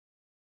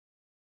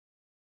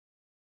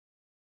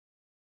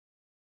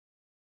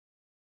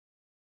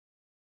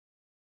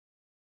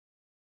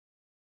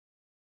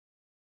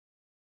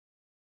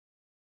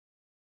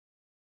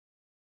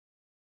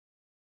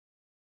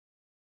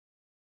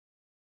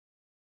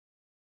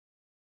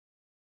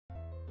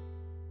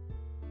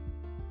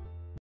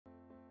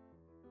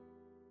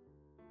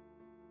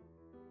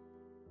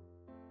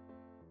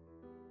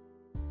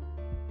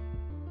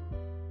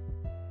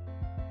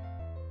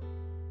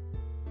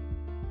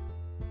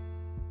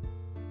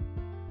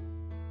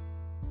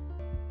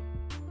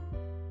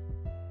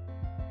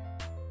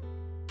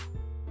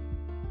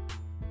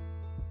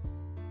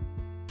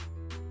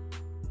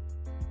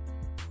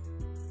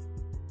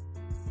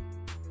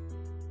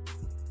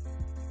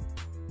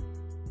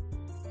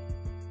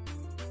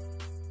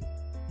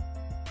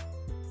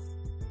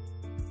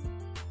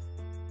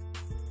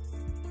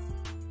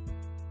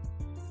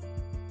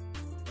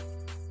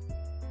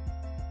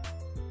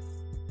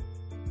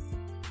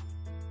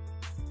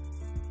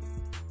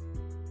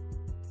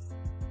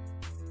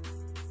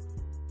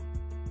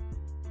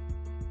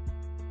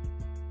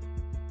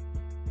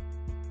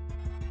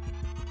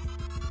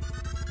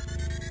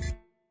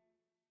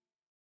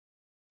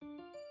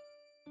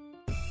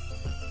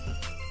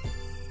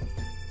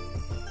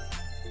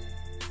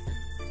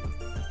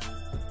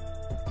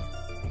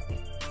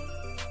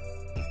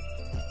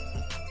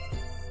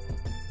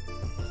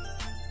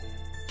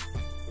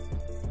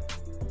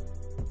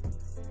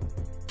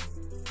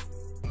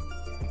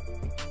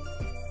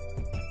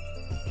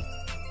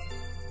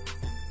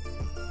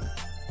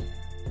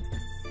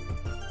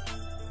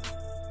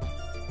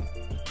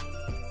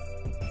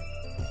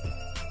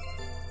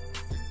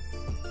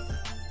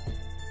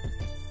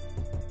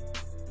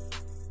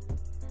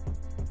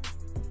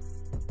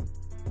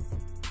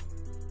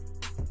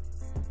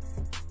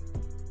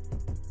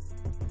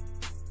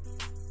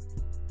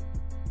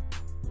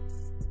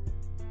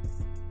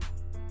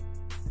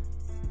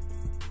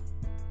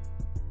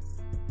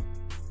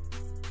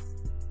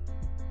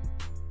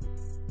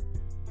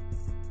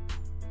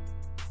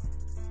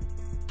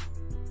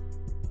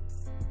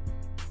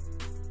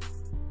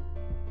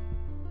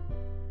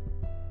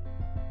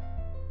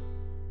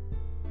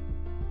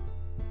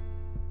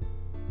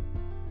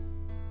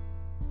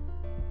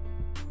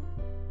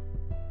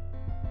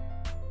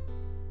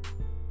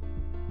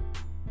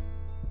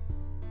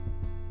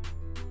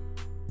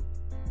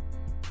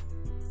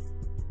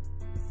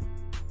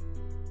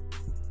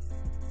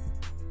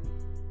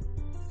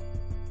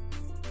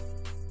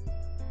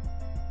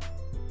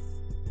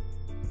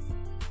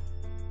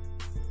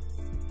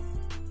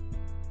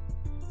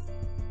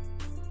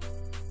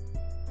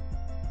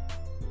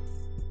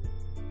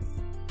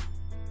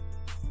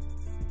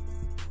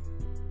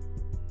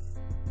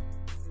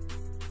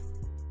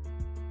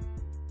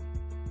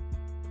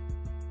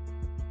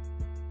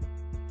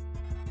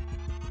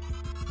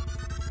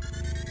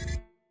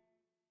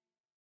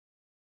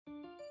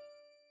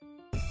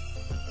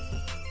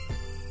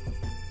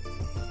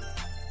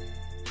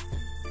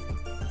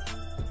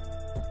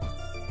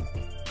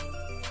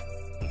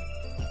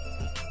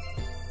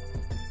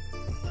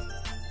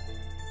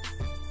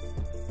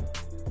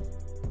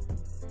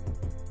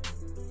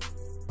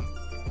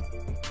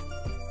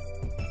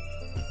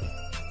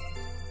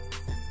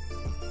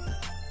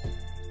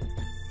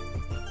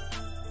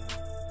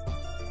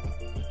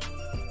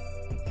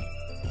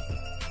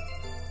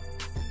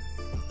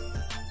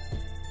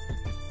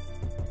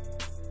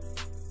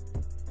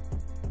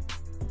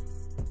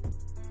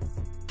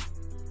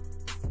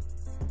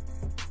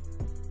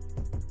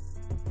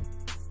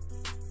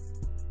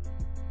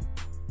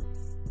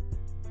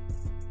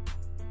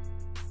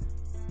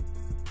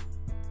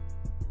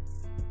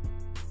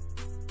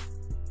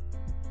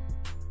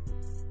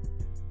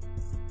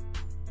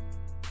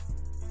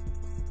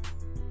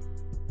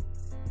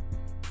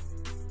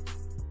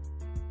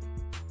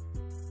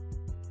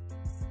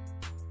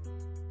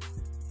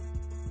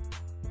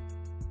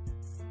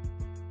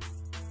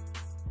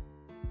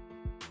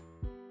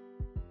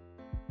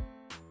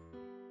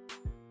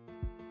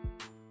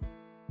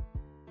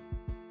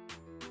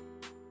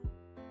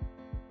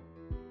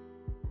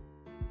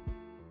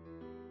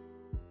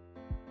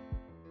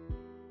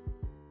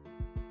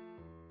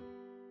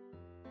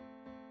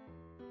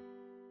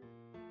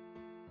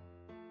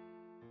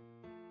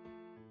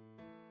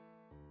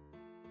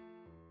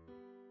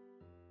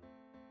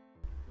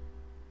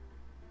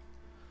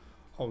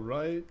All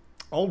right.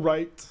 All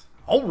right.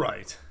 All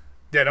right.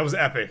 Yeah, that was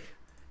epic.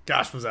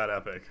 Gosh, was that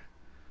epic.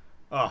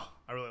 Oh,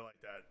 I really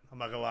like that. I'm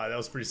not gonna lie, that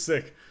was pretty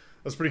sick.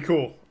 That was pretty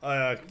cool.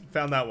 I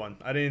found that one.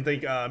 I didn't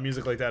think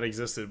music like that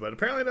existed, but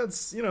apparently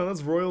that's, you know,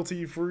 that's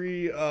royalty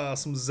free.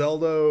 Some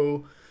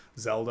Zelda.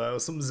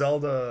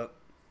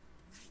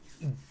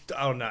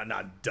 Oh,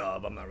 not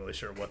dub. I'm not really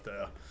sure what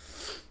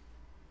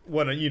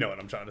you know what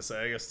I'm trying to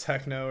say. I guess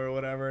techno or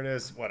whatever it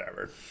is.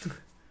 Whatever.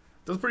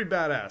 That was pretty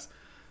badass.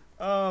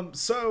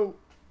 So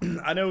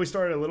I know we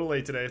started a little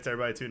late today. If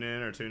everybody tune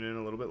in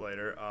a little bit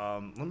later.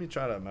 Let me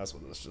try to mess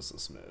with this just a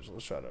smidge.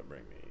 Let's try to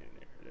bring me in here.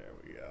 There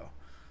we go.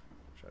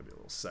 Try to be a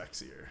little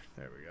sexier.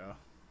 There we go.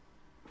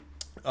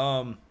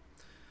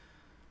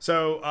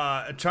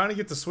 Trying to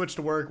get the Switch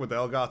to work with the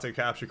Elgato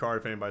capture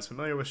card, if anybody's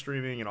familiar with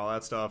streaming and all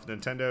that stuff.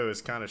 Nintendo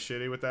is kind of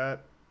shitty with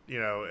that. You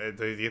know,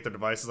 they get their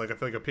devices, like I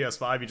feel like a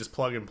PS5, you just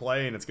plug and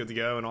play and it's good to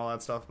go and all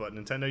that stuff. But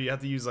Nintendo, you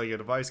have to use like a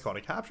device called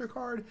a capture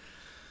card.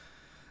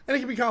 And it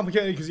can be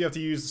complicated because you have to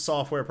use the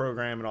software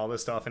program and all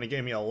this stuff. And it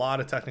gave me a lot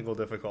of technical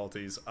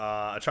difficulties.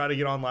 I tried to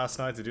get on last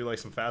night to do like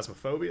some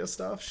Phasmophobia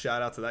stuff. Shout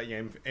out to that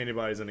game if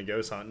anybody's into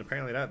ghost hunting.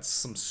 Apparently that's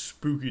some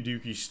spooky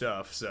dooky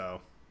stuff.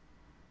 So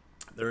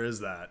there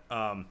is that.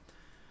 But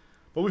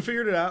we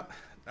figured it out.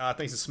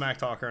 Thanks to Smack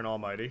Talker and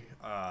Almighty.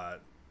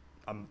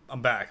 I'm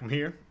back. I'm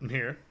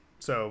here.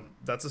 So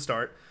that's a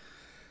start.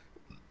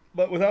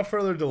 But without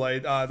further delay,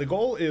 the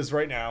goal is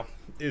right now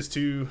is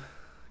to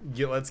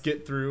let's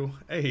get through.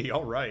 Hey,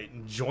 all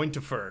right,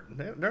 Jointifert.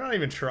 They're not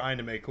even trying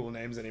to make cool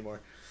names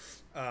anymore.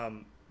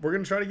 We're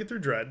gonna try to get through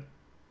Dread,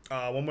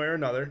 one way or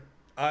another.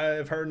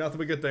 I've heard nothing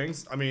but good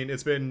things. I mean,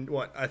 it's been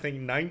what I think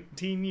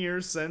 19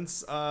 years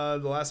since the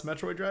last the last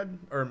Metroid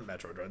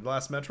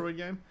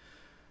game.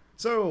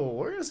 So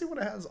we're gonna see what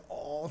it has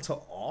all to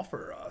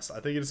offer us. I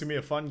think it's gonna be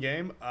a fun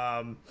game.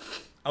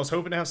 I was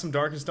hoping to have some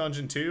Darkest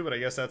Dungeon 2, but I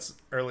guess that's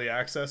early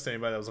access to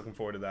anybody that was looking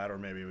forward to that, or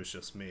maybe it was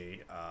just me.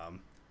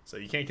 So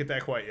you can't get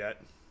that quite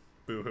yet.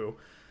 Boo-hoo.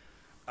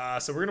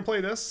 So we're gonna play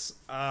this.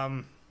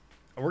 We're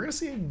gonna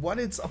see what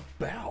it's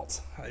about.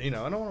 You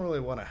know, I don't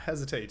really want to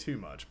hesitate too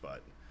much,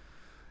 but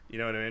you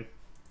know what I mean?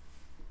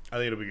 I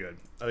think it'll be good.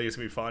 I think it's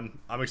gonna be fun.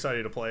 I'm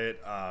excited to play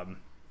it.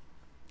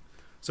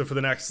 So for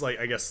the next, like,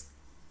 I guess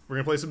we're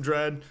gonna play some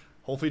Dread.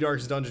 Hopefully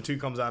Darkest Dungeon 2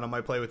 comes out. I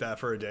might play with that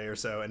for a day or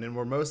so. And then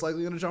we're most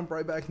likely going to jump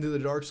right back into the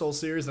Dark Souls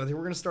series. And I think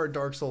we're going to start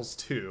Dark Souls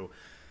 2.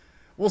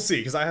 We'll see,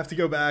 because I have to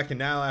go back. And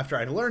now after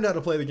I learned how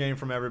to play the game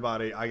from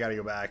everybody, I got to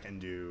go back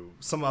and do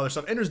some other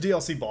stuff. And there's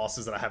DLC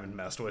bosses that I haven't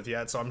messed with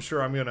yet. So I'm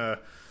sure I'm going to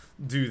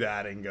do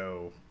that and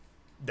go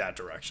that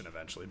direction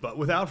eventually. But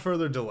without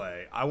further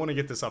delay, I want to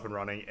get this up and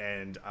running.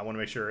 And I want to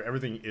make sure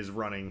everything is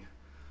running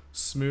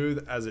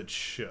smooth as it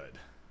should.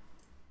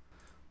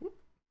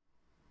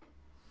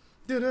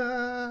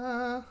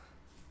 Ta-da!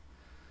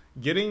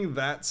 Getting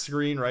that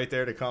screen right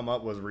there to come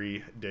up was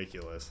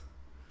ridiculous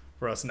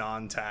for us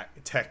non-tech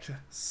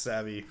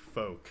savvy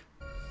folk.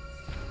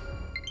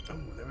 Oh,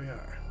 there we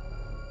are.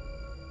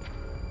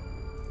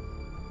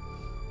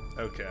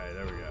 Okay,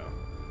 there we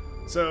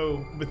go.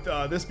 So with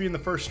this being the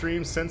first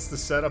stream since the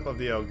setup of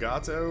the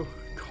Elgato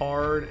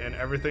card and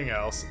everything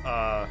else,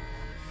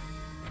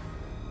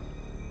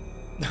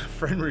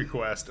 friend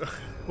request.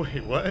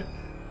 Wait, what?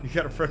 You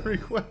got a friend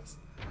request?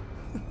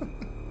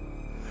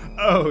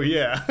 Oh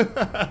yeah.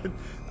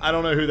 I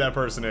don't know who that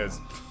person is.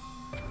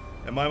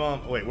 And my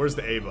mom, wait, where's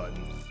the A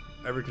button?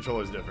 Every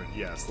controller is different.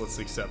 Yes, let's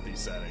accept these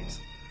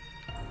settings.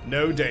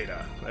 No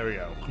data. There we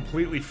go.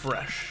 Completely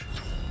fresh.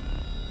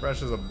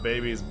 Fresh as a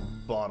baby's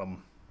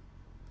bottom.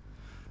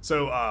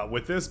 So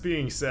with this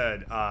being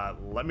said,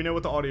 let me know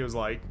what the audio is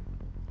like.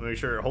 Make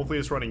sure, hopefully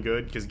it's running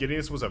good, because getting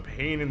this was a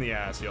pain in the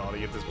ass, y'all, to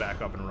get this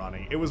back up and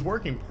running. It was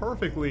working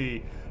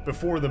perfectly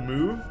before the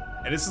move,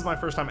 and this is my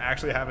first time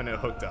actually having it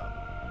hooked up.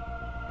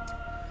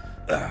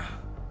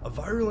 A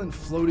virulent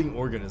floating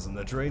organism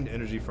that drained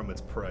energy from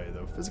its prey,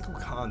 through physical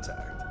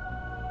contact.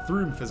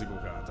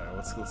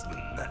 Let's do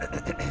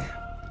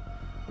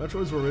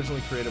Metroids were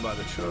originally created by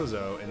the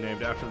Chozo and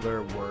named after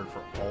their word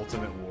for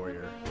ultimate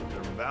warrior.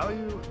 Their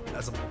value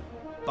as a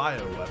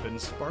bioweapon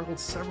sparkled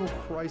several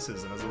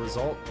crises, and as a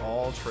result,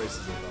 all traces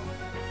of them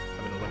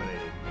have been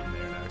eliminated in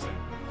their accident.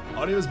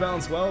 Audio is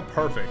balanced well,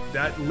 perfect.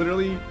 That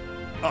literally,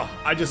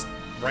 I just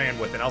ran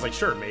with it. I was like,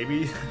 sure,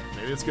 maybe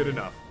it's good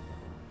enough.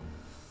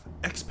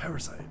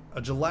 X-Parasite,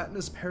 a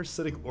gelatinous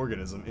parasitic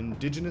organism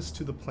indigenous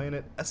to the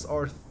planet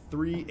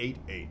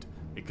SR388.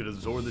 It could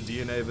absorb the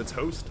DNA of its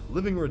host,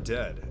 living or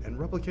dead, and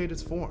replicate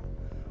its form.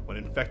 When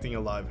infecting a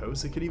live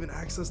host, it could even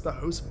access the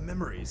host's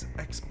memories.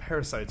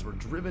 X-Parasites were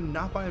driven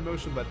not by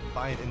emotion, but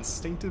by an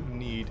instinctive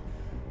need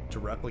to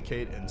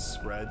replicate and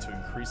spread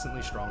to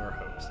increasingly stronger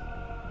hosts.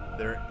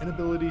 Their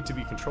inability to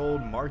be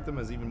controlled marked them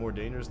as even more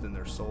dangerous than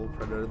their sole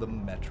predator, the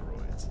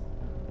Metroids.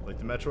 Like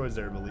the Metroids,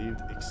 they are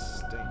believed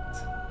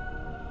extinct.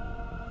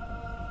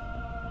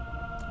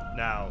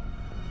 Now,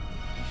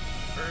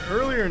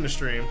 earlier in the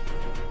stream,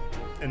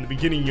 in the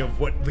beginning of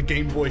what the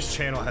Game Boy's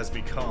channel has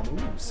become,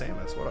 ooh,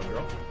 Samus, what up,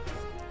 girl?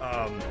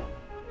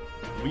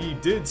 We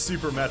did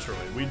Super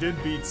Metroid. We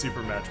did beat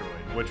Super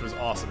Metroid, which was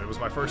awesome. It was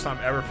my first time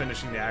ever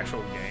finishing the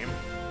actual game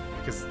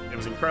because it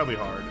was incredibly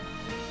hard.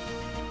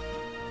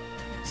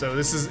 So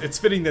it's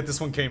fitting that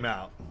this one came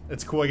out.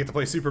 It's cool I get to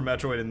play Super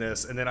Metroid in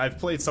this, and then I've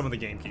played some of the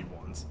GameCube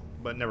ones,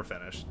 but never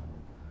finished.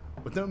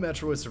 With no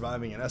Metroid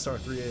surviving in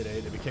SR388,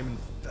 it became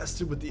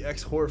infested with the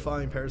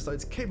X-horrifying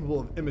parasites capable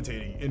of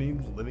imitating any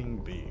living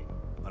being.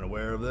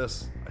 Unaware of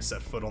this, I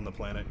set foot on the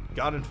planet,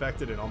 got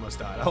infected, and almost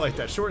died. I like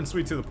that, short and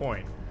sweet to the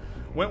point.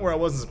 Went where I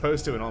wasn't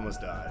supposed to and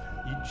almost died.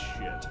 Eat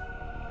shit.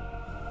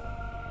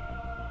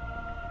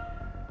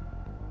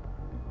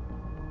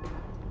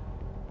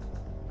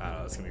 I don't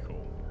know, that's gonna be cool.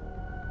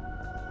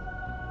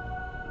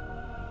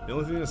 The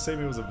only thing that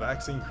saved me was a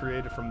vaccine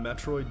created from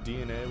Metroid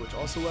DNA, which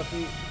also left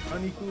me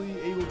unequally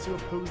able to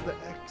oppose the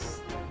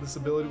X. This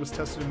ability was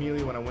tested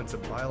immediately when I went to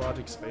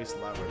Biologic Space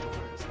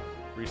Laboratories,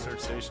 research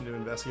station to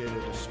investigate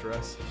a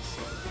distress.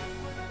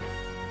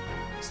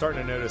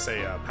 Starting to notice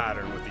a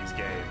pattern with these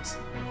games.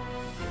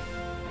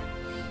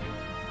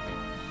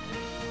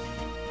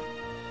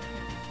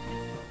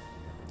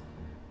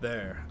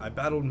 There, I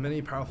battled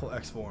many powerful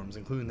X forms,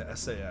 including the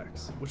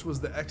SAX, which was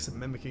the X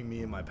mimicking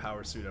me in my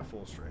power suit at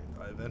full strength.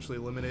 I eventually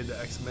eliminated the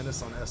X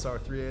Menace on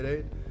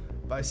SR388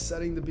 by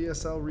setting the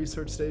BSL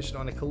research station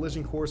on a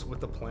collision course with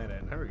the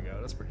planet. There we go,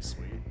 that's pretty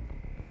sweet.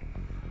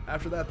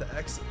 After that, the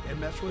X and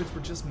Metroids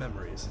were just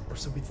memories, or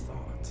so we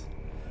thought.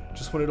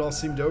 Just when it all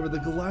seemed over, the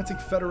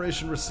Galactic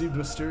Federation received a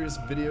mysterious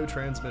video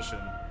transmission.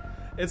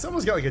 It's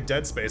almost got like a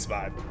Dead Space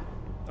vibe.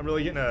 I'm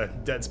really getting a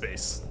Dead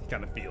Space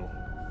kind of feel.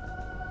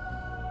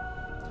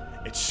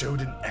 It showed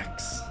an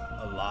X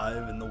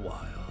alive in the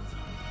wild.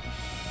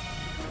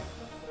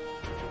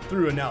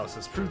 Through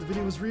analysis, proved the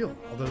video was real.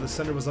 Although the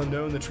sender was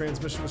unknown, the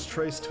transmission was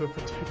traced to a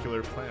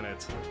particular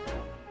planet.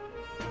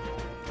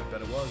 I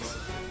bet it was.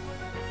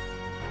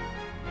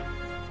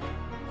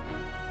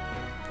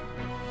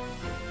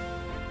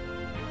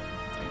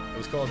 It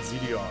was called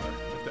ZDR.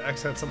 If the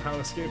X had somehow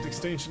escaped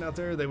extinction out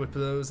there, they would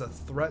pose a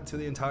threat to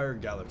the entire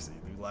galaxy.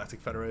 The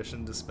Galactic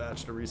Federation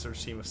dispatched a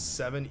research team of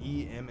 7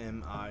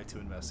 EMMI to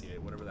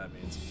investigate, whatever that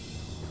means.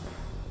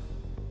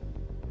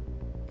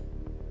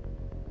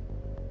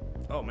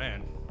 Oh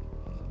man.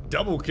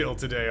 Double kill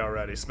today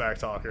already, Smack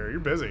Talker. You're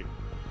busy.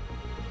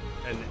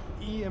 An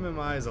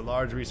EMMI is a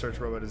large research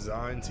robot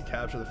designed to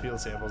capture the field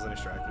samples and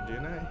extract their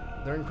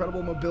DNA. Their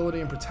incredible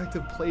mobility and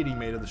protective plating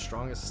made of the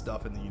strongest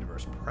stuff in the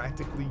universe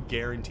practically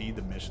guaranteed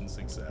the mission's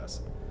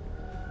success.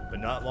 But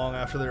not long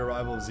after the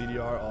arrival of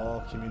ZDR,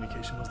 all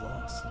communication was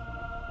lost.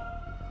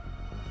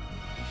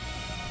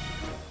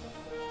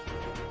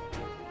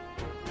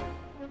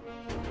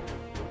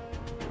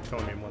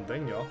 Telling me one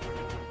thing, y'all.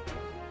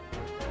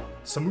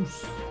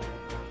 Samus.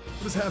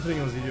 What is happening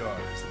on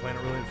ZDR? Is the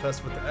planet really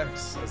infested with the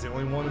X? As the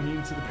only one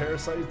immune to the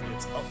parasite,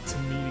 it's up to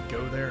me to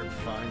go there and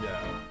find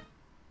out.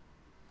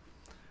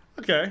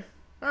 Okay.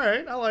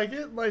 Alright, I like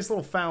it. Nice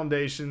little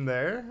foundation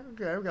there.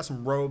 Okay, we got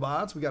some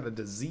robots. We got a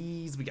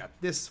disease. We got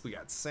this. We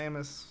got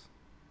Samus.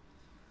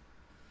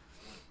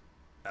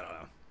 I don't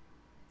know.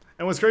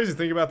 And what's crazy to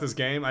think about this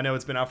game, I know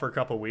it's been out for a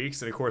couple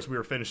weeks, and of course we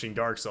were finishing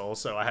Dark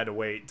Souls, so I had to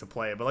wait to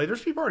play it. But like,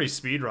 there's people already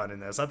speedrunning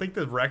this. I think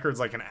the record's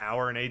like an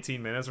hour and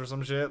 18 minutes or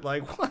some shit.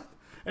 Like, what?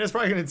 And it's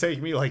probably gonna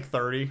take me like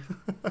 30.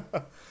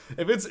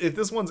 If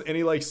this one's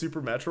any like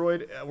Super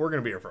Metroid, we're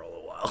gonna be here for a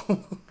little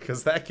while.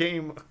 Because that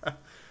game,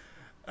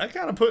 that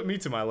kind of put me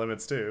to my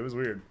limits too. It was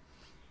weird.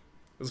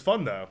 It was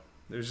fun though.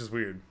 It was just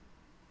weird.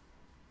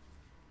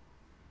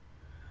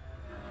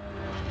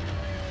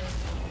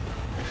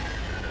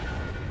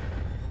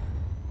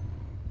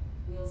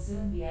 We'll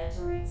soon be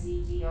entering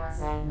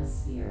ZDR's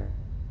atmosphere.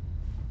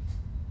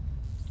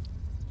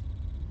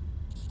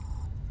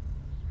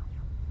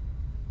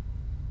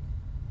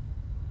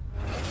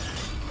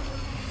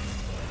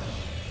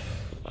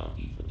 The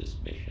bounty for this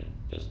mission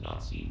does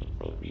not seem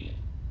appropriate.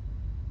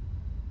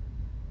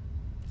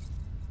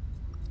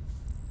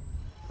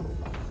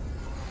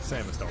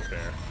 Samus don't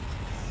care.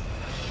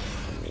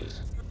 The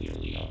risk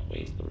clearly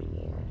outweighs the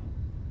reward.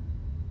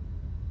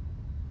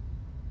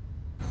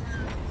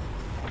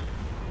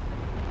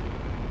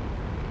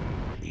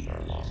 Treat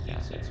our lost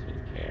assets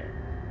with care,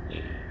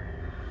 lady.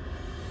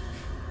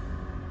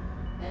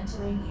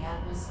 Entering the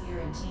atmosphere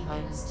in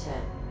T-minus 10,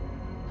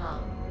 9,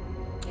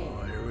 8,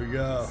 Oh, here we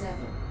go. 7,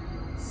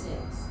 6,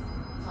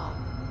 5,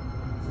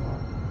 4,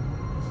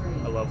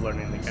 3, I love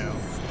learning the count.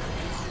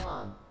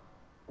 1.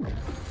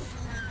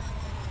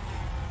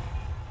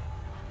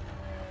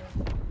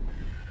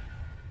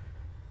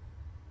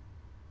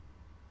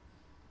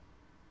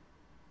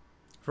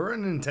 For a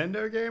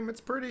Nintendo game,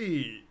 it's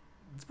pretty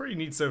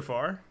neat so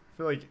far. I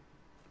feel like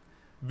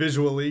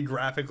visually,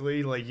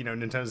 graphically, like, you know,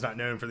 Nintendo's not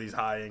known for these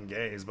high-end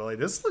games, but like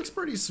this looks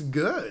pretty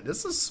good.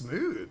 This is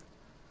smooth.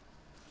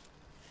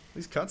 At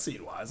least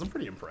cutscene wise, I'm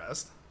pretty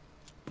impressed.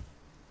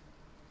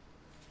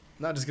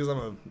 Not just because I'm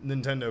a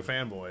Nintendo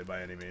fanboy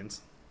by any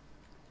means.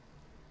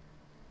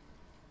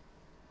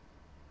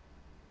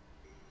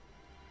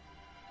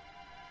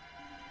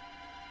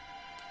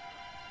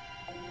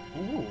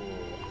 Ooh.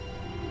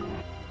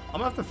 I'm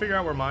gonna have to figure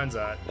out where mine's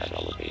at. That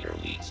elevator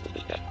leads to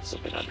the depths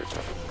of an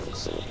underground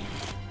facility.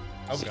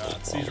 Oh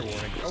god, seizure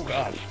warning. Oh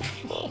god.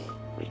 Low,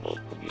 remote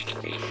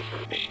communication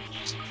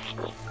remains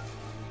usable.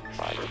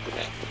 Try to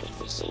connect to the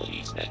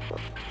facility's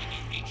network when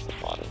you reach the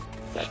bottom.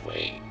 That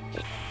way, you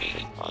can remain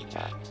in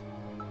contact.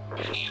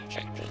 Any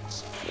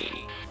objections,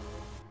 lady?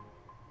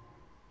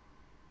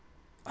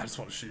 I just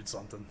want to shoot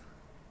something.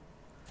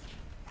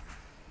 I'm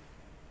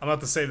gonna have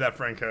to save that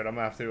friend code. I'm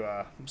gonna have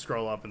to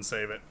scroll up and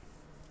save it.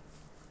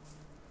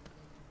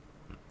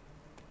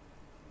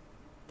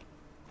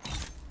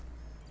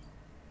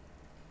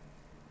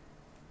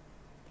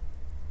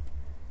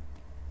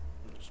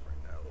 Just bring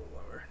that a little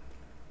lower.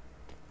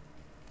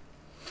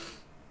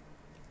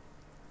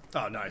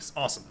 Oh, nice.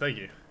 Awesome. Thank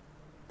you.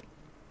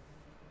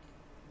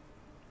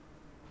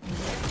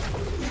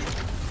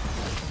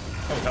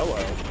 Oh,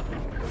 hello.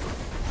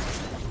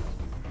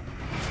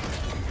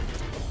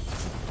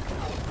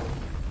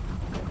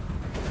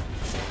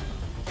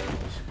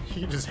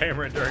 You can just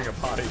hammer it during a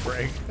potty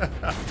break.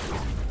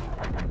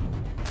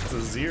 It's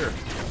a Zir.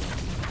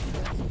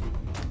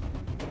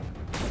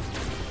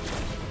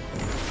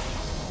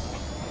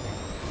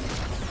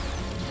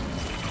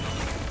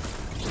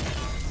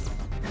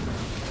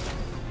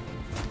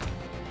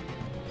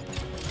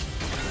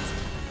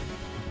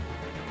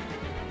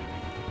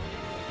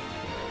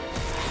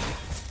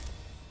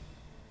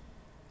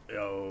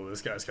 Yo,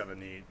 this guy's kind of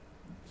neat.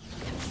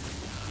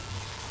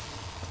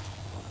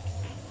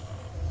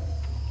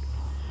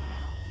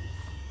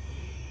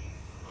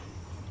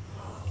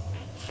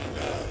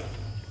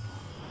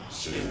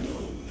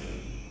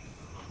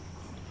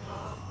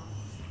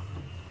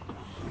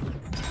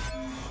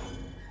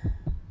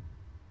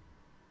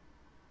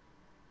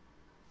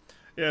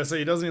 Yeah, so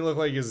he doesn't even look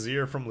like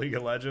Azir from League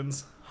of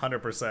Legends.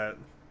 100%.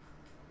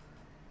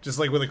 Just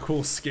like with a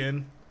cool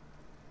skin.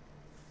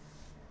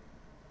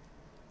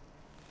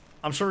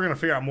 I'm sure we're gonna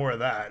figure out more of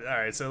that.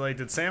 Alright, so like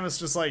did Samus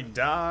just like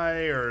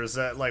die, or is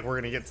that like we're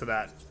gonna get to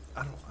that?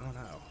 I don't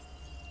know.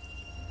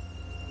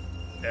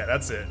 Yeah,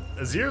 that's it.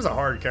 Azir's a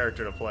hard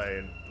character to play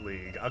in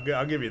League.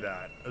 I'll give you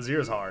that.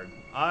 Azir's hard.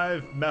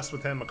 I've messed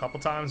with him a couple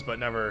times, but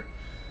never.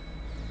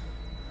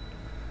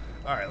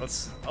 Alright,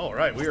 let's...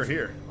 Alright, we are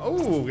here.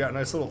 Oh, we got a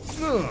nice little...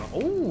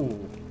 Oh,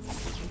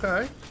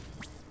 okay.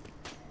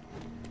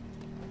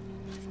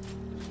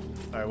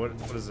 Alright,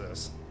 what is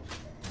this?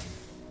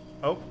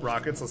 Oh,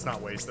 rockets. Let's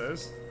not waste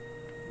those.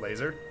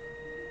 Laser.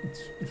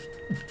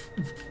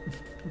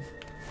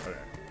 Okay.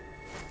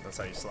 That's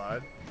how you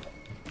slide.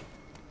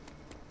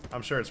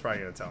 I'm sure it's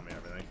probably going to tell me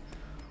everything.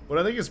 What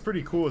I think is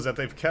pretty cool is that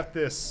they've kept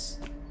this...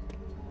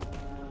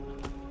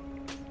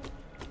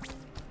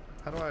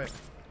 How do I...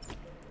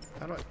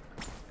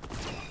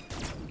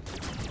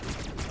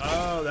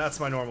 Oh, that's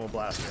my normal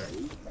blaster.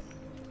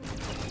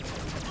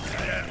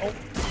 Oh.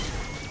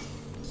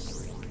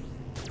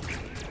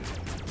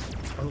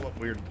 Oh, what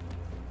weird.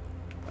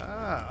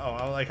 Ah, oh,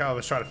 I like how I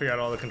was trying to figure out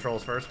all the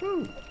controls first.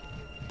 Woo!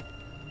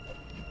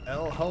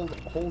 Hold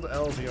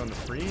L to go on the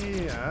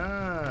free.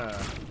 Ah.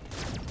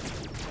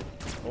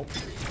 Oh.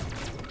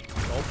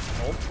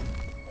 Oh.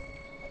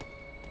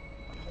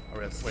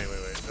 Wait.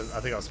 I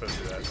think I was supposed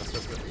to do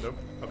that. Nope.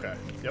 Okay.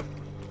 Yep.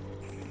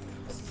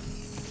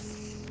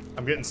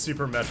 I'm getting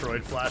Super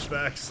Metroid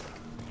flashbacks.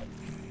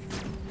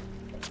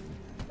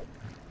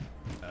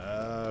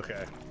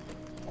 Okay.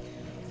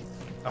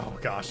 Oh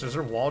gosh, is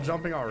there wall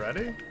jumping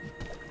already?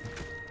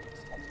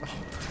 Oh.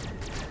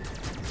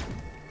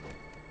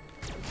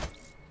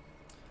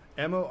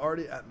 Ammo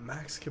already at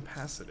max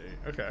capacity.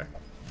 Okay.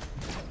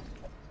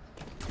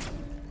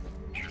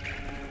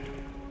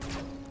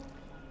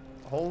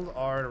 Hold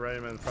R to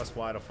ready and press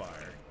Y to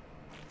fire.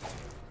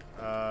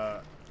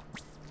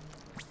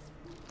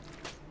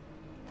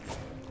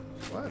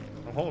 What?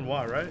 I'm holding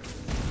Y, right?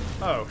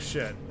 Oh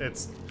shit!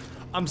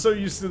 I'm so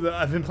used to the.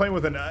 I've been playing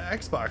with an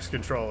Xbox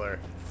controller.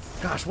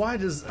 Gosh, why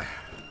does?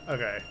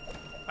 Okay,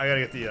 I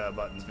gotta get the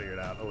buttons figured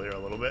out a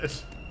little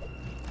bit.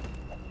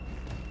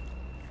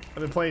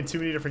 I've been playing too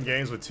many different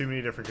games with too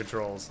many different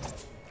controls,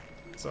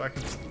 so I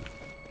can just.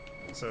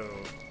 So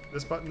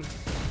this button,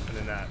 and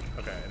then that.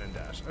 Okay, and then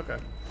dash. Okay.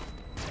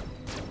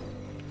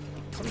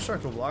 Some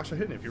destructible blocks are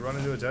hidden. If you run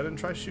into a dead end,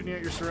 try shooting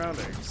at your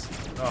surroundings.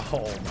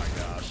 Oh my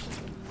gosh.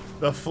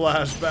 The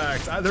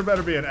flashbacks. There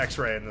better be an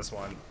X-ray in this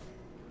one.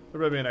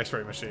 There better be an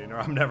X-ray machine, or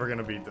I'm never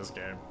gonna beat this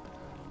game.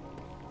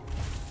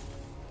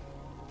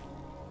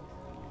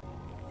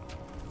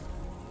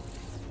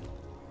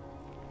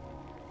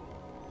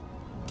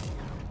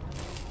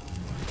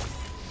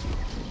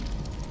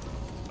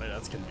 Wait,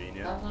 that's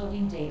convenient.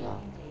 Uploading data.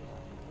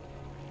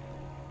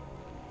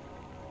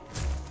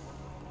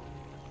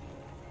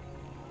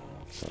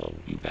 So,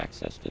 you've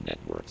accessed a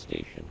network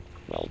station.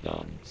 Well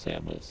done,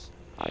 Samus.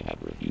 I have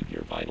reviewed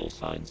your vital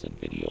signs and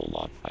video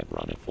log. I've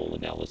run a full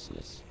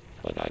analysis,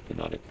 but I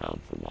cannot account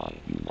for why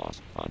you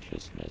lost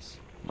consciousness.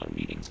 My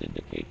readings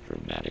indicate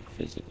dramatic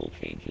physical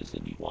changes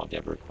in you.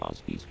 Whatever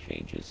caused these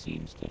changes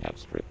seems to have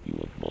stripped you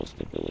of most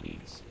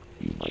abilities.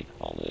 You might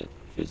call it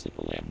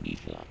physical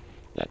amnesia.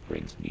 That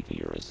brings me to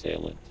your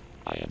assailant.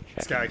 I am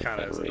This guy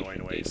kind of is annoying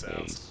the way he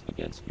Federation sounds. database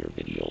against your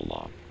video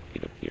log.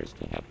 It appears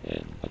to have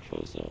been a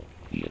Chozo.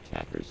 The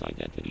attacker's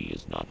identity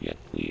is not yet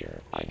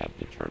clear. I have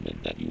determined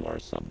that you are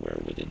somewhere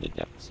within the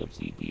depths of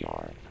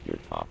ZBR. Your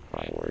top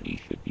priority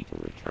should be to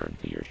return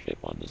to your ship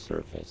on the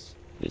surface.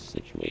 This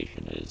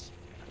situation is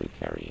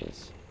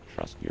precarious.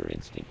 Trust your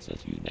instincts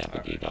as you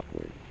navigate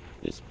upward.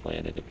 This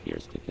planet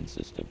appears to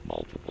consist of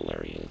multiple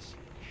areas.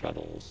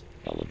 Shuttles,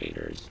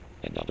 elevators,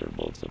 and other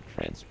modes of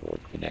transport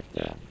connect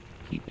them.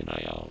 Keep an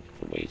eye out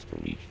for ways to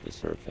reach the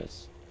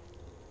surface.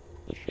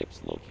 The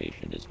ship's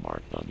location is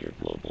marked on your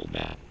global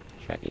map.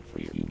 Check it for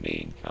you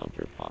may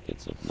encounter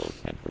pockets of low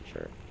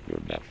temperature. Your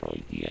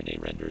Metroid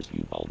DNA renders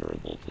you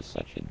vulnerable to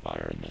such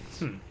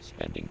environments.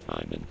 Spending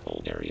time in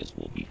cold areas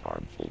will be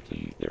harmful to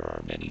you. There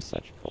are many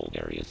such cold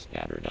areas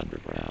scattered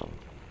underground.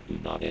 Do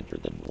not enter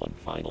them. One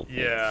final thing.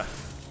 Yeah.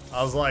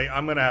 I was like,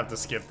 I'm gonna have to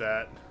skip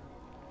that.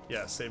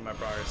 Yeah, save my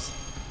progress.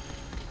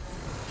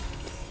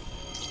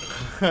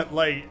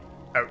 Like,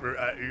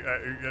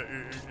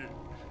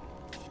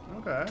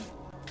 okay.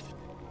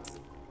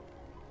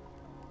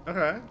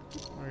 Okay,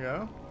 there we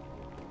go.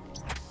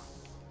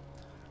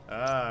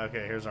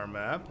 Okay, here's our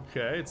map.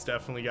 Okay, it's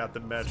definitely got the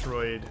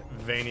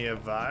Metroidvania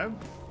vibe.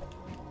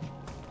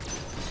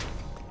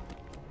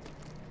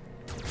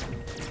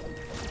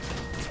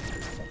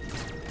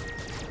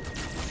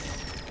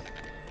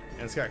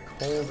 And it's got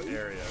cold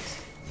areas.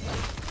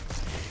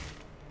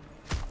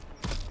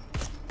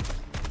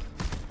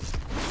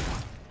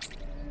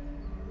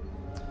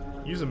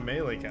 Use a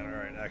melee counter.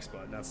 Alright, X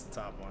button. That's the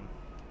top one.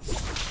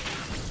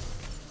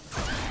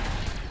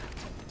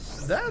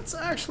 That's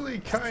actually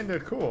kind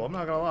of cool. I'm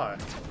not gonna lie.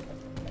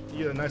 You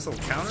get a nice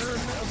little counter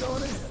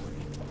ability.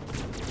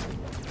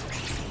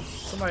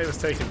 Somebody was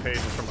taking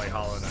pages from like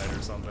Hollow Knight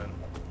or something.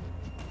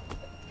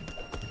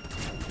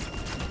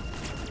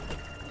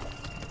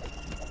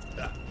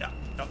 Yeah.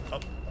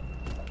 Up.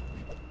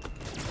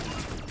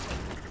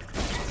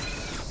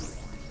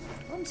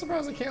 I'm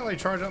surprised I can't like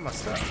charge up my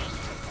stuff.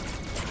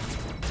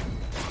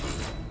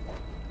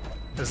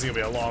 This is gonna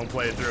be a long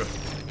playthrough.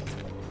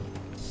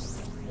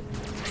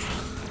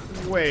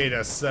 Wait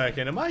a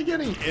second. Am I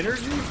getting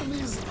energy from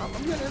these? I'm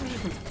getting energy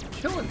from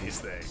killing these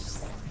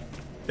things.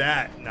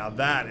 Now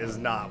that is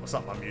not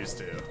something I'm used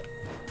to.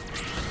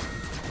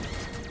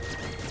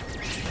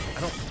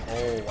 I don't.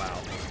 Oh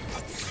wow.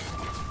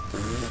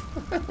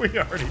 We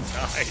already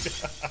died.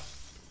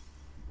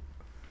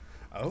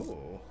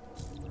 Oh.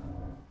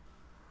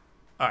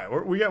 All right,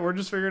 we're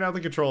just figuring out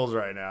the controls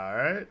right now. All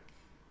right.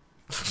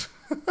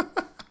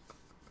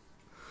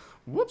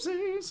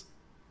 Whoopsies.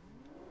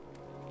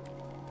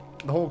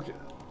 The whole.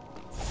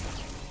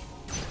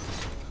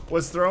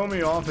 What's throwing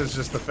me off is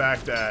just the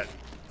fact that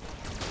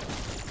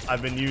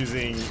I've been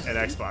using an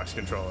Xbox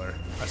controller.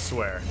 I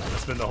swear,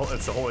 it's been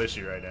it's the whole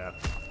issue right now.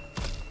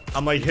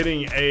 I'm like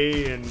hitting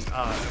A and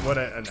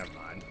never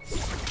mind.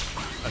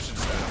 I should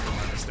just own up for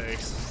my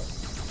mistakes.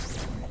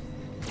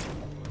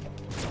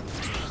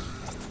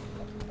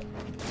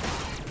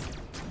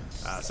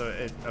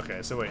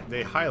 Okay, so wait,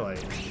 they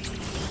highlight.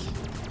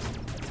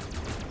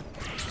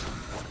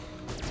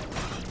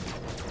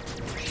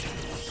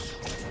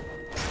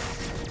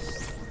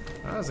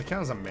 Oh, does it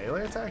count as a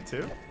melee attack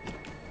too?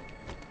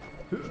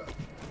 There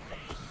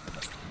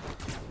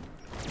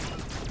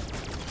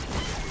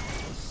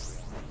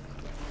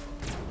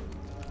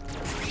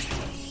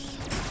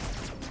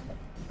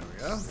we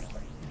go.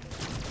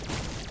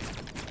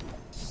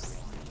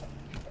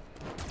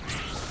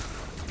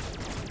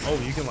 Oh,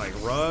 you can like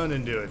run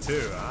and do it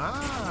too.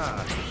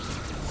 Ah.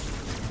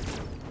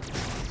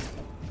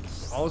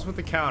 Always with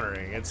the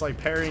countering. It's like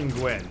parrying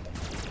Gwen.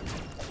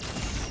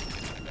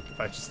 If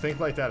I just think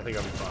like that, I think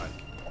I'll be fine.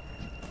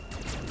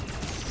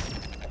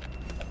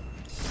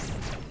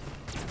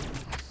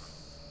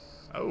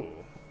 Oh.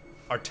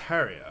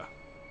 Artaria.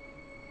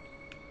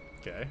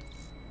 Okay.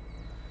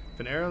 If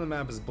an arrow on the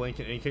map is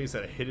blinking, it indicates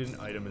that a hidden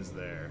item is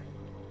there.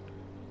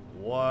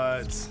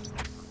 What?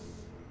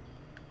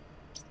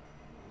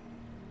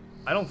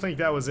 I don't think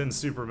that was in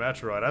Super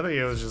Metroid. I think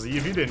it was just,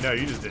 if you didn't know,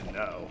 you just didn't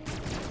know.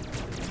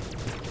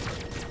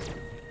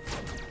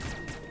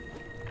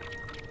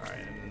 Alright,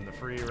 and then the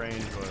free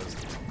range was...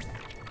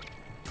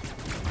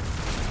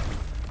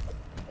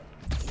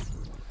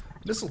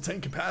 Missile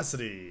tank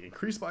capacity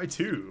increased by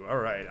 2.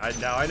 Alright,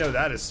 now I know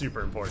that is super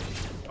important.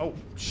 Oh,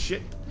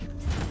 shit.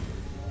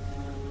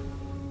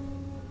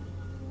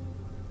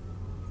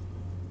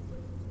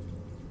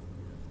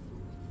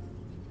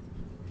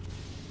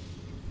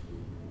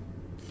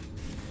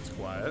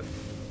 Quiet.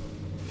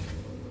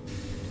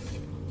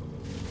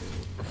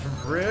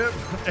 Rip.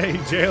 Hey,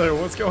 Jailer,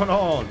 what's going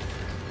on?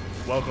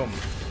 Welcome.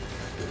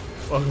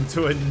 Welcome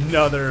to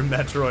another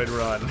Metroid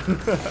run.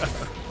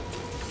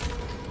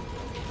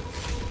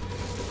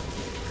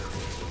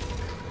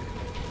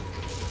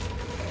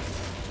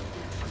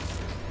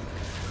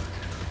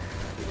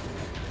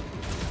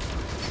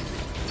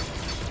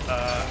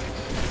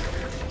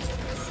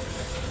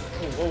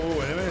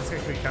 Whoa, enemies can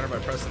be countered by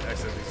pressing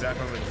X at the exact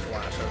moment of the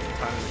flash. Over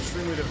time is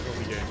extremely difficult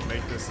to get.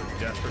 Make this a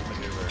desperate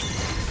maneuver.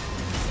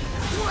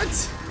 What?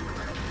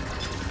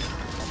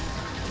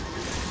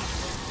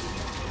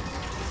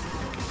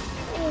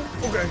 Oh,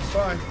 okay,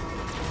 fine.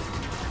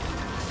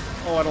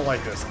 Oh, I don't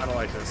like this. I don't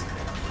like this.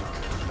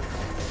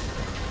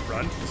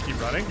 Run. Just keep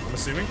running, I'm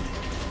assuming.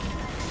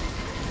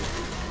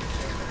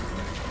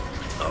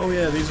 Oh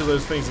yeah, these are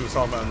those things we were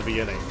talking about in the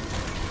beginning.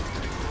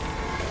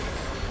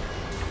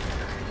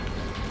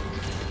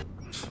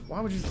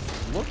 Why would you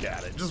look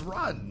at it? Just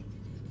run.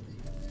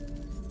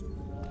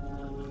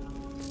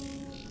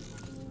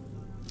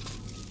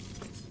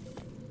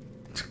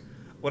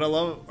 What I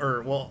love,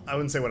 or well, I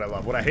wouldn't say what I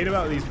love. What I hate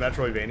about these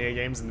Metroidvania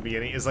games in the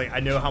beginning is like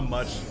I know how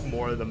much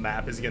more the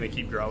map is gonna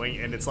keep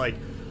growing, and it's like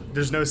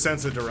there's no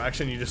sense of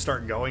direction. You just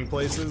start going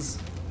places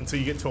until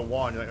you get to a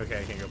wall, and you're like,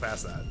 okay, I can't go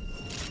past that.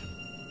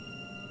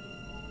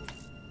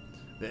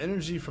 The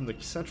energy from the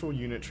central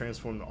unit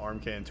transformed the arm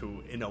cannon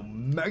to an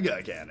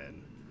Omega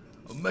cannon.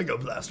 Omega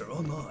blaster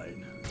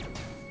online.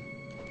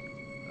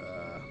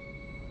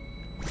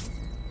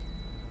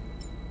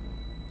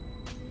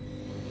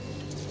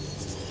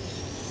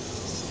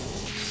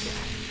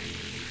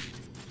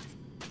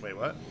 Wait,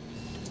 what?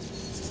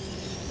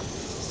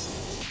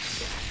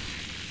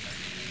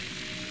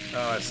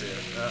 Oh, I see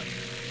it.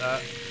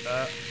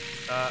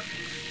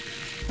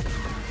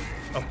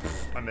 Oh,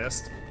 I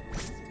missed.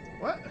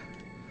 What?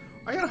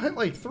 I gotta hit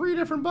like 3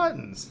 different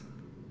buttons.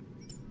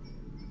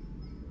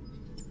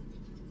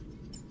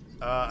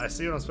 I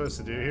see what I'm supposed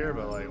to do here,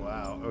 but like,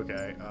 wow,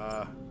 okay.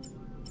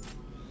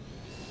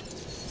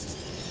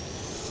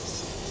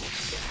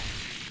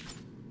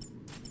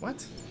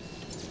 What?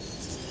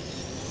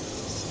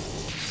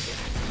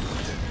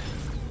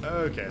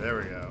 Okay, there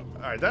we go.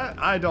 Alright, that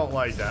I don't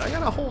like that. I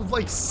gotta hold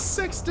like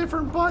 6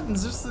 different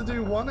buttons just to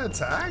do one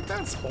attack?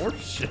 That's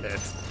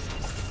horseshit.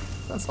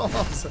 That's all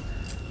I'm saying.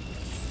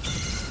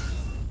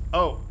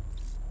 Oh.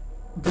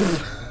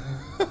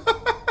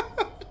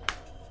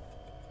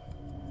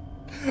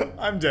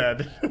 I'm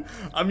dead.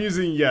 I'm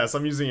using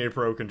a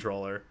Pro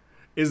controller.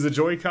 Is the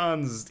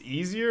Joy-Cons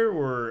easier,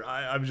 or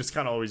I've just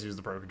kind of always used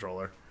the Pro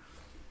controller?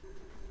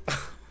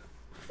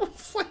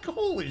 It's like,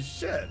 holy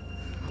shit.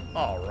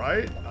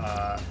 Alright,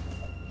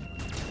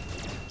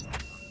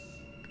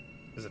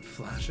 is it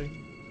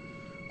flashing?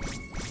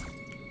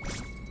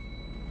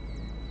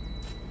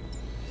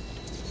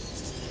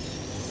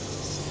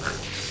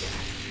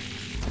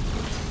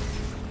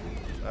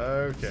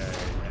 Okay,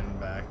 and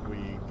back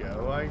we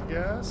go, I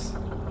guess.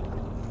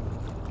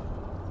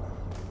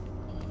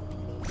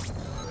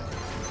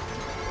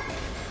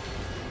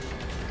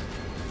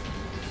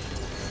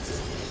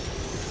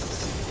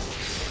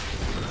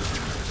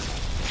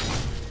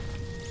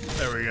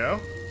 There we go.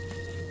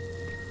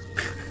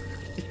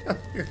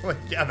 Like,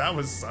 yeah, that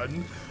was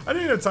sudden. I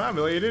didn't have time,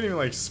 but like, it didn't even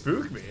like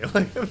spook me.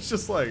 Like, it was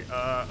just like,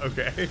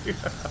 okay.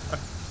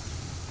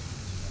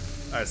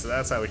 Alright, so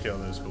that's how we kill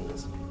those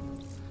fools.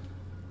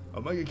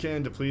 Omega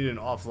cannon depleted and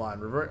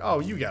offline. Revert. Oh,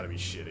 you gotta be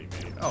shitting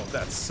me. Oh,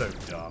 that's so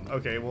dumb.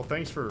 Okay, well,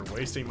 thanks for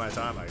wasting my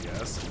time, I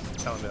guess.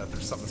 Telling me that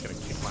there's something that's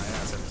gonna kick my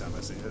ass every time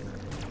I see it.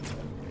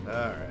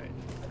 Alright.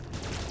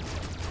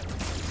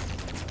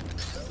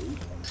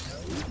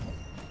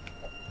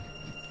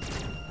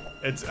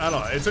 I don't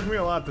know, it took me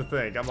a lot to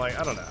think. I'm like,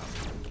 I don't know.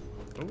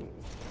 Ooh.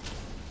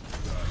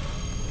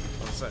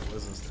 What's that? What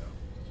is this now?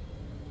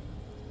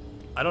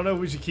 I don't know if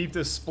we should keep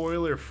this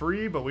spoiler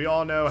free, but we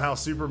all know how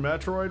Super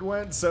Metroid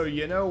went, so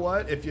you know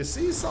what? If you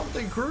see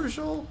something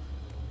crucial,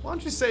 why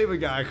don't you save a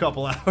guy a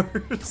couple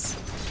hours?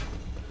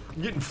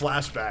 I'm getting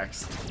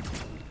flashbacks.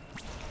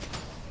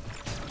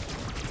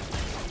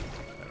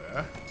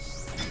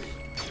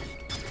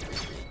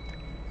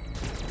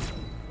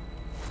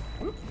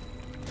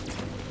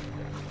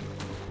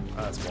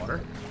 That's water.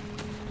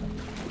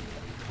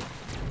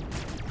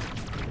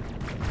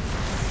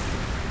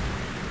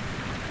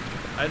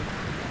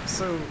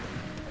 So...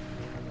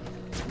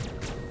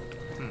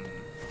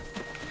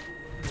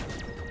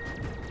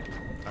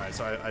 Alright,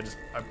 so I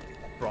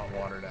brought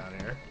water down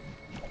here.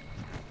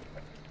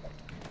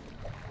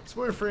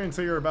 Spoiler free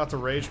until you're about to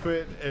rage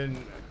quit in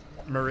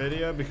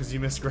Meridia because you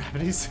missed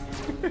gravities.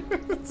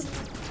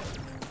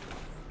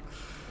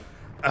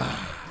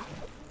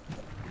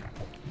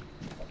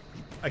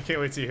 I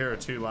can't wait to hear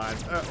 2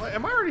 lines.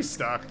 Am I already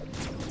stuck?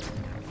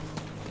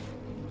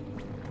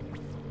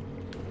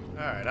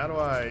 Alright, how do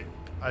I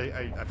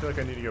feel like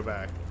I need to go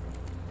back.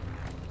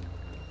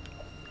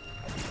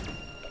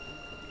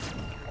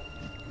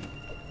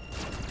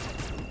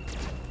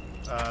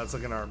 Let's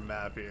look at our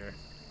map here.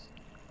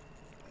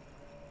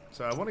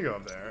 So I want to go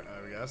up there,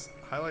 I guess.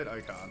 Highlight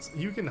icons.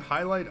 You can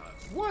highlight...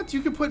 What?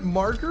 You can put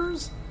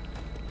markers?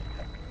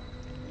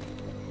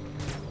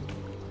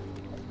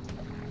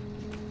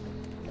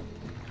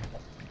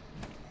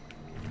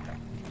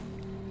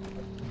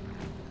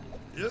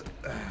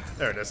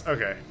 There it is.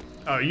 Okay.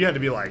 Oh, you had to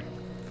be like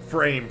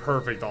frame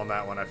perfect on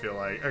that one, I feel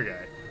like.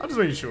 Okay. I'm just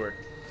making sure.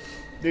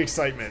 The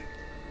excitement.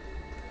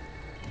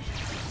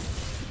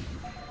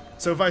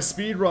 So if I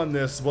speed run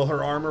this, will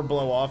her armor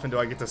blow off and do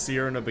I get to see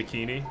her in a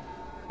bikini?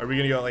 Are we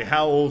gonna go like,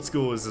 how old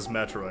school is this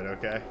Metroid,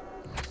 okay?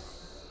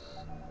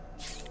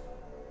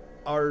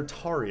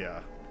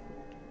 Artaria.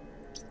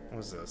 What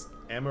is this?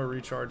 Ammo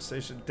recharge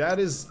station. That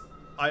is,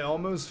 I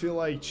almost feel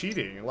like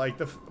cheating. Like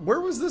where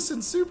was this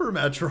in Super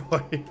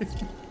Metroid?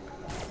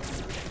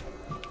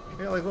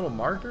 You got like little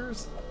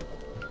markers.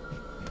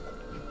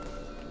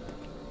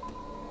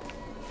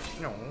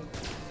 No.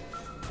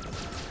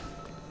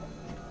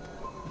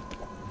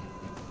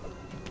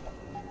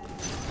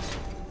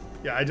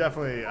 Yeah, I don't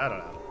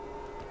know.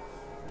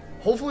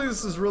 Hopefully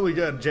this is really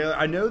good. Jayla,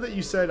 I know that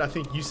you said, I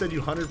think you said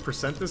you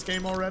 100% this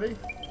game already.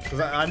 Because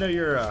I know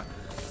you're a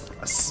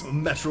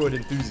Metroid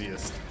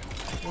enthusiast.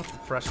 What the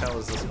fresh hell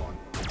is this one?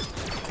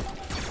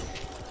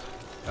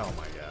 Oh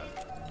my god.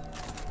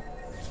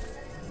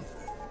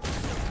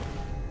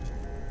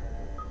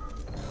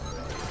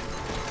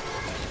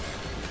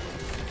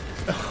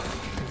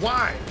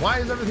 Why? Why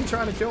is everything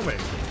trying to kill me?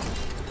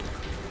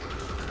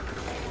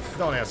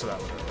 Don't answer that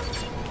one.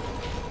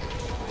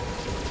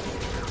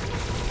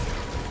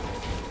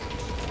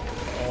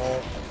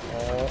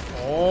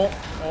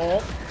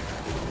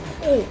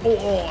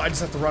 Oh, I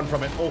just have to run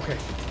from it. Okay.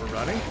 We're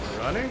running.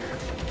 Running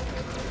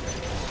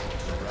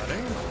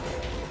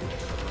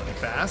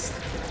fast.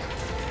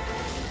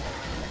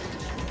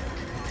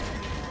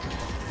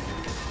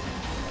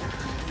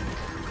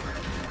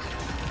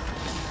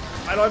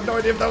 I have no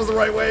idea if that was the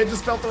right way. It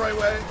just felt the right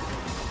way.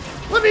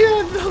 Let me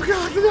in! Oh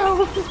god,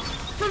 no!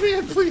 Let me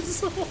in,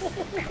 please!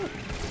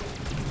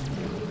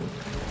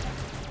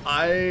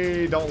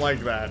 I don't like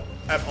that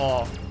at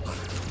all.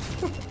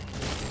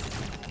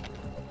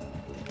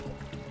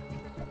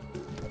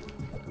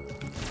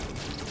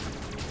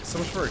 So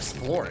much for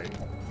exploring.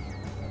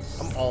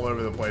 I'm all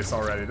over the place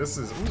already. This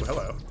is... Ooh,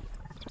 hello.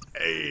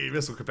 Hey,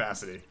 missile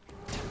capacity.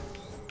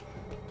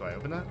 Do I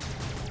open that?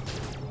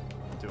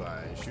 Do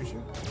I shoot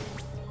you?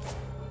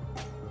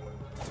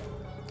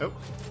 Nope.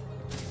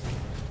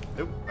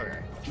 Nope. Okay.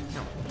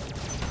 No.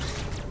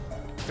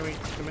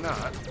 Can we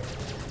not?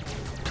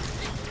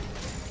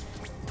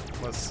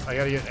 I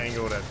gotta get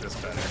angled at this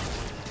better.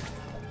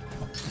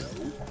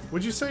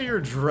 Would you say you're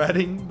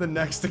dreading the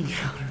next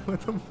encounter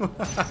with him?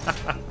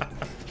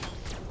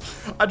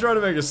 I tried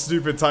to make a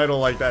stupid title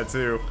like that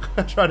too.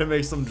 I tried to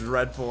make some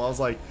dreadful. I was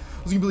gonna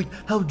be like,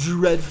 how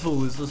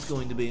dreadful is this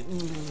going to be?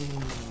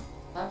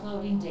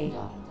 Uploading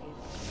data.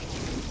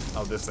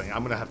 Oh, this thing.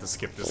 I'm gonna have to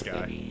skip this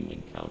guy. You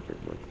encountered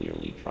were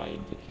clearly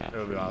trying to capture. It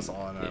will be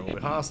hostile, and I will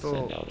be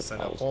hostile.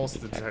 Send out pulse to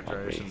detect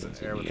vibrations in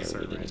air with a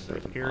certain range. They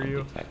can hear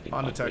you.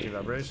 On detecting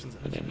vibrations.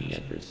 An enemy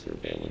enters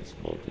surveillance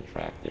mode to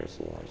track their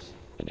source.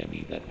 An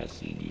enemy that has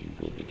seen you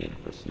will begin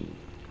pursuit.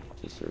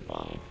 To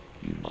survive,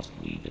 you must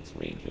leave its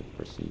range of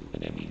pursuit.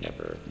 An enemy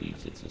never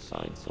leaves its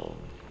assigned zone.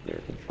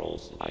 Their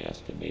controls, I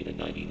estimate a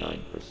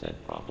 99%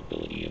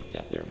 probability of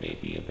death. There may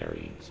be a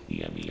variance.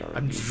 The enemy are.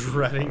 I'm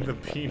dreading the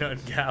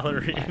peanut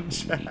gallery in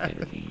chat. The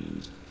energy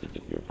used to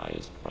give your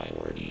highest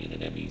priority in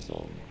an enemy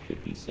zone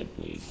should be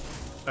simply.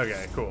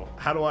 Okay, cool.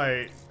 How do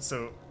I?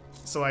 So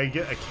I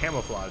get a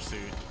camouflage suit.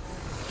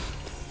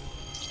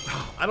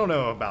 I don't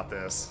know about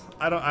this.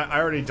 I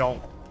already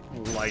don't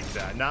like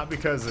that. Not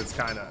because it's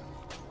kind of.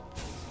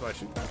 Do I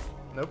shoot that?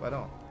 Nope, I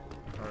don't. All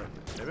right,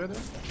 maybe I do.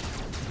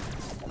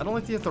 I don't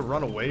like to have to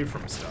run away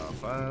from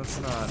stuff. That's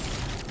not.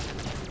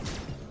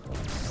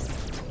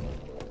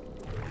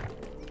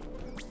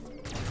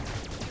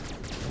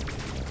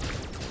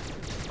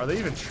 Are they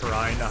even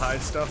trying to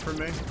hide stuff from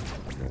me?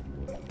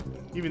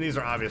 Even these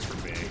are obvious for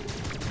me.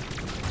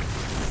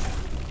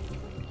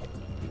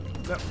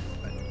 No,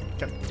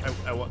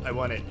 I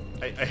want it.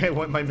 I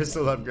want my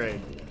missile upgrade.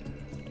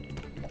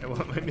 I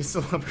want my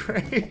missile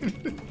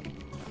upgrade.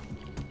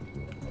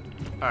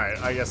 Alright,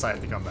 I guess I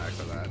have to come back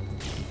for that.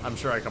 I'm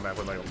sure I come back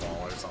with like a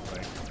ball or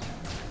something.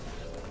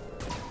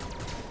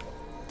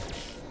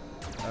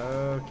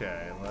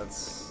 Okay,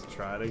 let's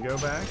try to go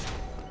back.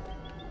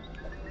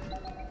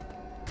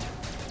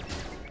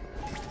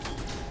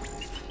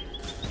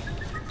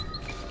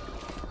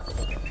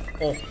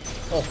 Oh.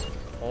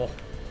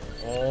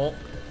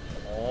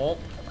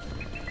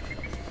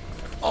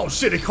 Oh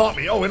shit, it caught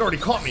me. Oh, it already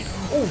caught me.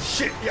 Oh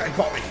shit, yeah, it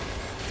caught me.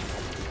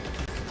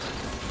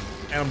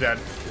 And I'm dead.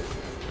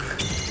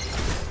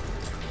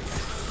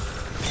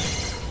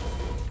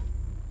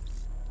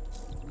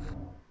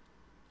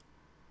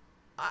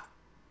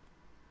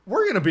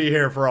 We're gonna be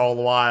here for a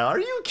while. Are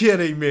you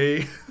kidding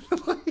me?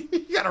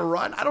 You gotta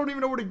run? I don't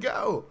even know where to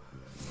go.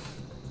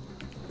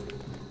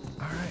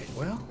 Alright,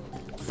 well.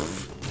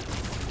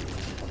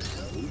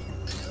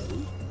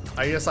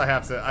 I guess I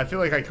have to. I feel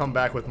like I come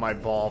back with my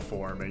ball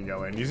form and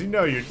go in. You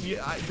know, you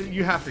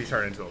have to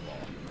turn into a ball.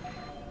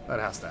 That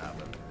has to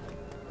happen.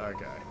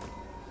 Okay.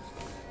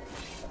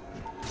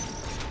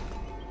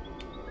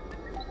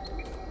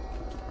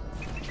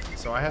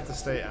 So I have to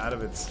stay out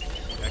of its.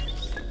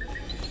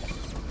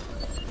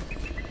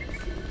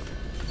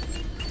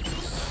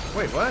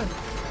 Wait, what?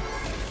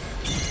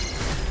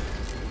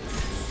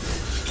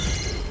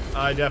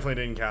 I definitely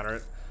didn't counter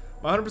it.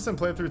 My 100%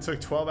 playthrough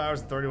took 12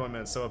 hours and 31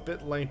 minutes, so a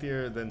bit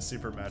lengthier than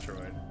Super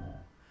Metroid.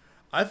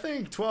 I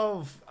think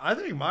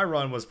my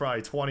run was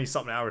probably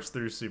 20-something hours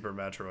through Super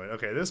Metroid.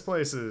 Okay, this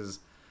place is...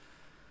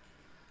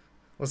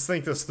 Let's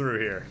think this through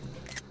here.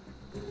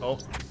 Oh,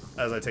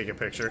 as I take a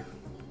picture.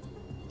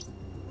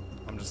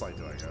 I'm just like,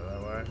 do I go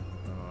that way?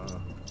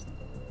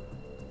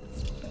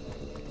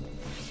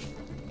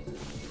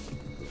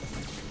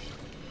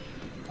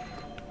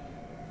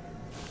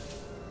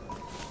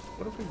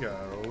 What if we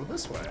go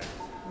this way?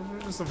 What if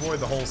we just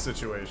avoid the whole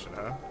situation,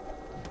 huh?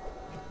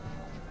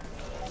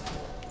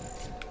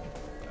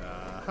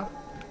 Uh-huh.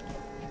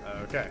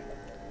 Okay.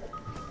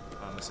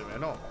 I'm assuming I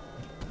don't.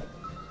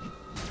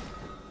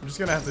 I'm just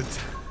gonna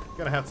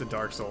have to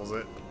Dark Souls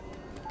it.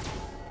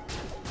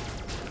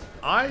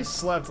 I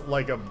slept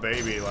like a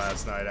baby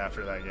last night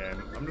after that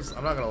game. I'm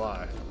not gonna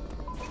lie.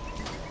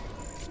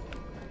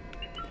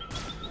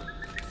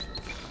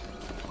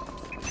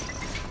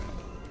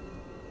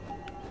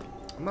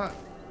 I'm not.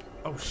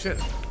 Oh shit.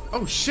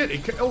 Oh shit.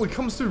 It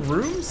comes through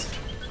rooms?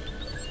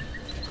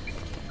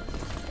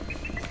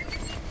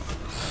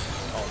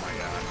 Oh my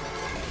god.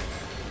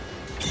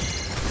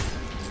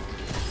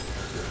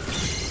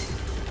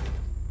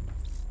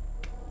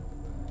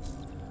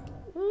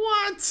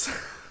 What?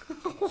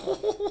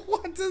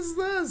 What is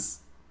this?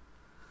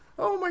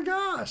 Oh my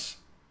gosh.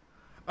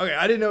 Okay,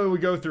 I didn't know it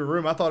would go through a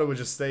room. I thought it would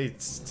just stay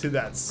to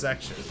that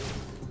section.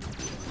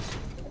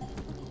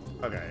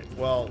 Okay,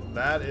 well,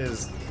 that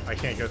is... I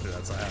can't go through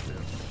that, so I have to.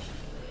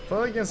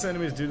 Play against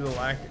enemies due to the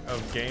lack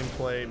of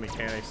gameplay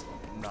mechanics.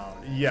 No.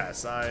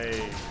 Yes, I'm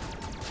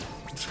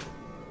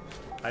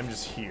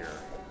just here.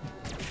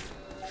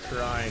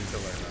 Trying to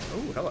learn them.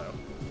 Oh, hello.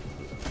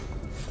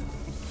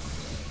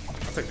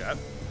 I'll take that.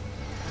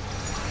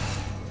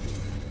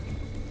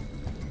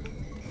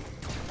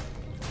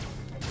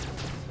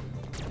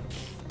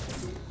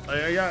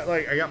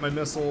 I got my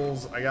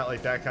missiles, I got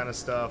like that kind of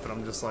stuff, and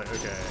I'm just like,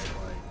 okay,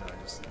 like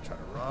I just try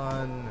to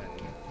run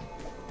and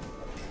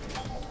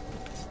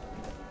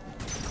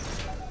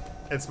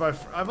it's my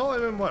I've only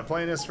been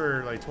playing this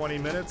for like 20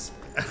 minutes.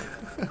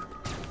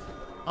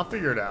 I'll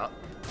figure it out.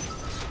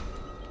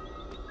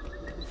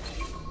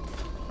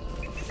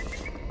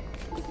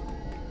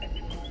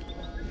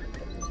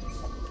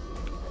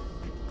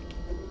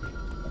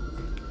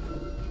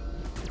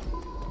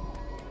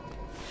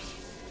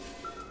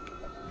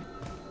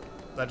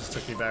 That just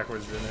took me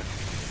backwards, didn't it?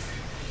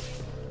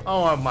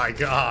 Oh my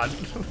god.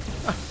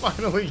 I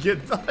finally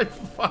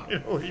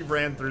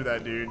ran through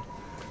that dude.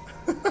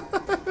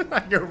 I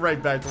go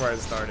right back to where I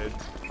started.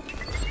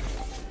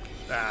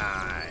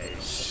 Ah,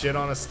 shit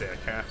on a stick,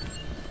 huh?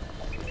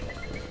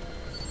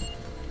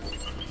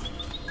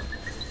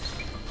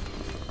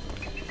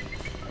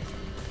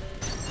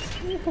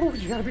 Ooh,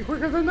 you gotta be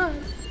quicker than that.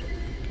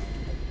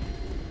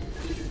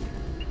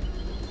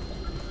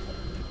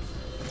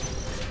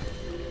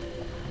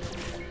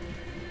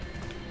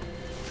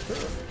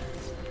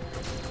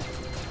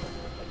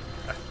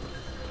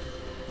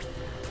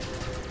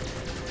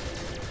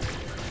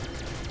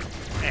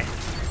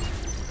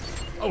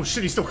 Oh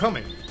shit, he's still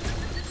coming.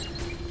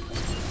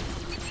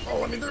 Oh,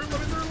 let me through, let me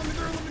through, let me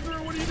through, let me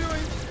through. What are you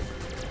doing?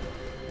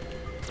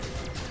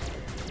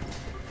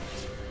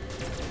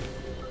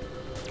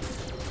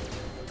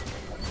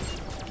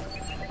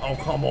 Oh,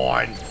 come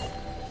on.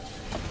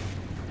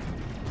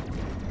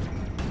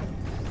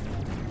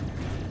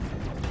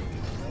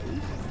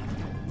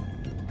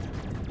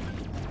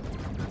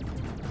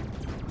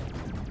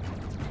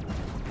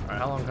 Alright,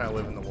 how long can I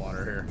live in the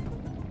water here?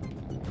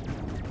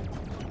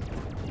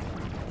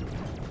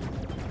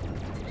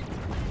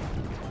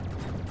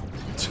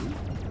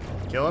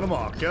 Killing them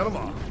all, killing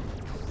them all.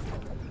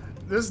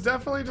 This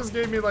definitely just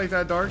gave me like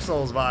that Dark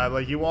Souls vibe.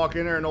 Like you walk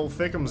in there and old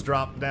Thickums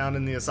drop down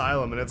in the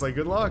asylum and it's like,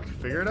 good luck,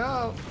 figure it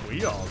out.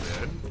 We all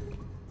did.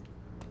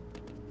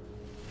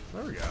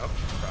 There we go,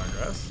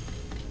 progress.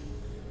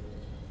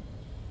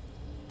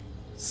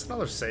 Is this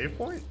another save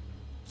point?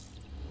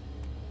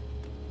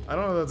 I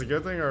don't know if that's a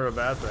good thing or a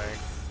bad thing.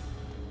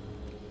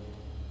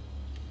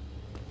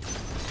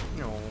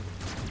 No.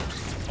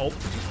 Oh.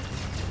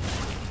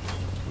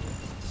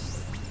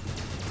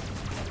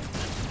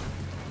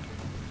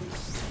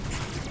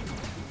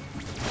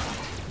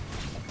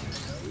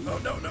 Oh,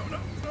 no, no, no,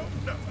 no,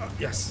 no. Oh,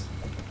 yes.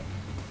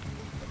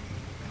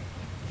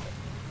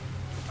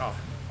 Oh,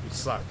 you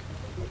suck.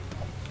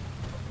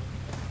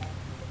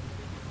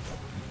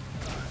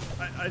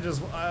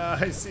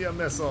 I see a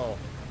missile.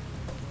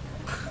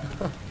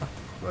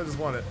 I just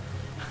want it.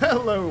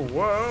 Hello,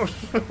 world.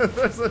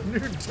 There's a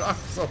new Dark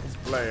Souls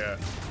player.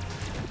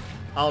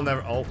 I'll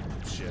never, oh,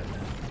 shit.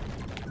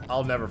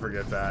 I'll never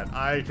forget that.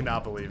 I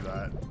cannot believe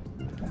that.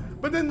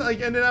 But then, like,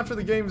 and then after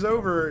the game's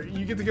over,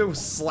 you get to go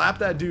slap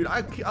that dude.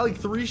 I like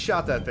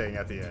 3-shot that thing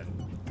at the end.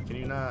 Can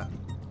you not?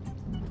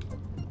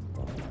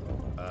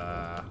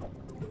 I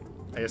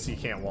guess you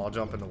can't wall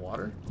jump in the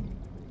water?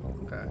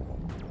 Okay.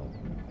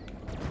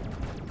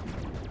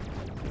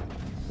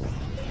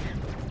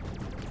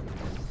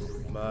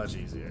 Much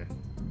easier.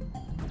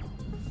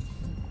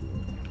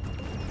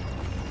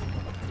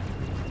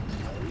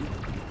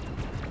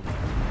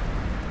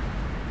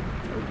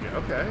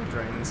 Okay,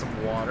 draining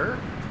some water.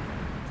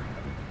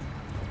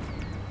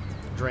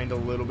 Drained a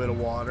little bit of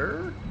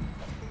water.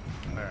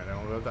 Alright, I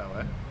won't go that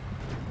way.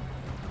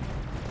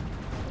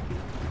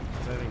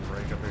 anything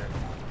break up here?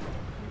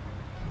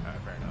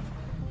 Alright, fair enough.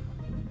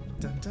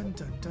 Dun dun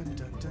dun dun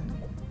dun dun.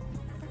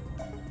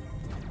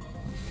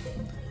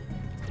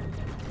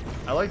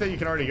 I like that you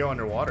can already go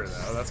underwater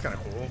though, that's kinda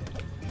cool.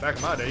 Back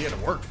in my day, you had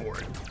to work for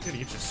it. You had to get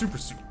your super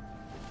suit.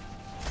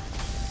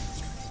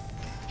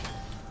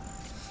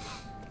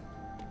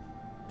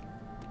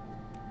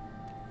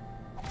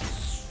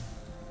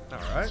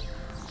 Alright.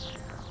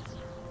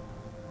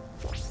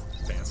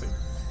 Fancy.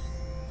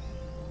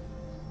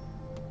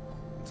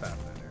 What's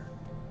happening here?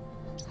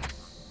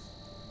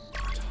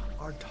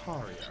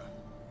 Artaria.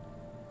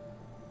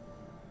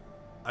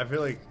 I feel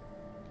like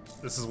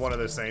this is one of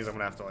those things I'm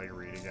gonna have to like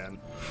read again.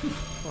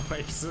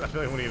 Like, I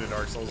feel like we need a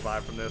Dark Souls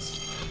vibe from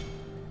this.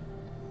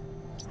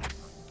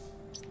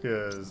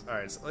 Because,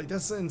 alright, so, like,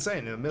 that's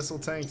insane. The missile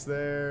tanks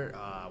there,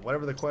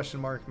 whatever the question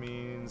mark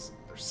means,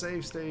 there's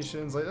save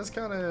stations, like, that's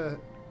kind of...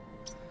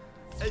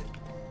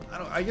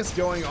 I guess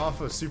going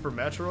off of Super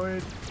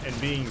Metroid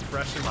and being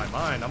fresh in my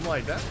mind, I'm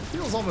like, that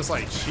feels almost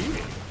like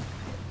cheating.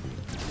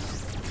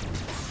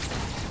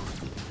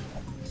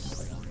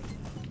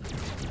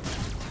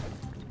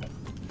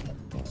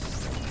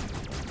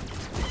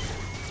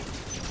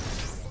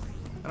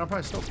 And I'll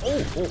probably still...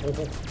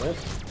 Oh.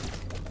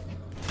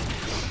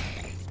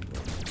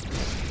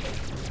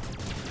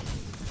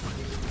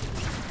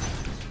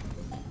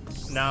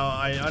 Now,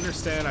 I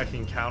understand I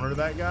can counter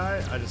that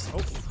guy. I just...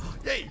 Oh,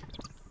 yay!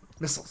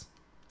 Missiles.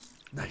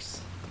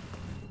 Nice.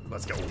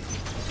 Let's go.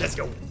 Let's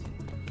go.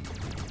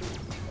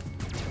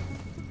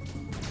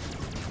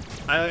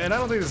 And I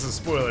don't think this is a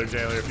spoiler,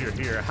 Jailer, if you're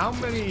here. How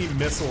many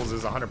missiles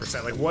is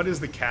 100%? Like, what is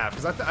the cap?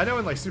 Because I know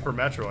in, like, Super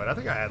Metroid, I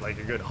think I had, like,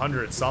 a good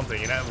 100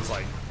 something, and that was,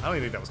 like, I don't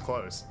even think that was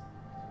close.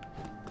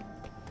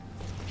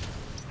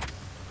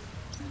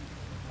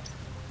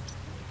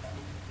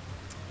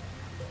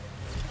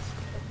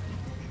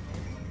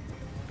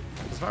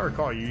 If I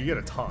recall, you get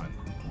a ton.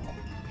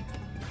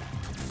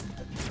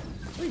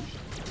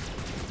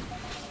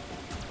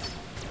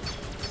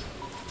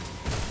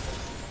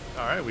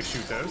 Alright, we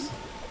shoot those.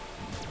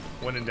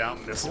 When in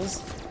doubt,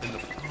 missiles. In the...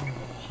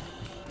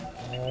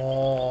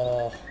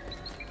 Oh.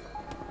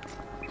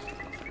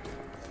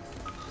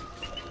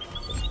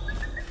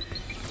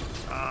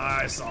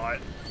 I saw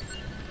it.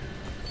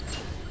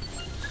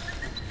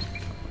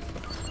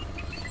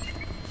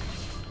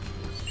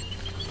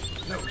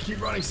 No,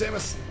 keep running,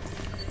 Samus.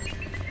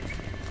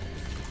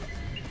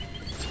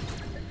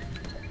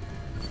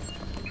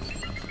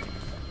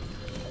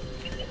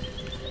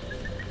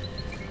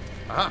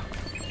 Aha!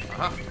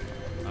 Aha!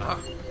 Aha!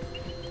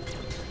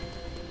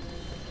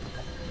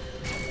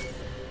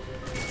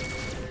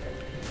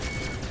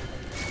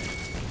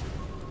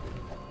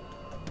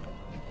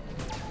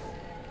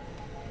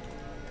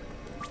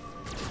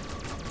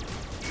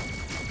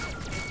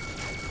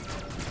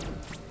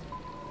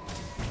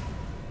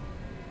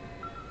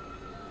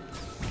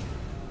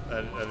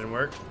 That didn't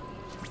work.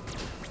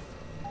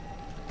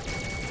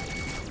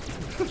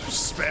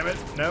 Just spam it.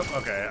 Nope.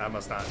 Okay, I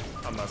must not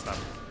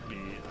be.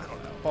 I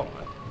don't know. Hold on.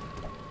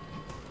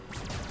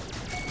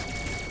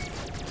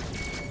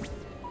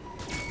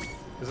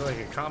 Is it like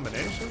a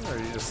combination, or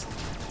you just?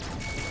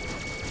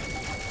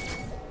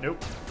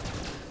 Nope.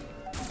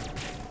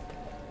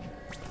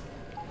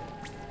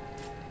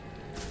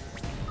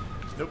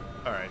 Nope.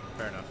 All right.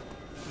 Fair enough.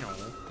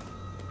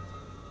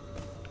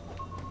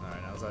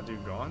 Alright, now is that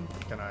dude gone?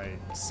 Can I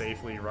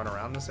safely run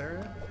around this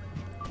area?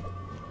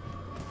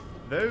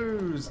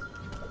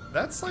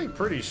 That's like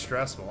pretty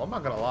stressful, I'm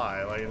not gonna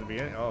lie, like in the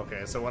beginning. Oh,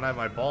 okay, so when I have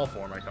my ball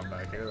form I come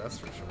back here, that's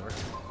for sure.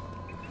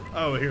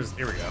 Oh, here we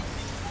go.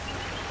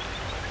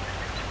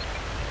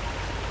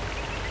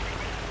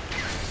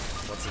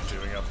 What's it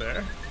doing up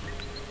there?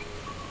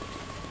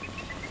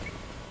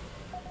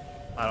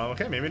 I don't know,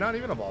 okay, maybe not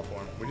even a ball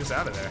form. We just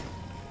out of there.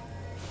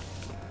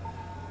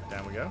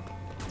 Down we go.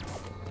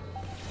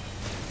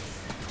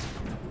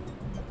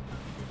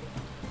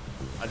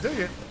 I dig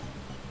it.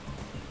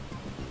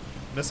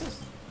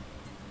 Missiles?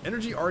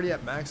 Energy already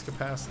at max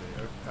capacity.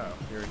 Oh,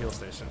 you're a heal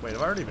station. Wait,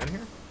 have I already been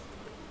here?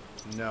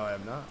 No, I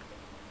have not.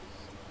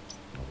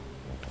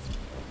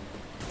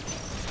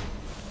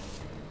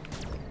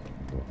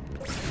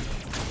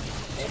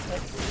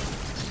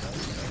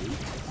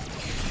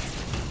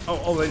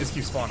 Oh, they just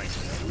keep spawning.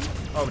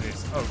 Oh,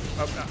 jeez.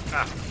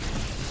 Ah.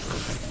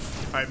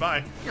 Alright,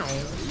 bye.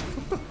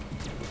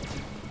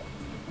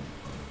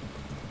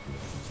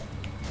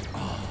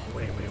 Oh,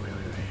 wait.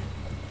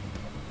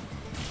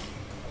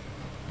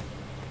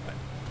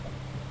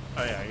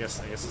 Oh yeah, I guess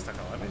it's not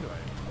gonna let me, do I?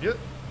 Yep.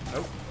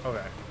 Nope.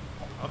 Okay.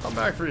 I'll come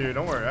back for you,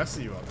 don't worry, I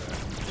see you up there.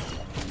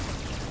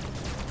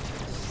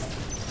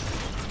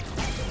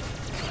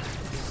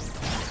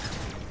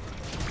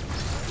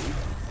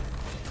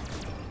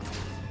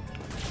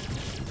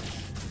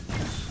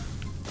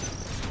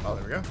 Oh,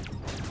 there we go.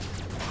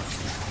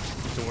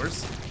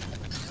 Doors.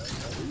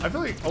 I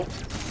feel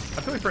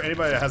like for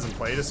anybody that hasn't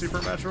played a Super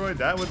Metroid,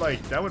 that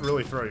would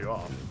really throw you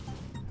off.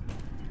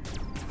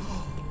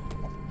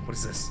 What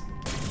is this?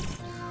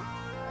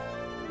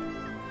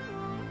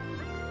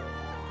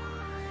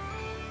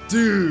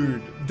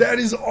 Dude, that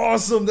is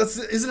awesome.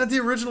 Isn't that the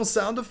original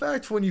sound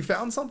effect when you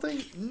found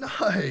something?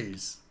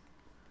 Nice.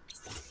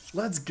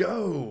 Let's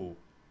go.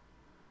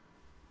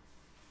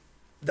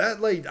 That,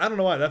 like, I don't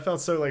know why, that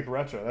felt so, like,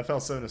 retro. That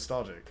felt so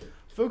nostalgic.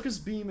 Focus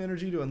beam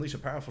energy to unleash a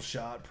powerful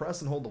shot. Press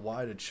and hold the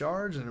Y to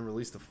charge and then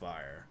release the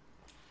fire.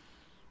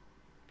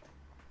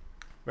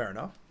 Fair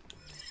enough.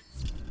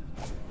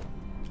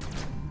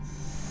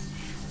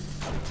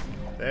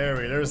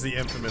 There's the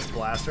infamous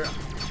blaster.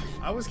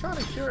 I was kind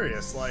of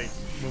curious, like,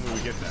 when we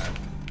would get that.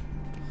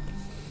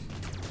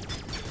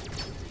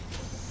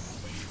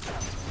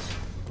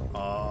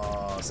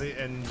 See,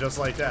 and just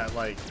like that,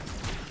 like...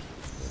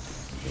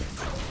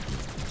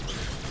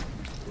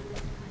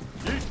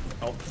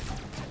 Oh.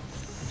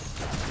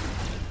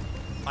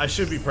 I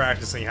should be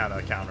practicing how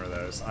to counter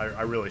those.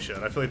 I really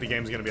should. I feel like the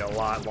game's going to be a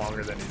lot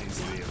longer than it needs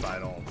to be if I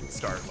don't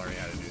start learning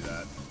how to do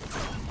that.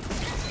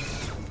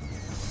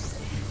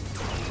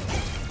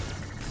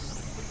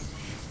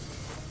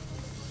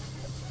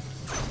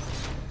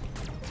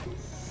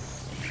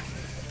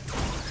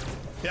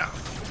 Yeah.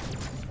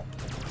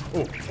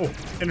 Oh,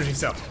 energy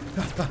cell.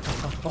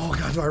 Oh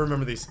god, do I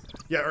remember these?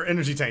 Yeah, or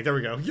energy tank. There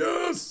we go.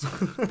 Yes!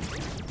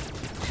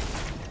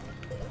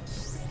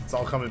 It's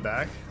all coming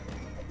back.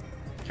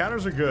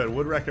 Counters are good.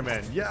 Would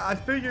recommend. Yeah, I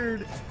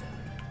figured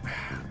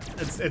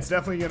it's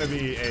definitely going to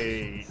be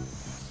a...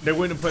 They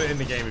wouldn't have put it in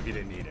the game if you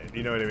didn't need it.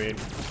 You know what I mean?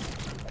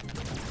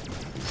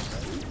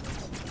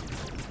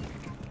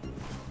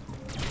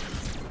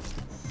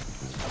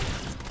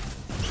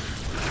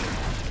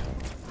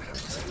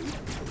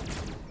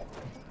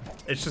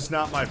 It's just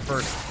not my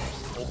first,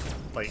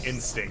 like,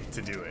 instinct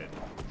to do it.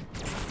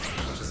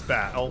 Which is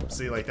bad. Oh,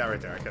 see, like that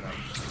right there. I could have.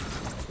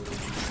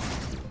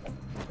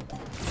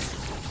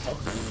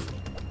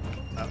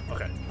 Oh,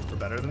 okay. We're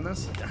better than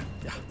this? Yeah,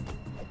 yeah.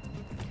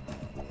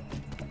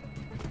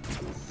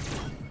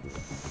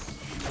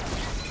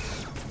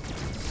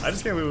 I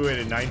just can't believe we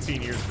waited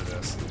 19 years for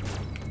this.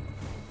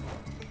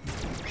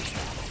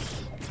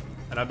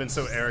 And I've been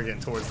so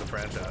arrogant towards the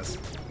franchise.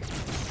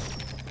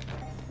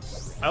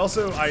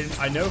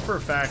 I know for a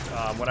fact,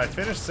 when I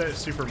finished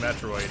Super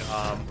Metroid,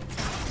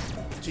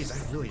 jeez, I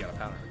really got a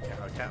powder.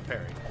 I can't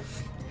parry.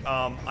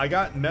 I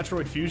got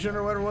Metroid Fusion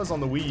or whatever it was on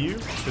the Wii U,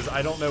 because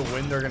I don't know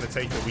when they're going to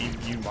take the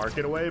Wii U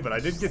market away, but I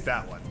did get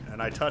that one.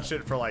 And I touched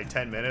it for like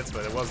 10 minutes,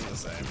 but it wasn't the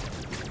same.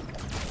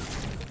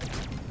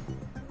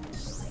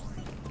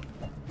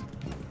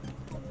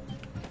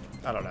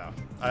 I don't know.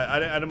 I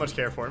didn't much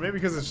care for it. Maybe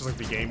because it's just like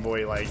the Game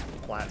Boy, like,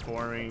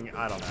 platforming.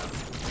 I don't know.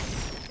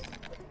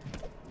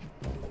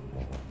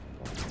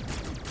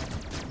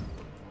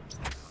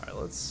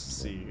 Let's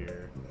see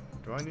here.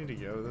 Do I need to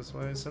go this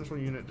way? Central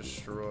unit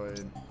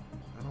destroyed.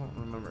 I don't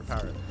remember.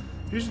 Power.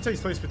 Fusion takes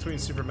place between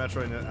Super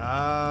Metroid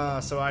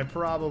and... so I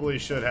probably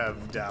should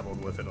have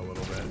dabbled with it a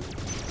little bit.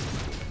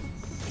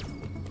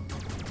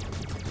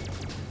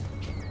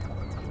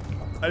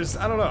 I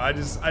don't know. I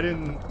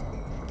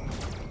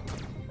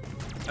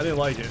didn't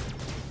like it.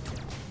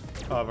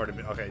 Oh, I've already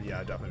been... Okay, yeah,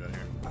 I've definitely been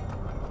here.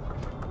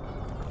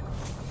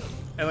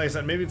 And like I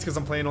said, maybe it's because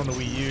I'm playing on the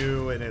Wii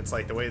U and it's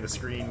like the way the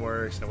screen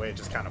works and the way it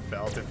just kind of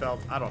felt.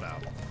 I don't know.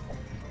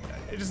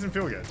 It just didn't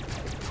feel good.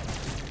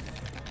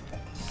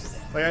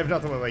 Like, I have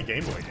nothing with like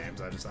Game Boy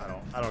games. I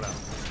don't know.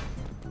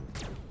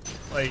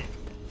 Like,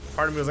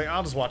 part of me was like,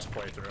 I'll just watch the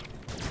playthrough.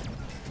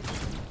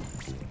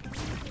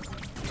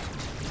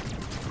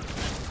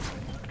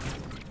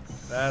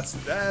 That's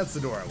the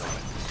door I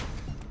wanted.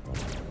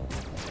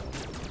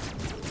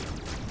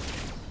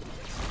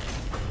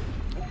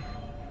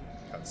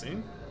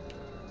 Cutscene.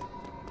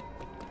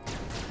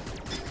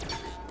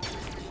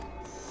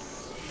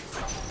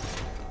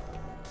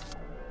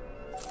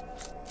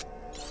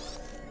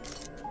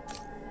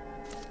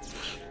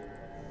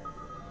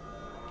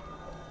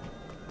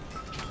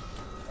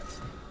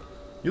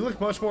 You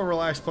look much more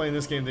relaxed playing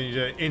this game than you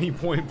did at any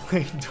point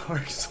playing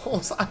Dark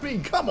Souls. I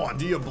mean, come on,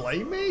 do you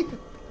blame me?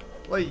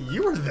 Like,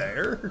 you were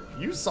there.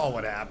 You saw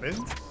what happened.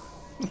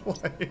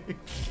 Like...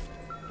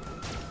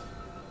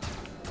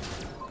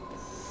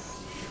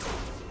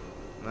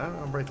 No,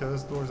 I'll break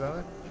those doors out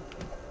of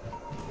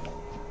there.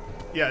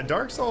 Yeah,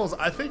 Dark Souls,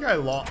 I think I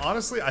lost...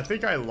 Honestly, I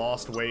think I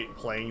lost weight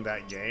playing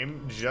that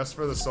game just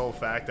for the sole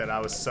fact that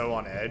I was so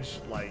on edge.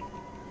 Like...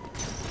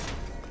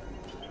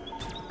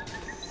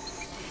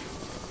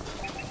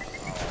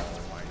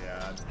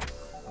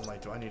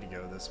 Do I need to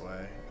go this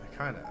way? I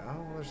kind of...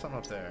 Oh, there's something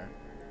up there.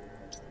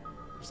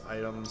 There's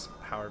items,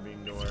 power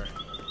beam door.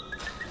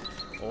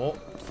 Oh.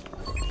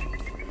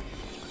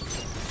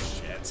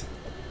 Shit.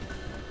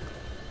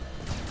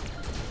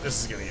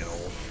 This is gonna get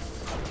old.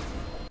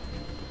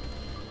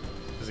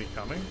 Is he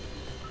coming?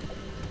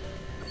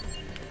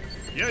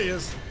 Yeah, he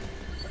is.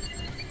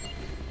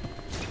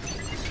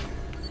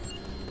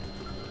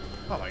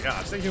 Oh my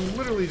gosh, they can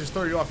literally just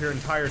throw you off your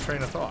entire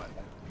train of thought.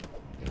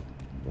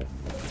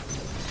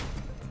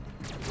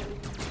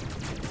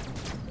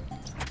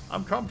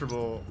 I'm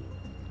comfortable.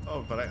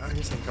 Oh, but I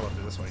guess I can come up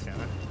through this way, can't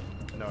I?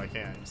 No, I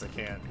can't, because I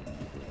can't.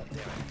 Damn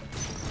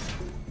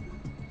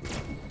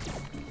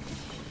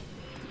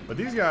it. But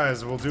these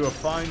guys will do a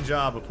fine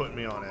job of putting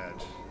me on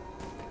edge.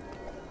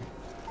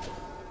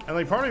 And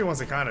like part of me wants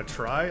to kind of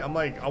try. I'm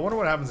like, I wonder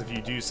what happens if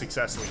you do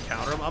successfully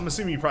counter them. I'm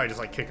assuming you probably just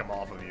like kick them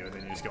off of you and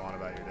then you just go on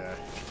about your day.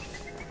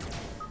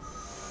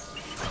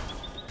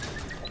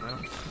 No?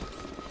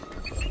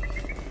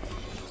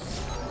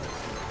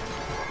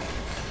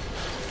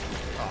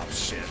 Oh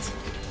shit.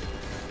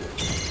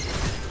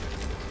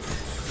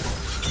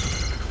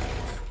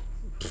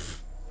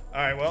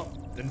 Alright, well,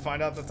 didn't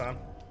find out that time.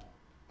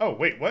 Oh,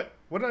 wait, what?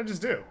 What did I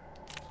just do?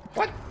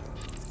 What?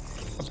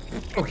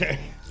 Okay.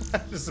 I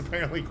just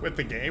apparently quit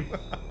the game.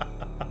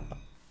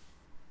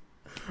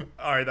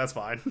 Alright, that's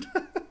fine.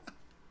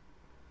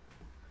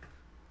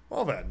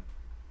 Well then.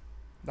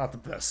 Not the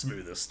best,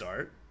 smoothest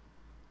start.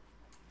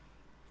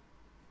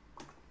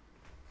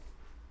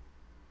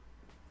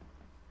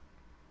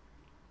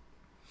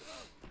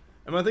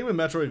 And my thing with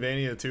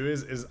Metroidvania too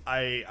is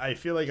I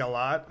feel like a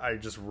lot I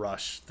just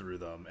rush through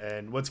them.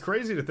 And what's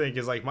crazy to think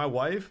is like my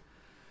wife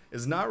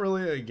is not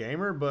really a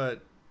gamer,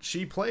 but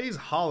she plays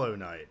Hollow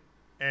Knight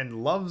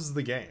and loves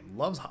the game,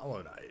 loves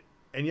Hollow Knight,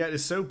 and yet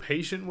is so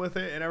patient with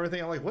it and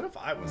everything. I'm like, what if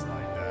I was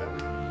like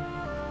that?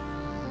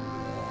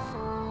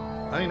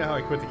 I don't even know how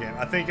I quit the game.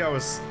 I think I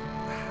was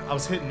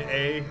hitting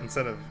A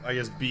instead of, I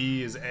guess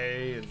B is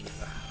A, and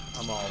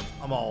I'm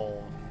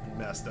all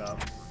messed up.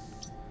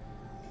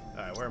 All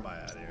right, where am I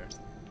at here?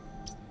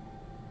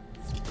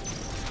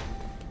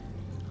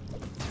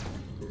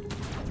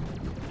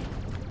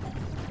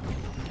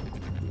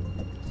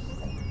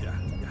 Yeah.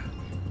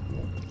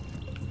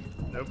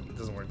 Nope, it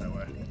doesn't work that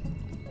way.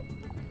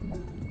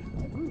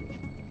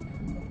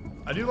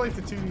 I do like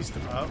the 2D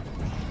style.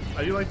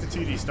 I do like the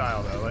 2D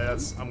style though. Like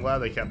I'm glad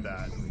they kept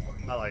that.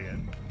 I like it.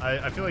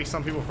 I feel like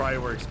some people probably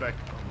were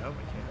expecting. Oh, nope,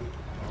 I can't.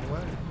 Wrong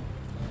way.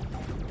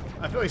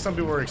 I feel like some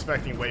people were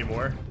expecting way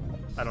more.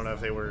 I don't know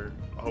if they were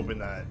hoping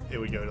that it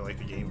would go to like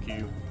the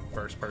GameCube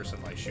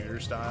first-person like shooter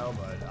style,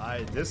 but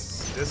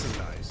this is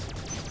nice.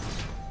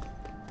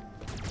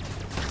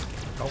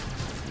 Oh.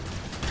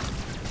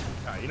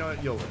 Alright, you know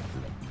what? You'll live.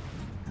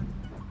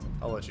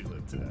 I'll let you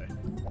live today.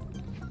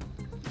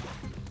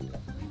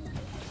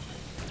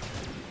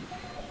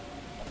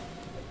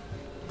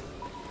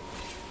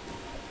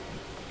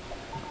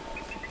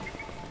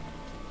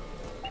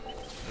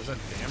 There's a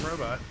damn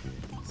robot.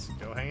 Let's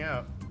go hang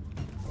out.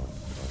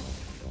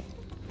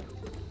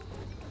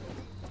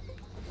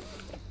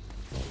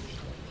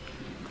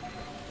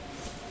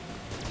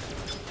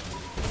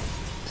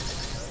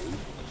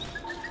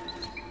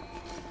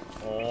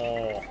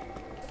 Oh.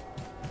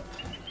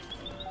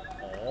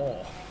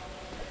 Oh.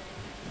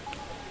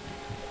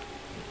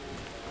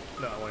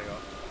 No, I want to go.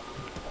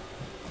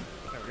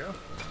 There we go.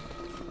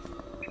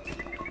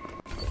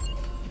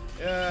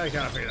 Yeah, I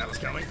kind of figured that was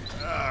coming.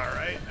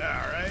 Alright,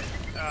 alright,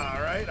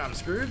 alright. I'm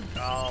screwed.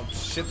 I'll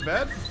shit the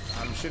bed.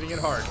 I'm shitting it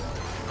hard.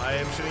 I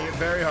am shitting it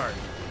very hard.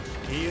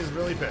 He is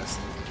really pissed.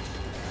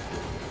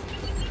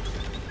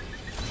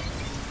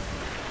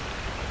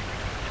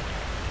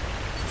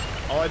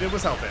 All I did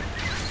was help him.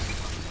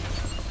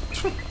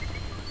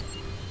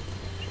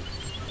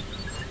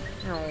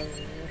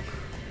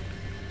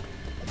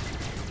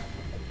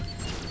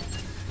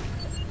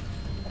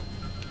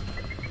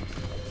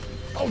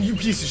 Oh, you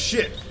piece of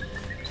shit!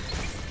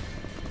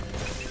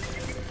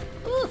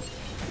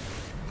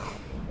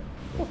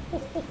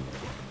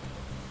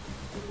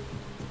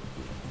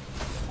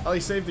 Oh, he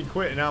saved and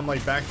quit, and now I'm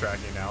like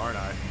backtracking now, aren't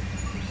I?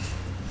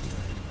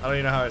 I don't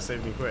even know how I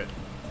saved and quit.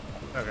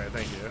 Okay,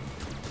 thank you.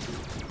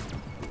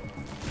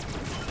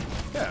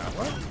 Yeah,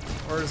 what?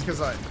 Or is it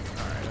because I...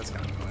 Alright, that's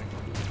kind of funny.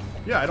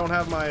 Yeah, I don't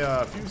have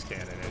my fuse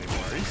cannon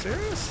anymore. Are you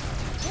serious?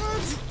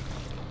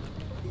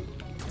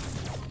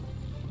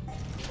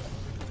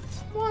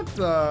 What? What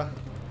the...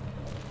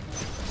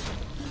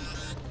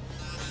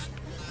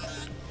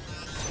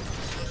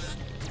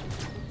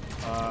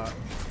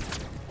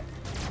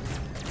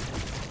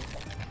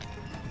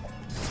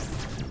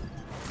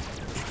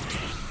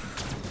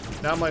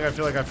 Now I'm like, I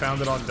feel like I found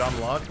it on dumb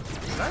luck.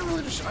 Did I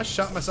really just... I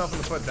shot myself in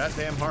the foot that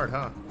damn hard,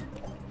 huh?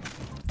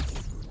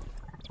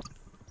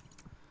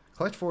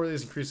 Collect 4 of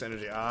these, increase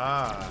energy.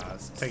 Ah,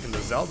 it's taking the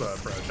Zelda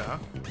approach, huh?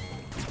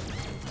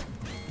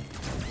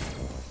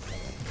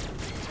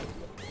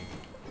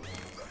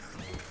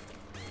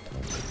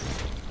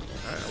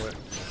 Alright, wait.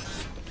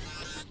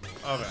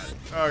 Oh, God.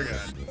 Oh,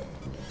 God.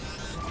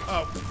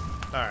 Oh.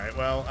 Alright,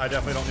 well, I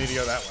definitely don't need to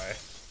go that way.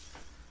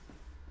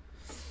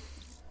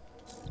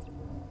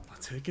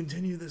 Let's hit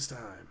continue this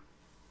time.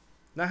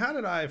 Now, how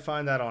did I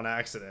find that on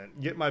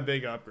accident? Get my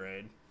big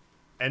upgrade.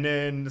 And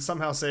then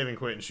somehow save and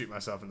quit and shoot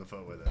myself in the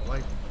foot with it.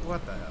 Like,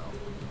 what the hell?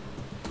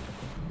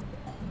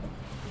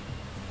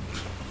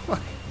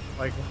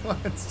 Like,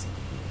 what?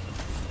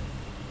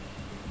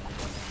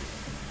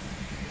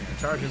 Yeah,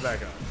 charge it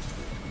back up.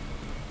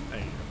 There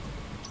you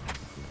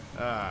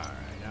go.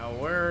 Alright, now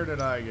where did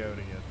I go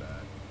to get that?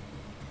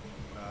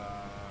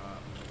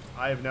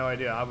 I have no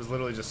idea. I was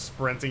literally just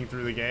sprinting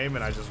through the game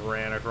and I just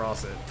ran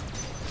across it.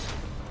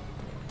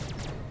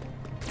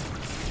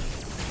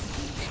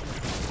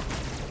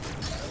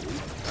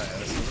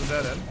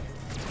 dead end.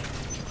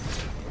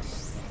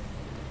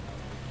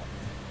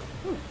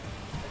 Whew.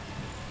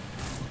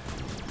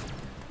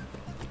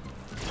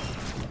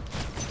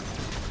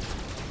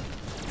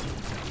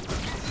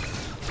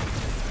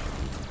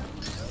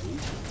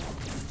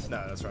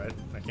 No, that's right.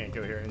 I can't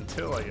go here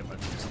until I get my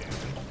food scan.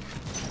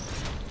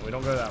 We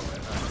don't go that way.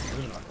 Alright,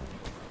 moving on.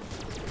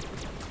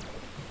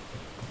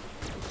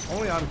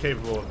 Only I'm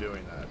capable of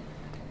doing that.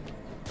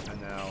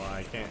 And now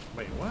I can't.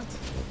 Wait, what?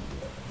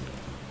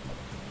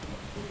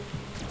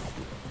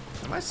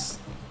 Am I?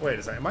 Wait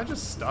a second. Am I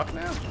just stuck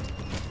now?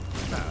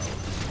 No.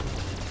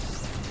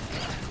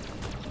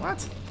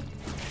 What?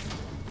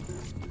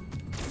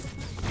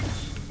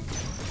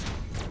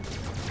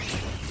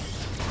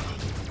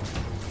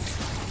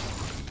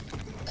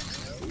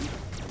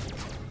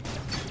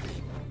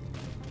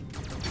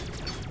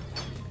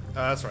 Oh,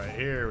 that's right.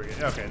 Here we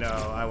go. Okay, no,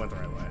 I went the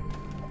right way.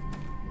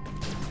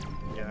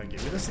 Yeah,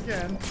 give me this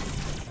again.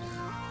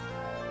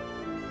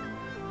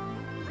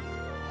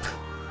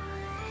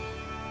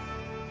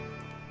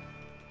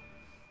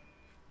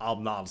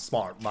 I'm not a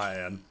smart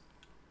man.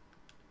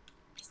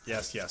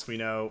 Yes, yes, we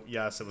know.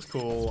 Yes, it was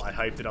cool. I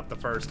hyped it up the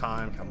first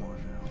time. Come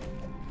on now.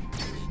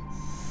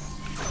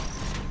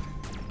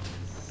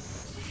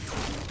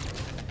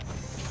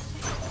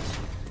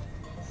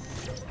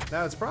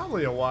 Now, it's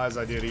probably a wise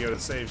idea to go to the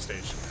save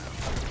station now.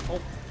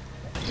 Oh.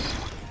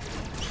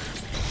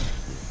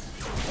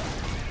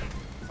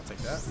 I'll take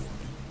that.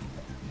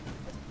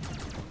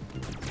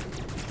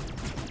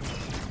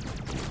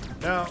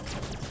 Now,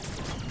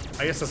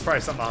 I guess that's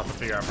probably something I'll have to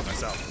figure out for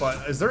myself.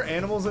 But is there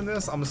animals in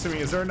this? I'm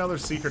assuming, is there another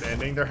secret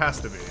ending? There has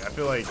to be. I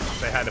feel like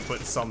they had to put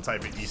some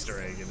type of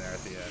Easter egg in there at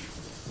the end.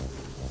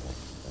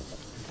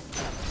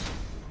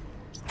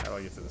 How do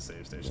I get to the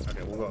save station?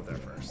 Okay, we'll go up there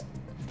first.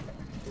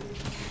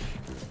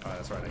 Oh,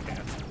 that's right, I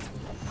can.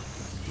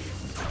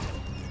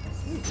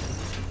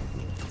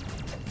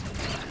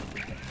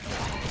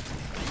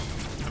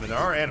 I mean, there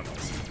are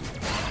animals.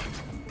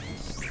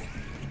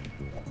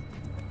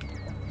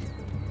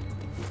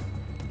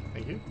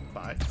 Thank you.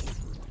 Bye.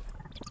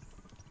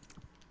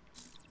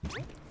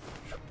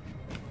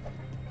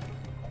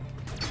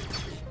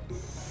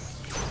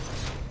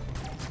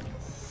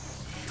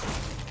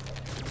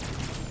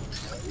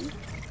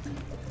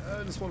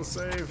 I just want to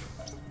save.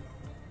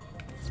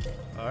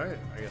 Alright,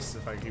 I guess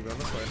if I keep going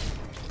this way.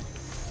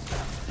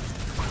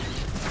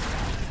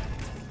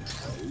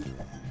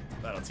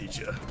 That'll teach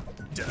you.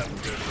 Death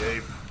to the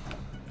ape.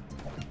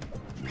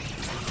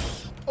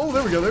 Oh,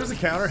 there we go. There's a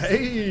counter.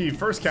 Hey,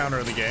 first counter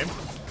of the game.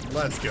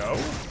 Let's go.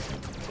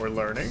 We're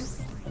learning.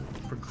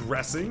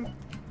 Progressing.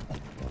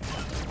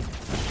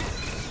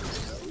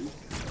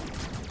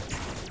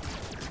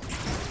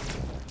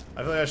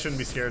 I feel like I shouldn't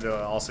be scared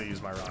to also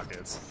use my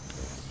rockets.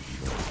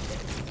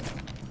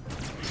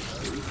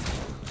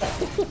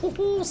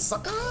 Oh,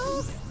 sucker!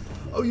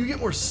 Oh, you get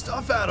more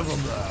stuff out of them,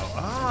 though.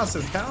 Ah,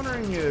 so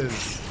countering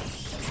is...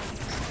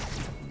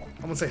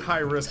 I'm gonna say high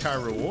risk, high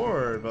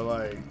reward, but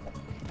like...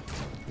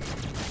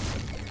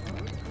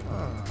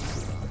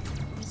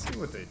 Let's see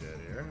what they did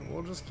here.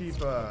 We'll just keep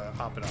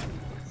hopping on.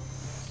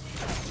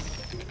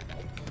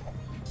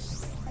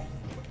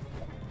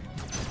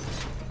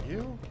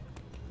 You.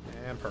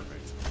 And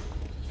perfect.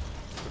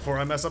 Before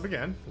I mess up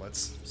again,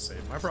 let's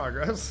save my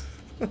progress.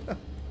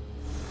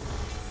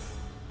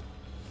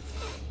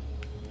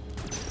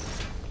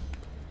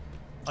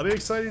 I'll be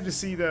excited to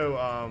see,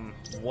 though,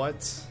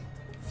 what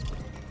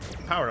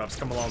power-ups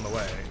come along the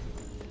way.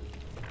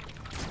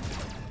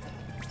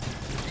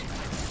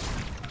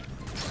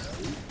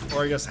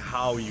 Or I guess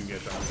how you get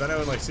them. Because I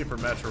know in, like, Super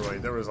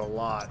Metroid, there was a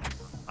lot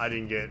I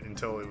didn't get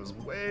until it was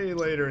way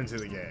later into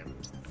the game.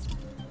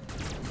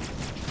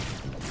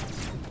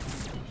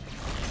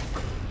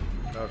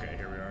 Okay,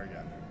 here we are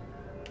again.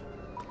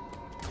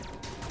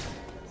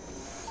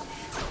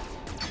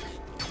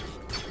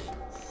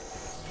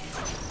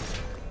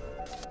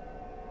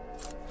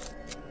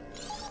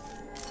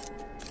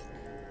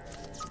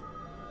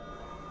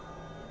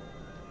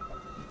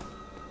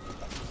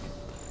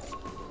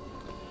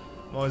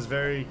 I'm always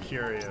very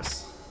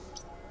curious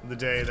the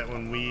day that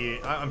when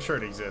I'm sure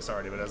it exists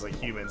already, but as like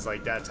humans,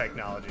 like that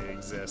technology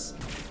exists.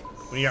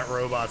 When you got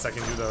robots that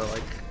can do the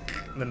like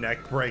the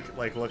neck break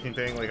like looking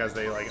thing, like as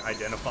they like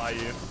identify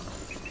you.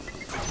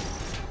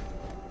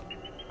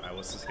 Alright,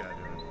 what's this guy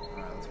doing?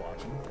 Alright, let's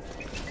watch him.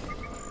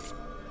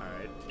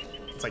 Alright.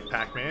 It's like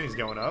Pac-Man, he's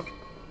going up.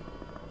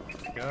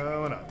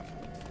 Going up.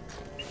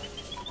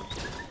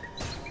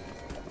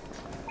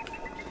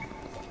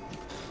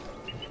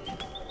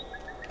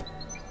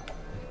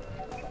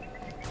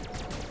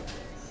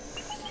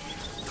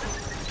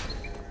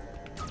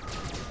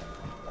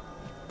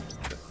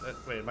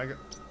 Wait, am I go-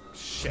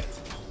 Shit.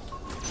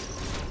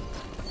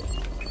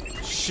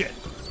 Shit.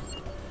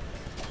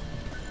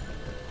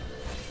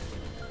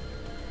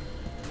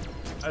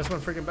 I just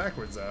went freaking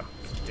backwards though.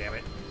 Damn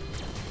it.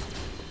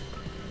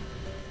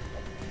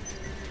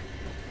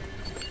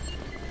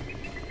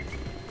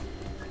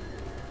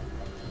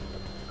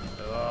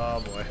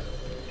 Oh boy.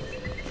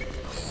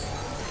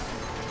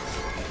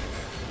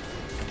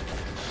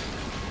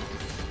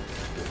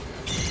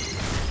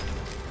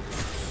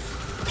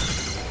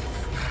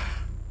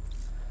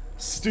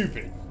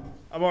 stupid.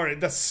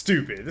 That's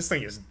stupid. This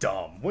thing is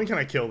dumb. When can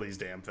I kill these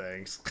damn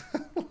things?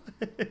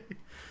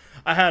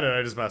 I had it,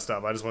 I just messed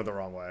up. I just went the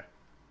wrong way.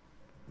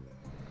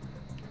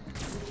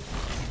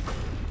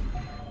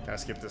 Can I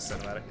skip this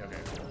cinematic? Okay.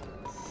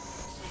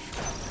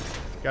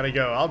 Gotta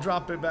go. I'll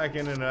drop it back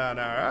in an hour.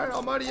 Alright,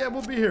 Almighty, yeah,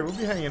 we'll be here. We'll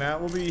be hanging out.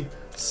 We'll be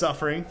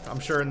suffering. I'm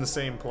sure in the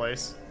same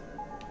place.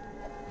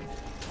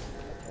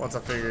 Once I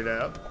figure it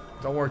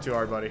out. Don't work too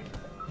hard, buddy.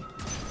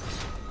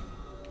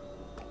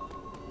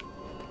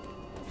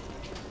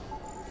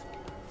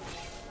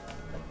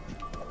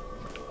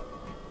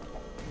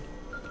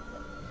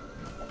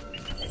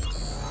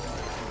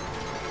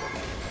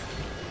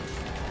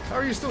 How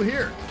are you still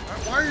here?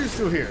 Why are you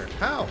still here?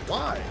 How?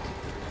 Why?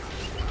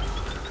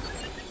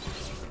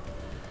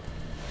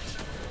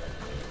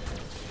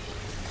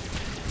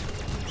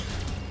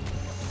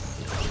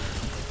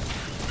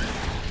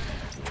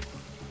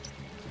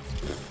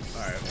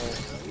 Alright, well.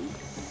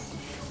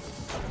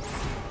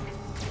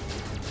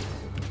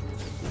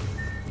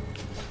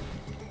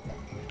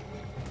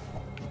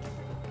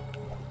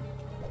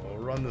 We'll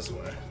run this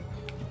way.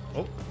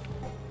 Oh.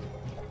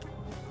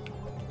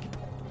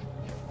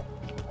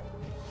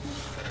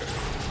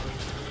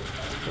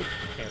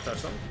 Can't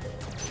touch them.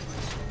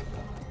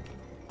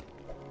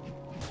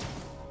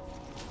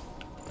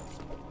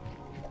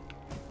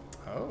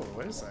 Oh,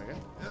 wait a second.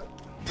 Yep.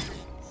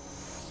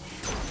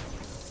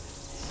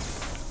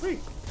 Wait.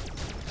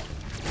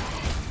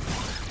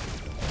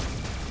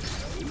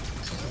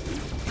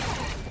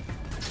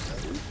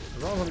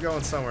 As long as I'm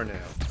going somewhere new.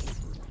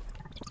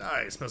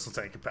 Nice, missile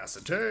tank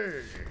capacity.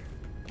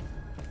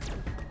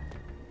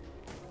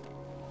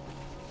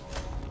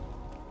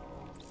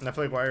 And I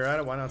feel like while you're at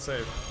it, why not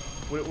save?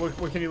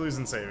 What can you lose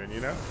in saving,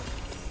 you know?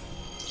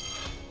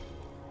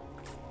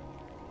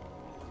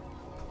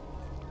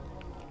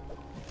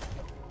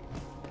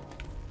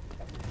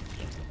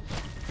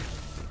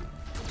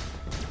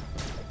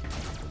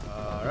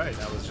 Alright,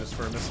 that was just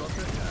for a missile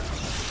upgrade? Yeah.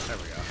 There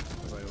we go.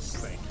 I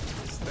was like,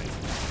 let's think.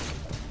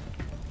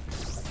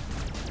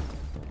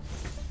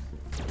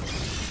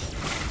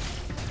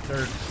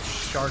 They're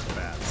shark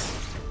bats.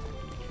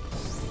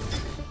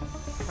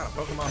 What kind of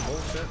Pokemon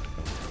bullshit?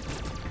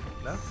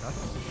 No?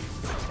 Nothing?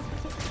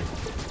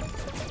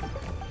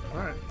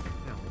 Alright.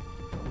 Yeah.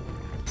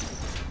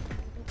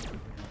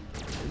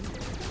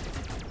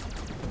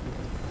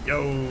 Yo,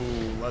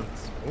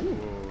 let's...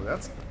 Ooh,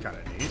 that's kind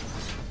of neat.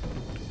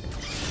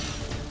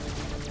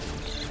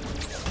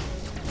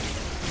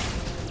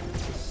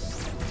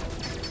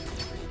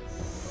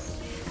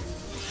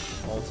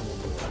 Multiple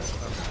doors.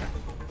 Okay.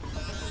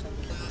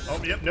 Oh,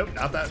 yep, nope,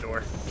 not that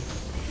door.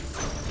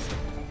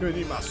 Gonna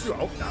need my suit.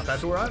 Oh, not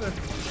that door either.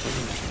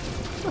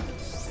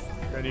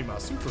 Gonna need my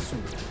super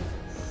suit.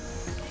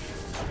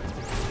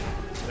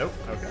 Nope,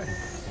 okay.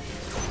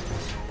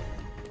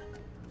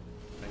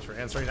 Thanks for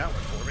answering that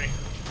one for me.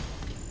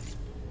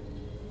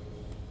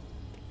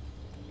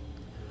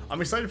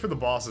 I'm excited for the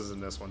bosses in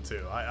this one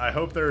too. I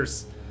hope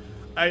there's...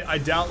 I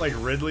doubt like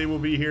Ridley will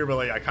be here, but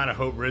like I kind of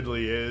hope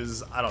Ridley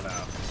is. I don't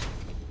know.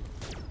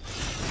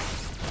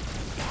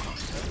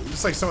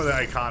 Just like some of the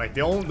iconic.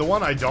 The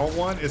one I don't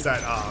want is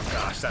that, oh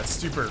gosh, that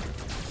super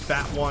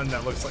fat one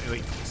that looks like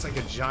it's like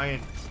a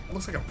giant,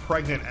 looks like a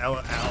pregnant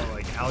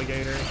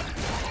alligator.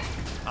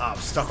 I'm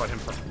stuck on him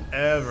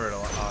forever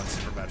on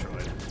Super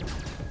Metroid.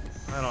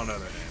 I don't know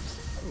their names.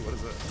 Ooh, what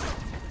is this?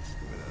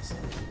 Look at this.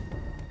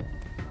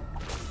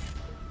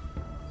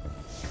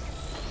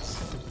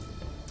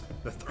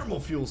 The thermal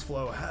fuels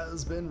flow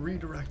has been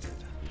redirected.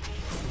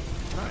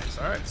 Nice.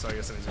 All right. So I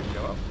guess that means we can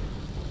go up.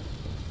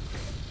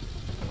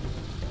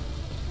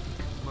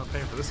 I'm not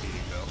paying for this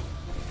heating though.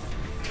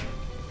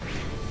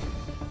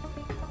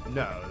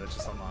 No, that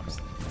just unlocks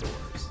the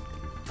doors.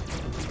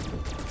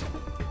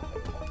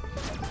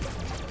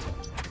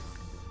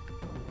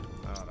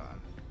 Hold on.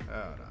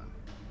 Hold on.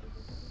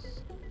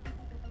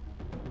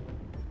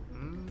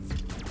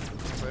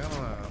 So I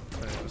don't know.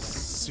 It was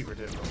super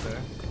difficult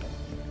there.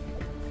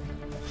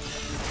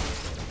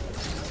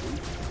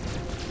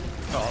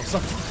 Oh, I'm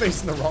sorry,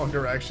 facing the wrong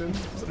direction.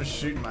 I'm sort of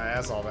shooting my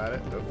ass off at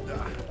it.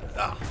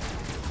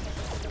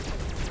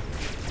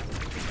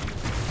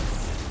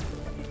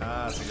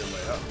 That's a good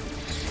way up.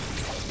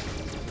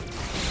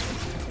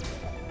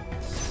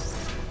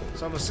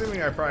 So I'm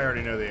assuming I probably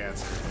already know the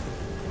answer.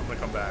 I'm gonna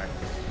come back.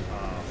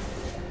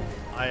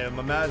 I am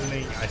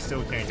imagining I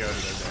still can't go to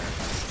those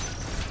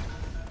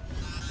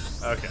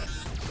areas. Okay.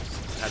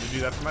 Had to do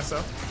that for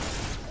myself.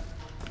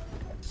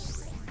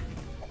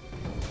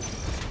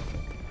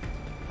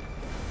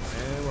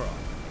 And we're on.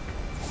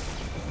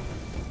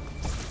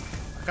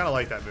 I kind of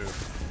like that move.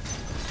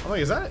 I'm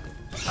like, is that it?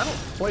 I don't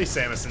play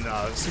Samus in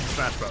Super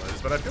Smash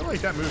Brothers, but I feel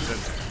like that move's in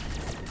there.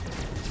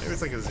 Maybe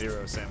it's like a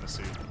zero Samus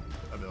suit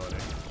ability.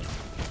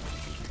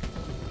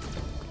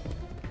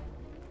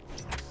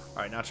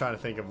 Alright, now trying to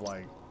think of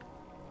like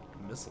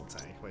missile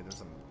tank. Wait,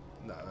 there's a...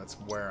 No, that's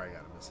where I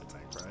got a missile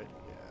tank, right?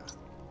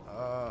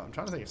 Yeah. I'm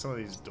trying to think of some of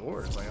these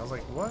doors. Like, I was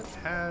like, what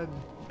had...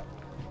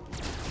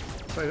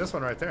 Like this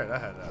one right there,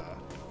 that had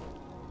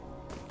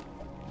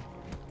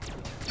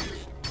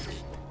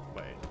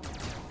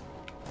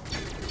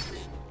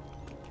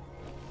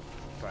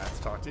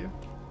talk to you?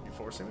 You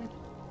forcing me?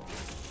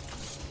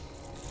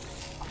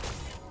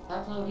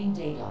 Uploading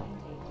data.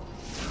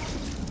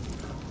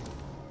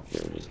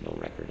 There was no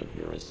record of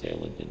your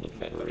assailant in the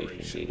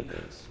Federation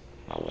database.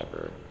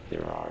 However,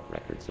 there are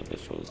records of the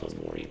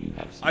Chozo Mori you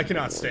have seen. I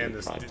cannot stand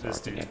this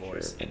dude's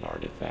voice. And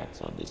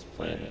artifacts on this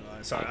planet.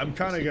 Sorry, I'm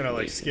kind of gonna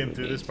like skim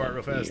through this part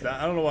real fast.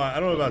 I don't know why. I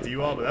don't know about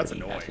you all, but that's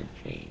annoying.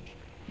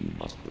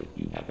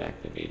 You have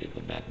activated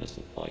the magma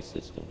supply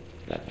system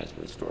that has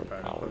restored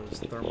power to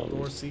the thermal door,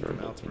 closed. seek them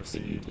out to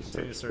receive.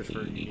 Continue to search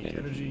for unique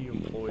energy you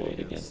employed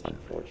against.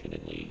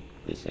 Unfortunately,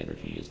 this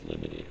energy is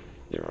limited.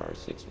 There are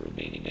 6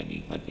 remaining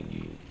enemy hunting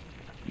you.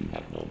 You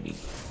have no meat.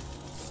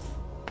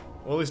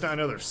 Well, at least now I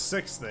know there's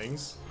 6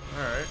 things.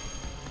 Alright.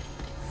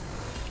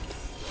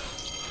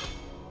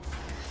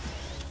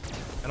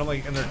 And I'm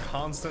like, and they're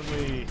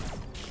constantly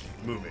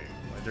moving.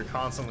 Like, they're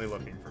constantly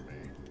looking for me.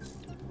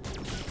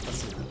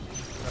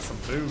 That's some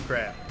boo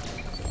crap.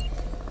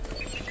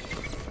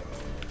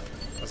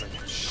 I was like,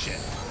 shit.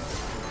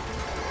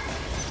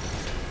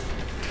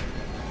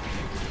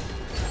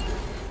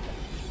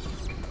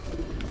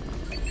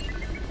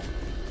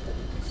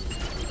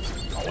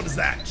 Oh, what is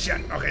that?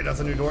 Shit. Okay, that's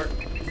a new door.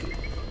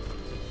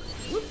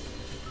 Whoop.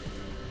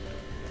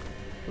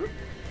 Whoop.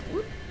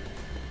 Whoop.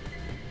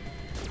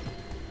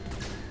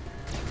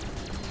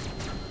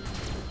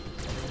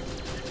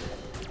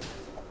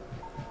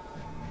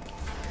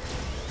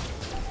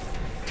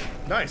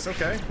 Nice,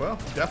 okay. Well,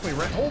 definitely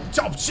ran. Oh,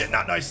 shit,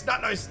 not nice,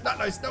 not nice, not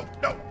nice. No,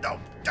 no, no,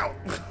 no.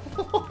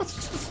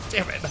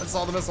 Damn it, that's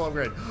all the missile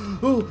upgrade.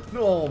 Oh,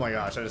 no, oh my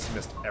gosh, I just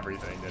missed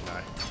everything, didn't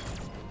I?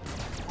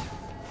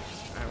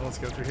 Alright, well, let's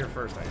go through here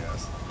first, I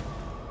guess.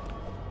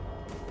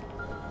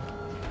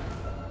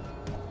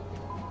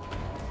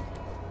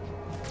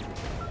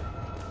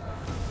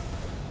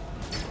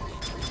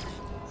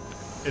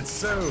 It's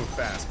so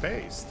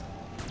fast-paced.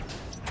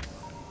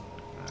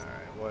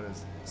 Alright, what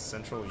is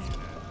central unit?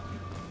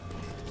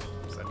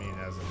 Does that mean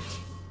as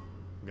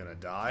I'm gonna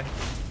die?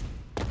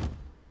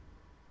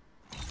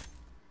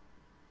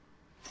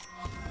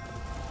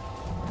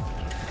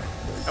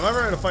 Am I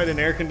ready to fight an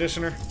air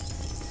conditioner?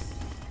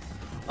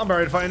 I'm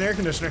ready to fight an air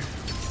conditioner.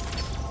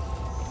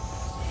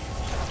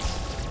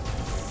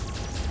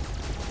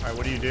 Alright,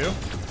 what do you do?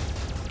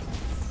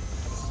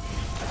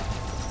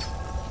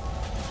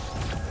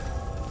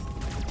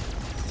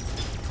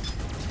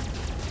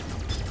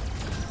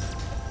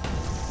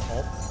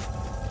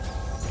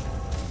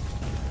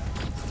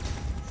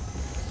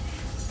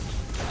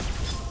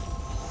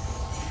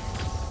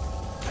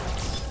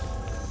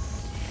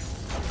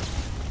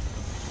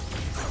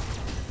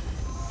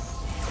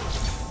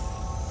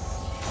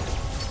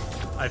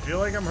 I feel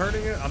like I'm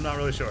hurting it. I'm not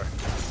really sure.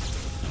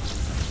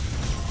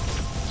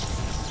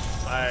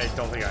 I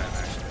don't think I am,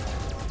 actually.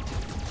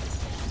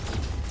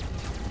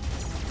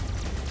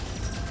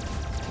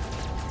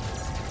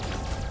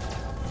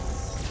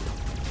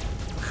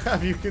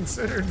 Have you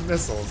considered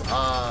missiles?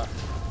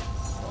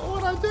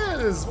 What I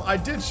did is I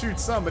did shoot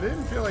some, but it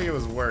didn't feel like it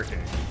was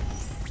working.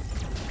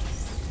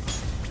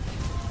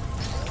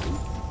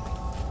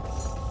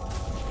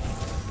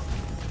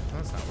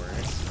 That's not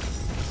working.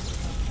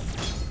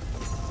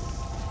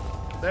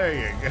 There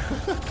you go.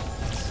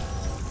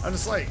 I'm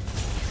just like,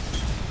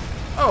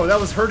 oh, that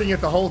was hurting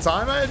it the whole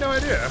time? I had no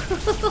idea.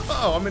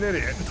 Oh, I'm an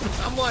idiot.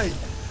 I'm like,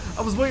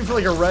 I was waiting for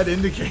like a red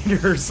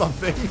indicator or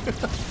something.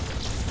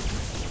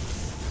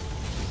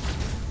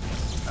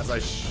 As I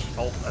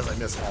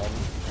miss all.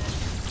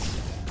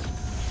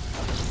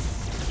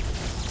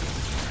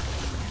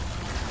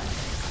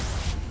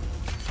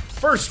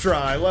 First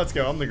try, let's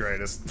go. I'm the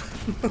greatest.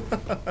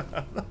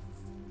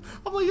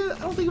 I'm like, I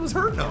don't think it was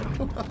hurting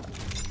him.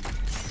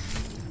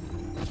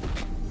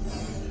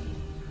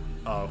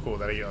 Oh, cool.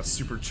 That you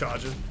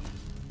supercharge it.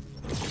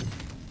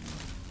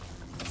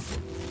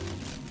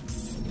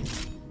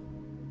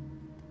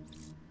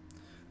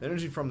 The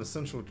energy from the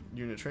central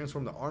unit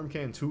transformed the arm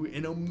cannon to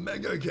an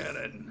omega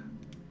cannon.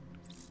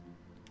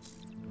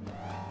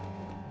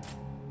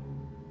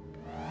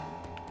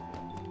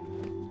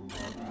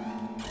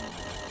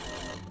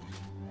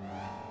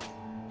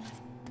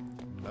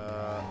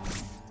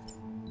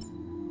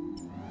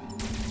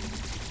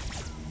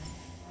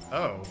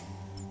 Oh.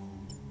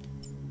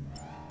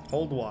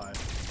 Hold Y.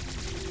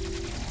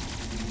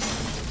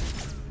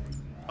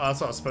 Oh, that's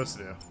what I was supposed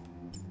to do.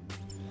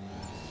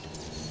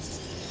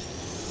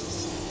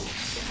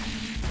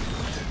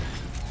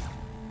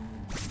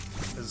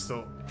 Is it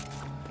still...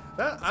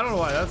 That, I don't know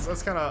why.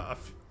 That's kind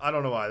of... I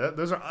don't know why.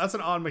 That's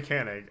an odd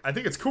mechanic. I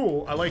think it's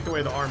cool. I like the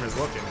way the arm is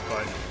looking,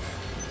 but...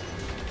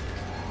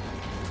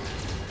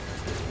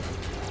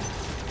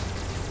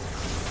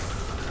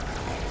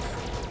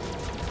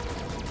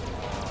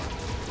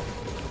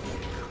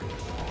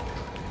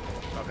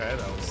 Okay,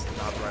 that was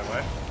not the right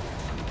way.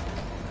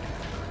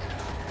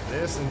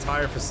 This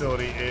entire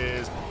facility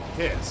is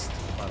pissed,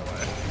 by the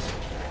way.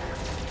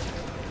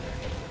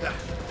 Yeah,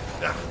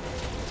 yeah.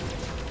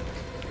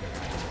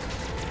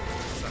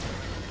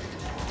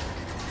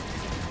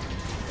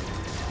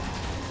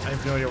 I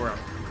have no idea where I'm...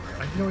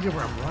 I have no idea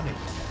where I'm running.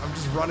 I'm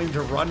just running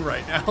to run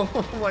right now.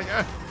 I'm like,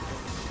 ah.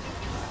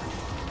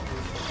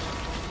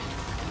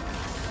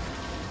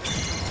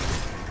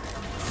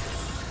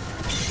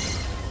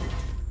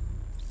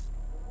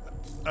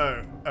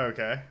 Oh,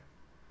 okay.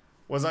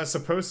 Was I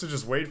supposed to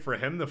just wait for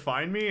him to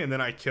find me and then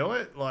I kill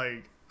it?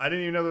 Like, I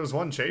didn't even know there was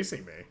one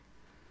chasing me.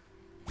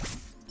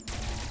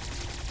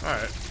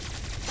 Alright.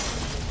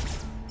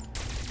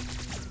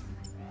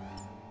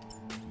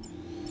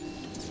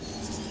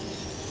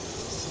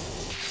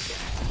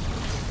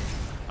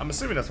 I'm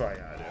assuming that's what I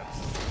gotta do.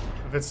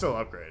 If it's still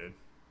upgraded.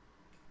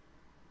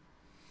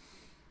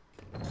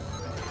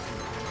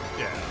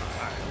 Yeah,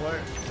 alright.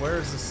 Where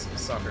is this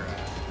sucker at?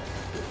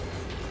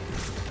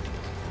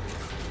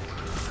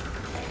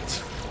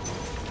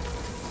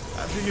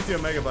 After you get the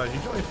Omega Buzz, you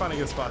can only find a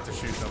good spot to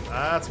shoot them.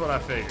 That's what I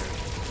figured.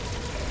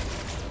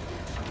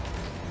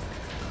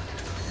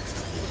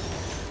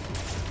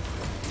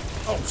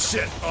 Oh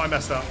shit! Oh, I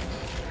messed up.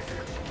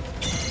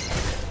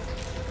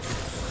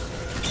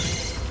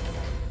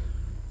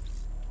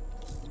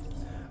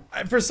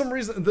 For some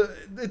reason,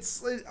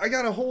 I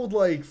gotta hold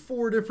like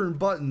 4 different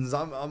buttons. I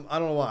don't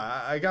know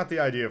why. I got the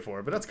idea for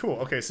it, but that's cool.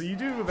 Okay, so you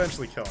do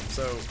eventually kill him.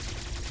 So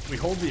we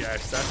hold the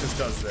X, that just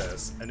does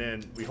this, and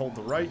then we hold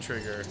the right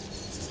trigger, and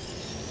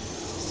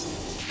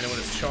then when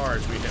it's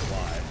charged, we hit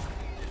Y.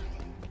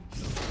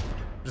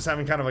 Just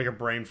having kind of like a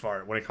brain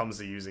fart when it comes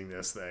to using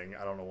this thing.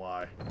 I don't know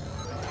why.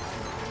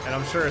 And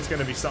I'm sure it's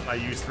gonna be something I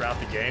use throughout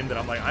the game that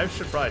I'm like, I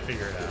should probably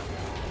figure it out.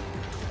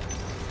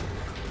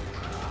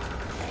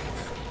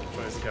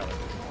 Where's he coming?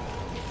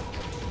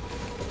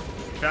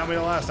 He found me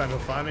the last time, he'll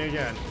find me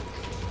again.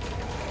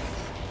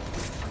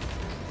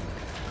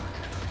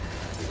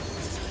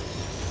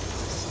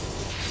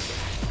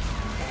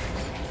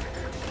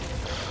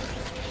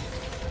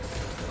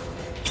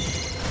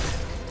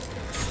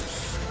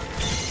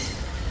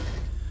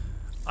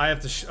 I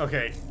have to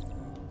okay.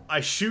 I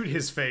shoot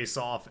his face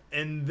off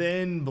and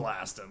then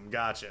blast him.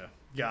 Gotcha.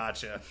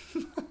 Gotcha.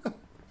 A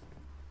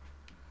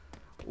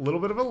little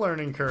bit of a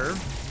learning curve.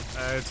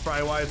 It's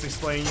probably why it's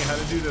explaining you how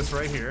to do this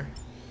right here.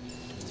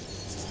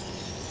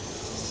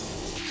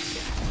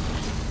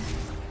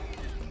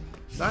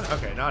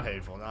 Okay, not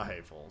hateful, not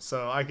hateful.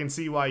 So I can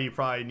see why you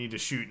probably need to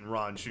shoot and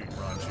run, shoot and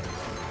run, shoot and run.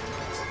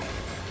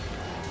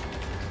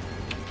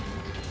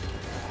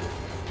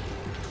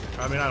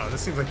 I mean, I don't know.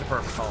 This seems like the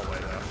perfect hallway,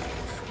 though.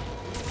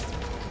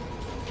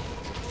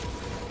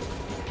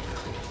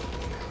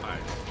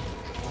 Alright.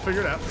 We'll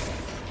figure it out.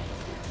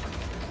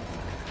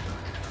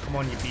 Come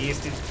on, you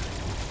bastard.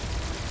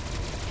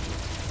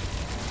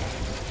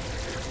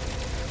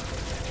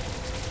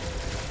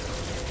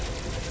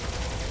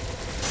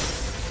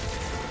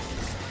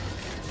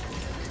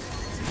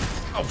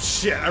 Oh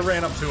shit, I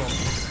ran up to him.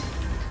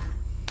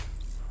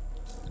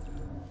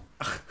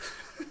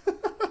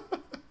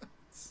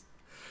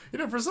 You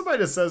know, for somebody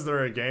that says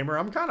they're a gamer,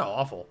 I'm kind of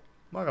awful.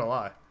 I'm not gonna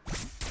lie.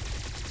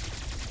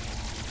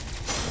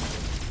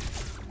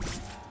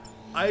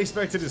 I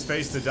expected his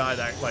face to die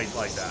that like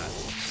that.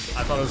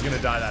 I thought it was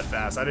gonna die that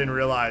fast. I didn't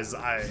realize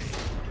I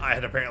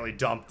had apparently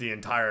dumped the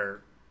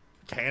entire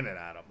cannon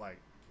at him. Like,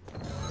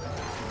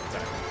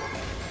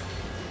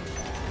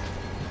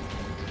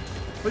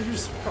 but you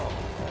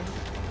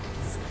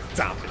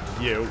stop it,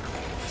 you.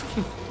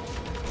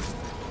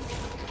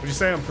 Would you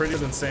say I'm prettier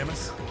than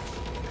Samus?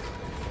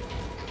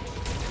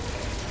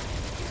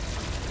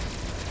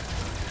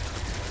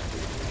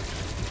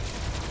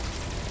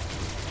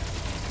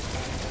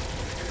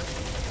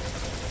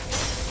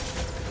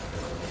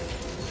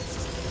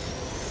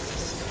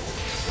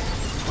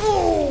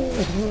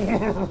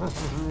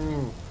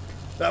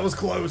 That was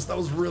close. That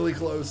was really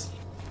close.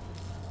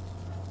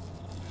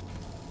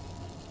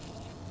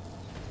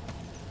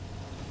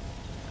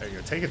 There you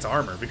go. Take its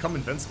armor. Become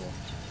invincible.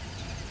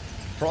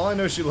 For all I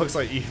know, she looks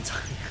like Ian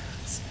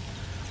Tigers.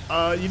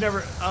 You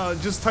never...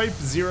 just type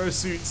Zero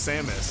Suit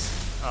Samus.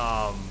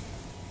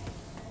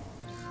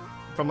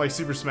 From, like,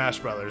 Super Smash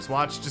Brothers.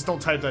 Watch. Just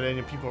don't type that in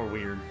and people are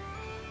weird.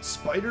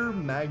 Spider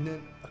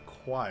Magnet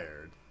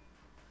acquired.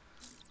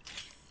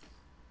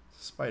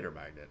 Spider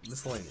Magnet.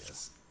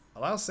 Miscellaneous.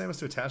 Allows Samus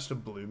to attach to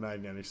blue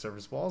magnetic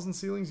surface walls and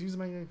ceilings. Use a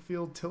magnetic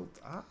field tilt.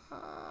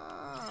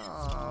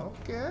 Ah,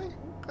 okay,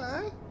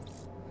 okay.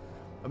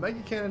 A mega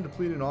cannon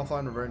depleted and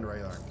offline, reverting to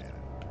regular arm cannon.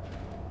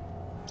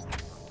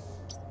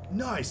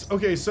 Nice.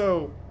 Okay,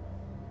 so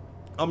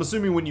I'm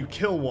assuming when you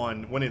kill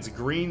one, when it's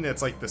green,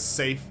 that's like the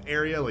safe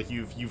area. Like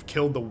you've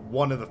killed the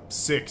one of the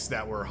 6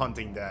 that were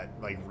hunting that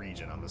like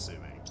region. I'm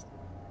assuming.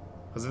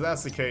 Because if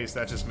that's the case,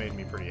 that just made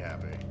me pretty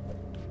happy.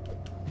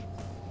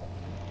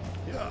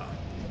 Yeah.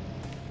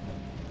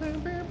 Let's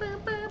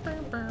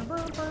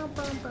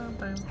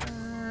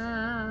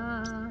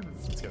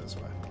go this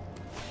way.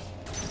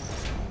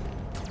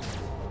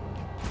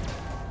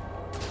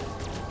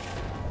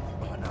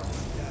 Oh no,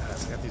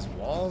 yes, I got these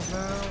walls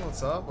now.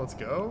 What's up? Let's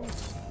go.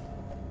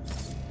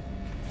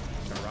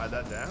 Gonna ride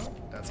that down.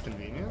 That's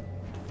convenient.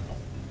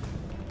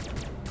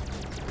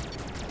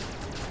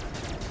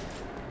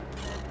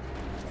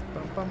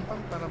 Bum, bum,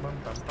 bum, bum, bum,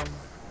 bum, bum.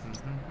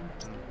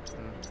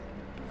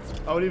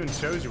 Oh, it even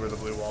shows you where the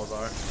blue walls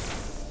are.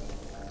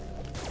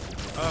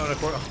 Oh, and of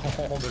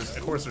course,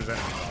 of course there's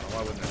enemies on it.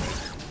 Why wouldn't there be?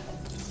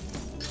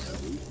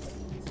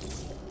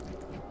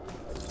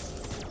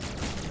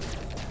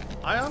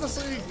 I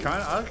honestly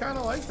kind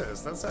of like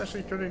this. That's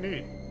actually pretty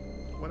neat.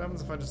 What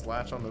happens if I just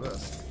latch onto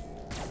this?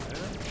 Yeah.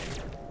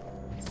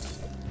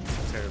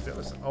 Tear up the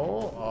other side.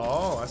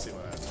 Oh, I see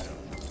what I have to do.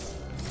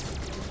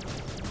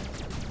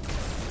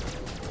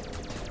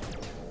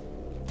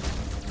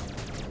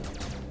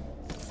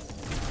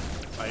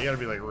 Oh, you gotta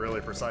be like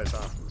really precise,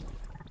 huh?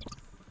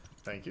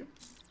 Thank you.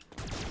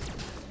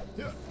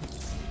 Yeah.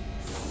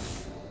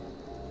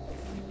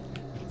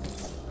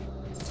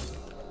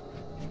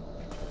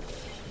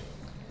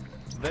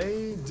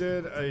 They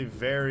did a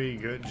very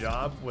good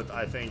job with,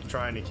 I think,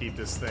 trying to keep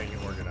this thing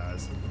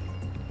organized.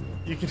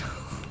 You can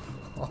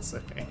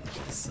also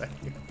just say,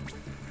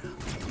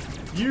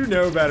 you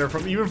know better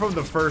from even from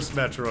the first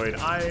Metroid.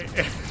 I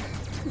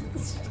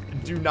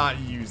do not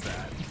use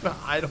that.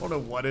 I don't know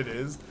what it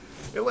is.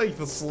 It like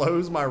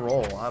slows my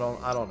roll. I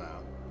don't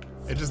know.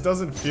 It just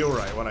doesn't feel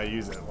right when I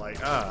use it. Like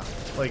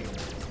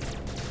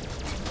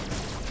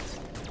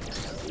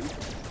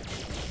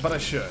but I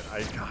should.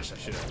 Gosh, I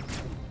should.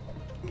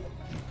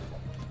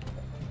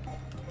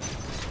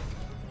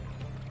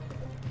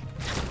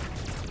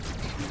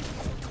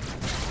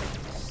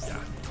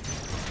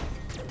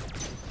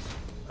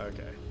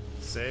 Okay.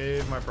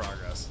 Save my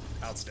progress.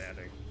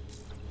 Outstanding.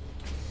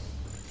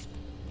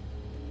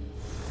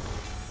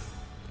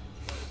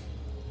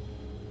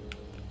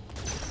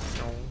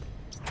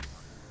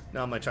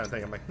 Now I'm like trying to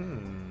think. I'm like,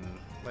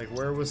 like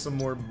where was some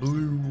more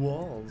blue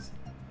walls?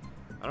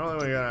 I don't really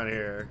want to go down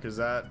here because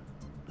that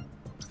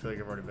I feel like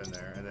I've already been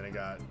there. And then it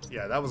got,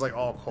 yeah, that was like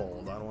all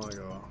cold. I don't want to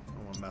go. I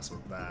don't want to mess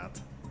with that.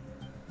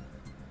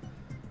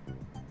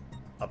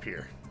 Up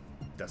here.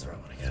 That's where I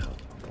want to go.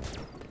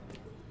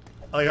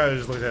 Like I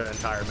just looked at the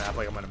entire map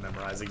like I'm gonna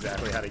memorize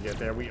exactly how to get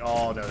there. We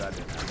all know that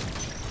didn't happen.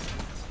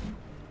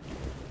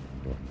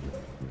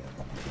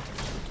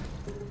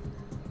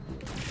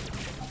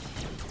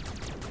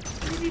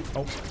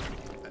 Oh,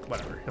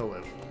 whatever. He'll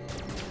live.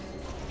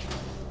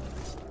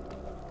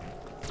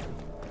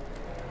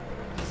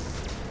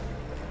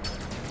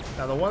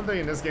 Now the one thing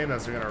in this game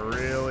that's gonna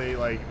really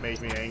like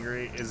make me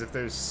angry is if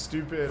those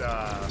stupid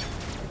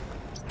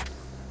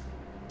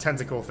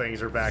tentacle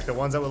things are back. The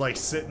ones that would like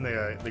sit in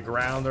the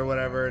ground or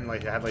whatever and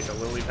like had like the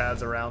lily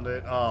pads around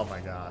it. Oh my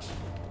gosh.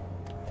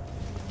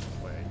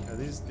 Wait, are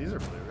these are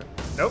blue, right?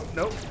 Nope,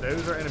 nope.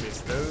 Those are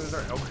enemies. Those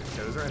are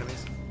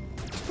enemies.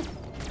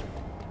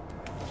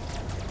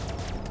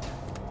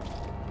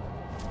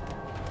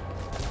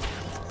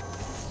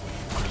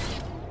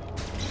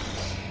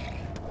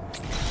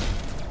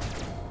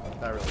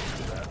 That really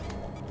did that.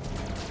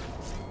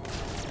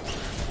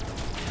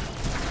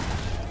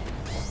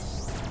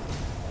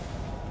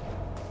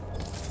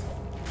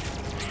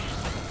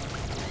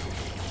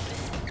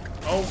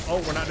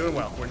 Oh, we're not doing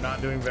well. We're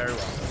not doing very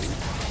well.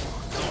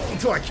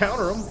 Until I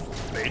counter him.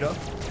 Beta.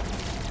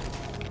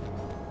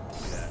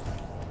 Yeah.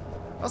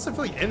 I also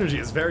feel like energy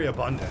is very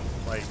abundant.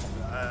 Like,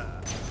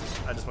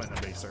 I just went in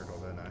a big circle,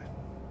 didn't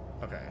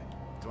I? Okay.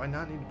 Do I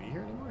not need to be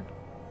here anymore?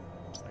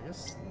 I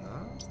guess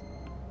not.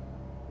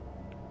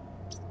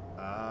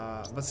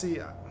 Let's see.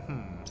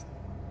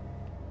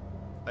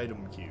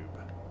 Item cube.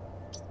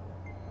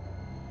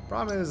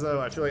 Problem is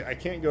though, I feel like I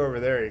can't go over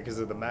there because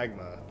of the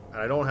magma,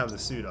 and I don't have the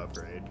suit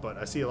upgrade. But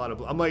I see a lot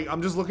of.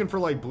 I'm just looking for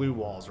like blue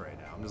walls right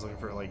now. I'm just looking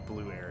for like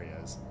blue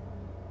areas.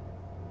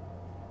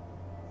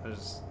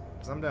 Cause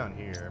I'm down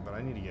here, but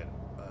I need to get.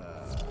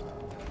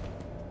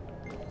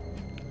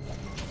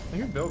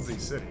 Who builds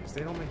these cities?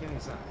 They don't make any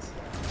sense.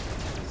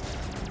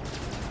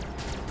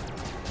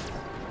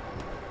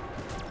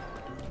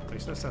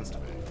 Makes no sense to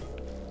me.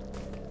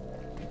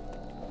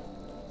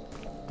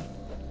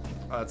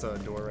 Oh, that's a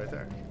door right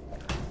there.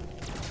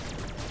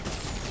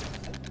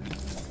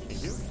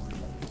 Thank you.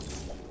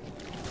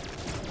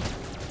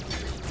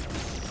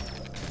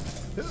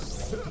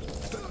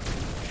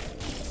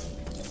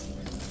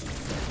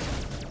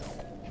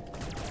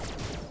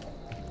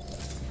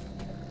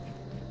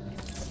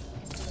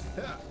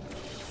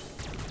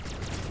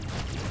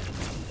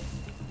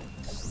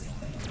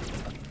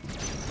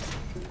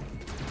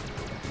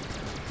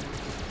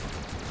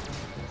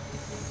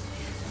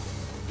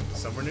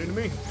 Somewhere new to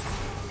me.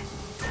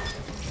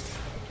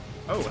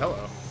 Oh,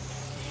 hello.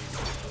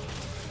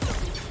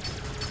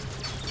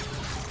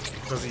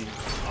 Does he?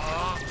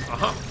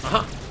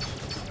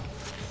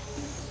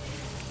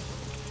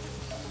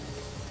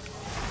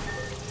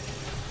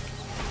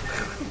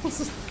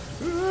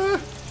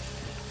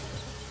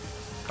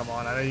 Come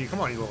on, I know you. Come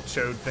on, you little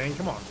chode thing.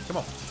 Come on, come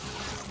on.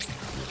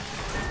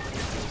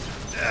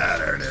 Yeah,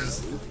 there it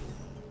is.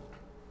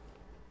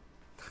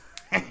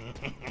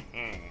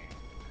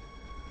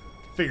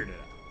 Figured it out.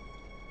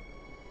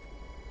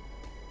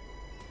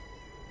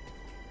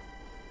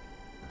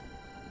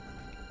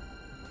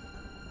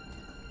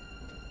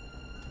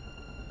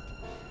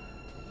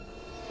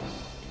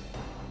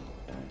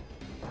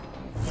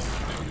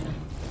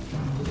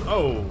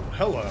 Oh,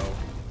 hello.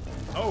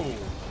 Oh.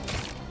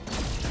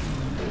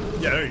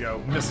 Yeah, there you go.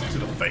 Missile to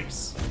the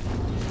face.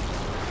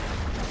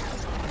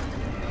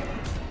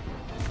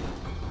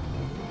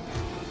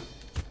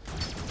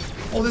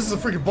 Oh, this is a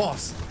freaking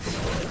boss.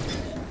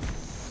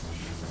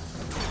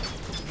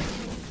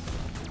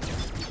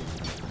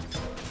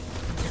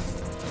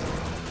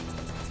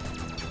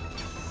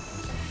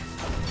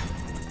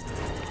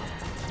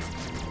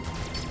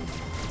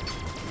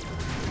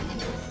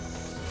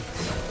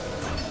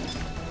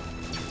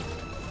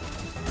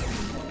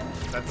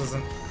 That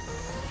doesn't...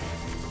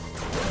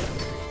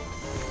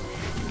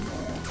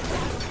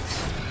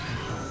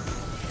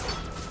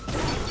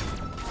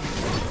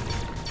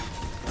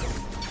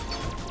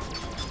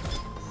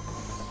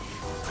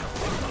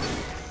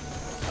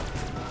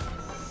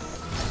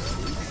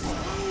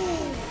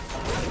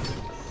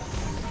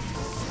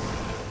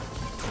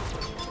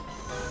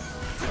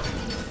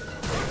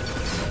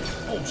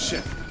 Oh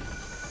shit.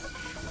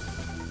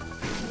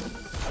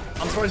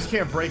 I'm surprised you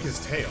can't break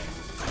his tail.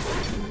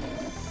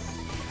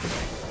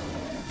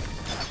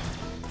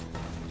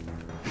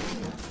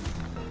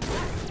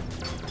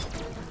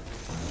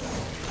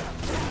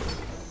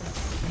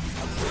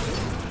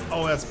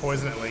 Oh, that's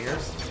poison, it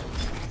lingers.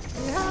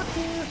 You have to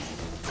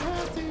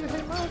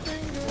hit my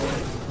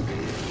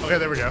finger. Okay,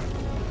 there we go.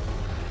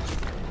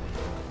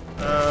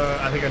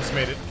 I think I just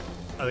made it.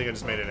 I think I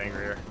just made it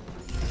angrier.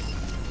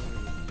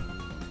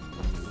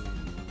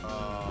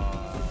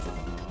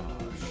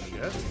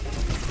 Shit.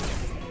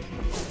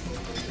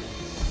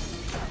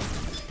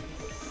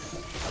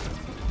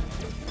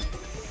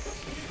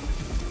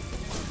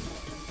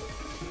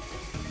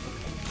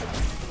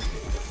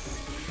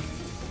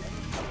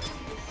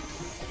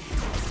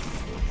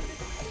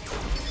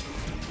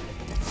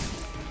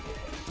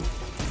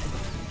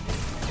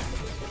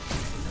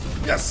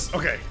 Yes,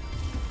 okay.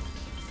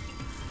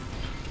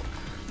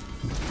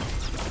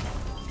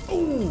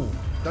 Ooh,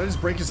 did I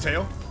just break his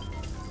tail?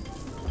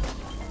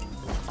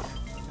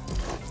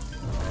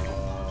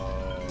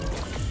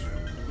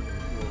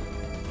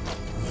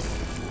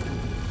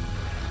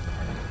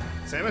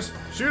 Samus,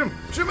 shoot him!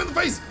 Shoot him in the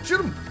face!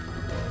 Shoot him!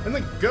 In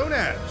the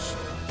gonads!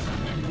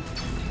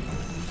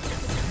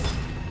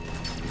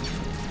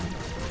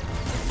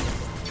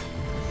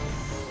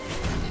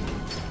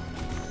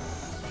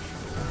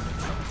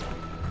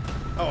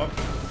 Oh,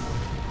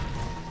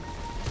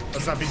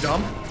 let's not be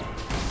dumb.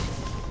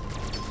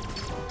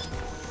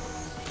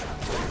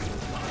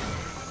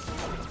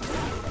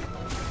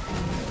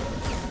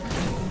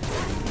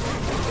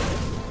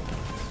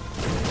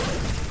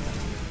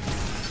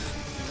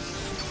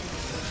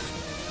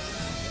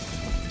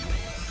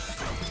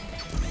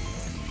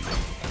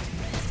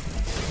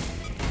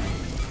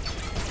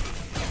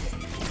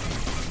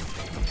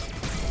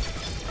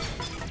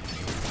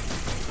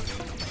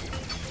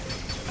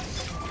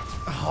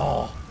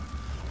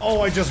 Oh,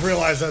 I just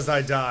realized as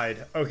I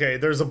died. Okay,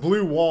 there's a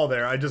blue wall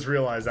there. I just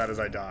realized that as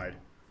I died.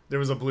 There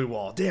was a blue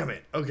wall. Damn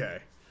it. Okay.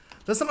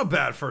 That's not a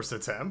bad first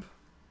attempt.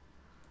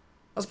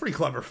 That's a pretty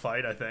clever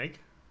fight, I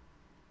think.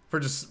 For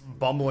just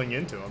bumbling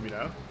into him, you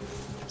know?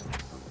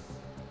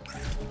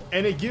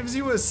 And it gives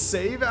you a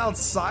save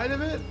outside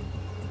of it?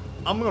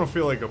 I'm gonna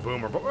feel like a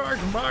boomer, but back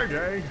in my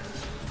day,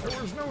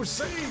 there was no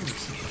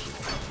saves.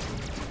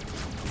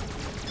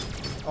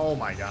 Oh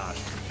my gosh.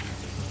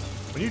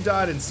 When you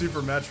died in Super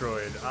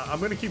Metroid, I'm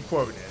going to keep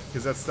quoting it,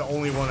 because that's the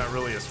only one that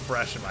really is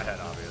fresh in my head,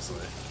 obviously.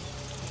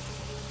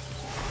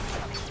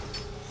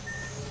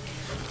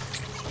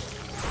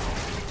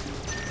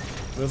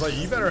 It was like,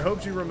 you better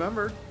hope you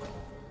remembered.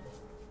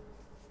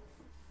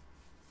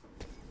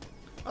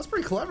 That's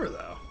pretty clever,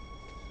 though.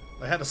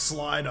 I had to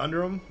slide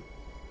under him.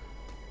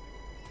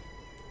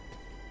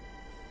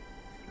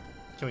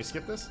 Can we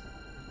skip this?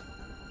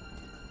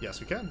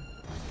 Yes, we can.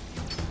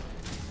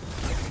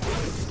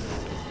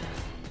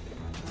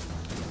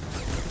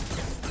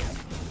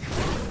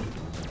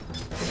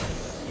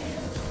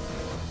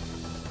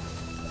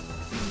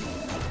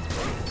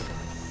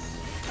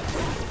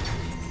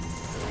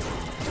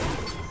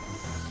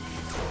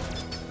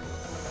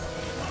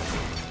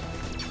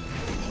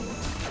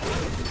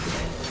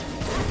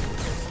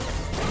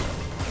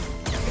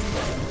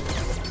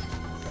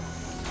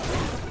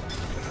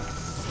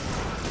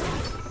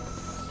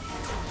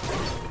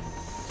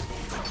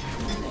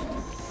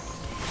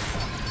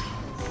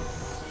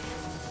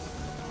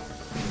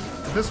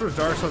 If this was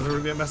Dark Souls, there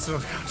would be a message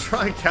of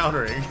try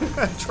countering.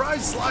 Try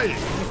sliding.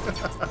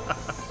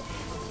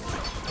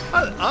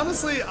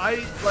 Honestly, I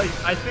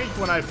think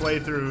when I play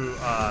through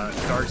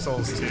Dark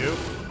Souls 2,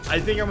 I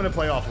think I'm gonna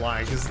play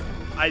offline because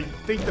I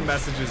think the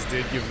messages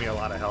did give me a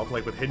lot of help,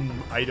 like with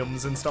hidden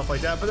items and stuff like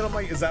that. But then I'm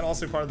like, is that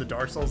also part of the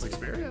Dark Souls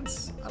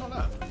experience? I don't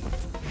know.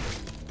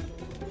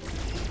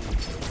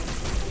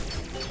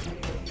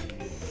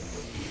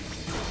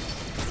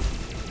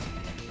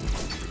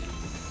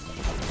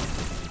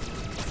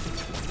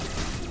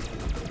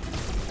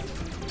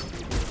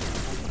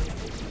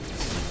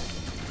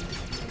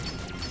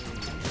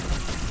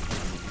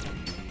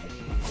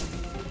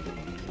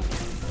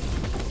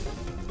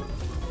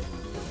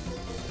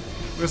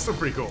 was still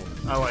pretty cool.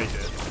 I liked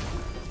it.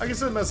 I can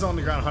still mess on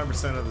the ground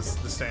 100% of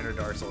the standard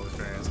Dark Souls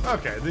experience.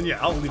 Okay, then yeah,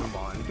 I'll leave them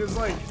on. Because,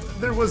 like,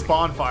 there was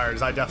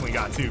bonfires I definitely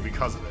got too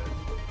because of it.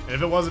 And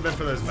if it wasn't been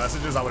for those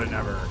messages, I would have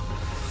never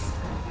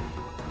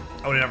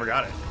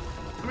got it.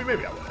 I mean,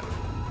 maybe I would have.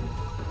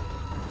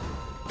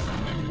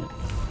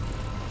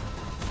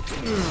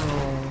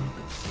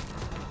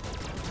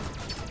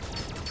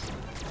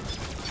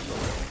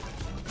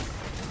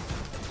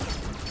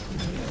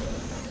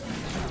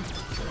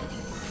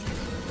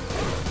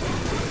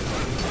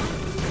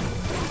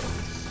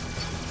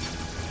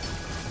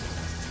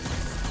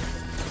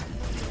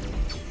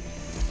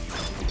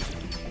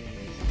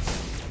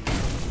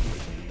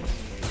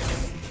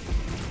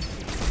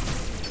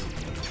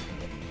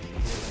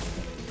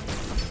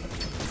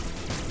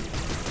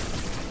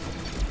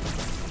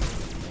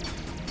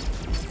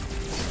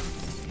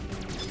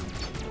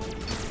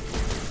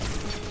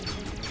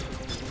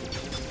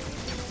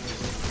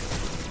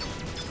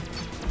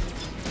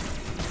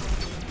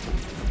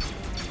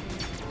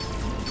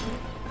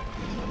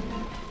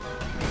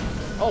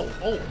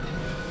 Oh.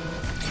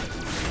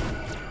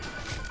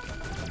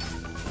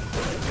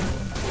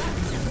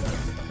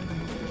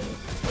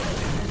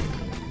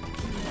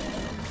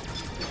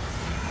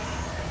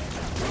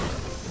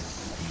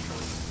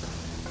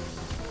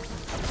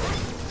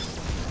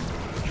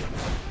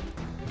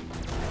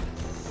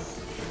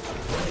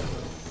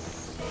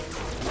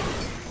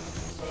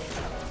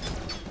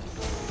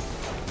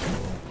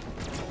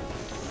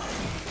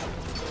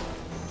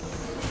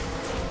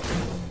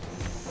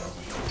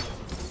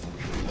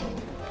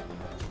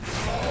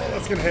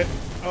 Gonna hit.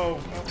 Oh.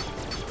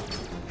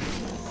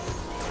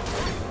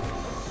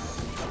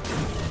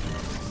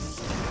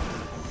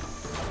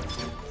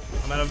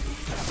 I'm out of.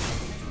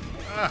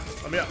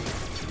 Let me up.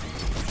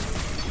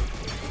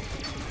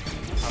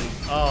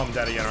 I'm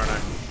dead again, aren't I?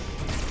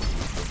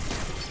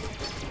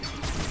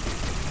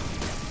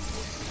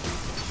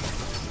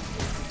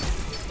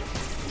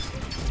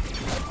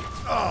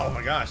 Oh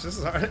my gosh, this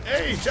is hard.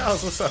 Hey,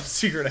 Giles, what's up?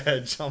 Secret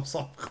Head jumps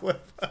off cliff.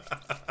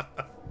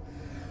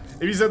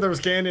 If you said there was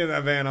candy in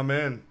that van, I'm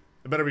in.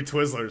 It better be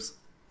Twizzlers.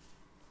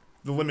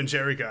 The lemon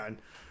cherry kind.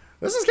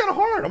 This is kind of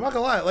hard, I'm not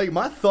gonna lie. Like,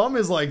 my thumb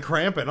is like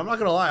cramping. I'm not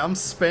gonna lie. I'm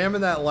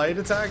spamming that light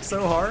attack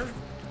so hard.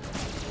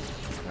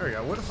 There we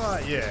go. What if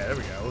I... Yeah, there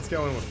we go. Let's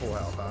go in with full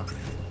health, huh?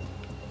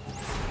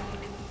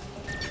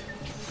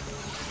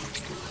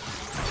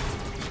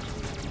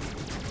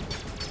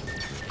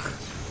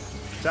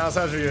 Giles,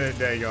 how's your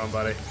day going,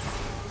 buddy?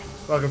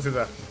 Welcome to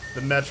the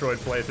Metroid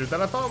playthrough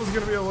that I thought was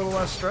going to be a little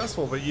less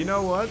stressful, but you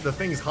know what? The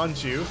things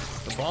hunt you.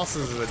 The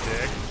bosses are a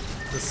dick.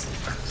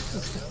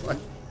 This, like,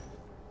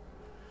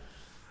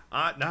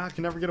 nah, I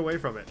can never get away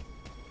from it.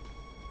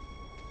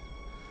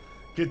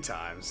 Good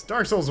times.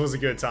 Dark Souls was a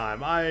good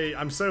time.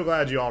 I'm so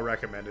glad you all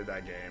recommended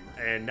that game.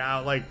 And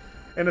now, like,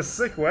 in a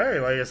sick way,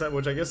 like I said,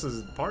 which I guess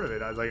is part of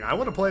it. I was like, I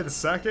want to play the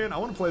second, I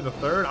want to play the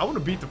third, I want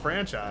to beat the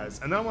franchise,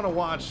 and then I want to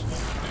watch.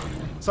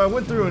 So I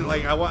went through and,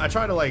 like, I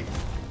tried to, like,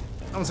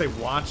 I don't say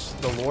watch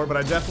the lore, but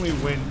I definitely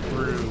went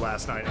through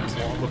last night as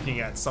well,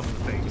 looking at some of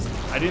the things.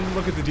 I didn't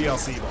look at the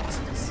DLC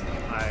bosses.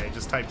 I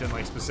just typed in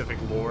like specific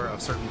lore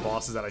of certain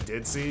bosses that I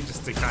did see,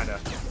 just to kind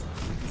of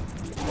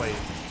play,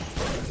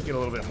 get a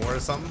little bit more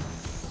of something.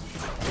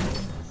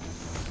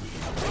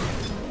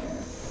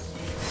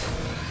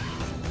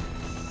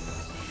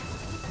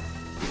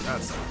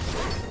 That's.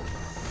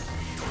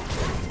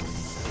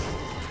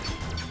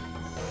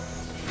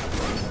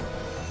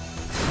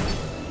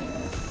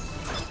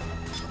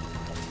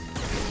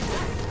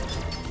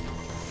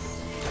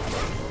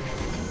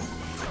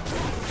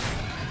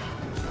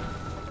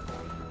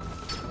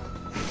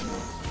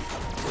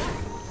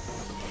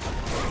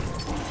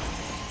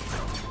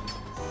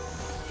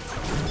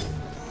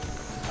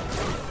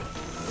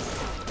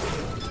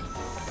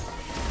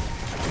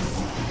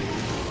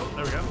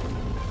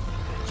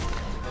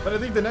 But I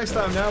think the next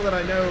time, now that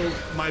I know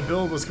my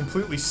build was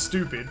completely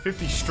stupid,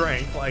 50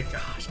 strength, like,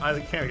 gosh, I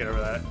can't get over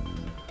that.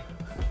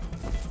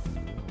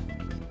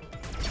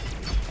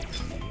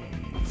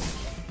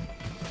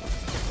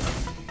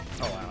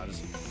 Oh wow,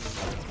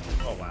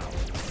 oh wow.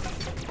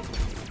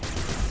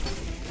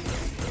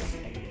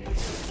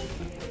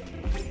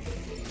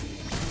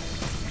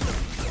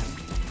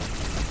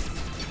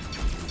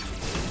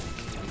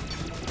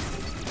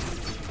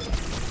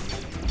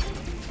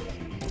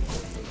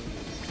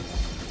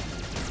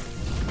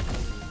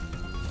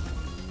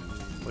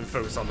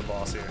 Focus on the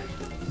boss here.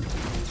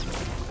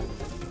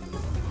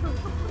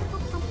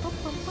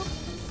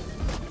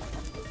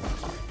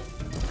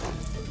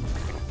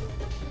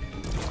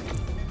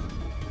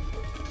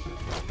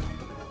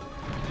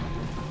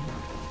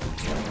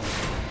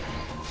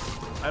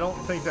 I don't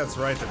think that's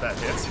right that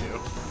hits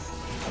you.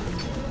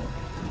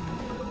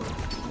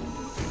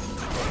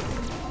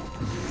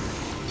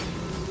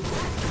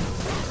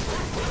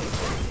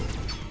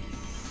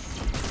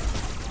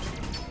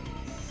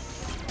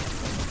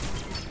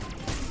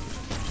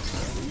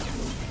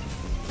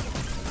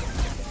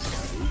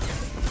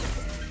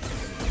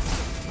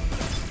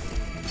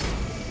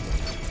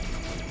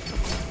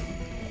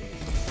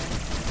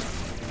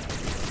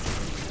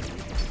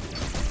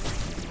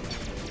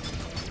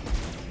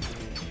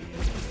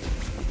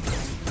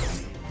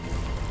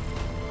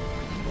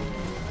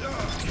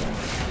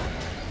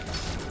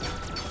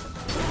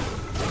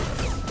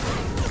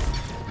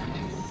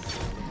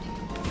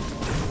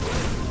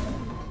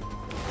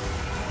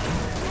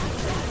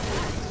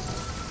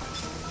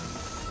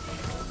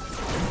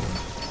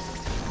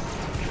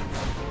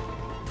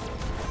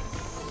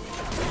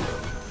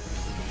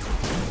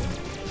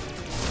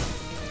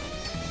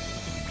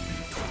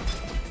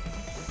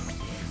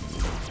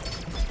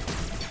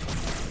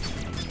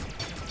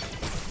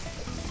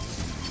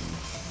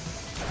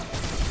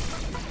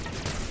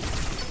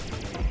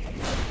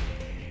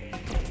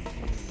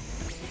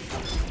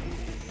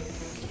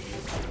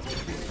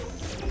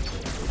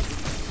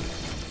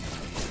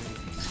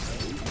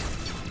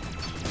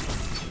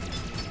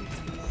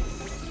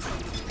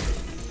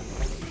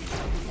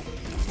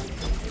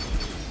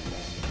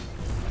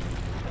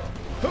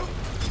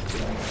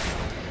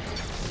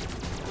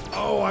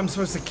 I'm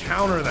supposed to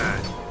counter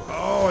that.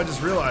 Oh, I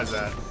just realized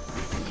that.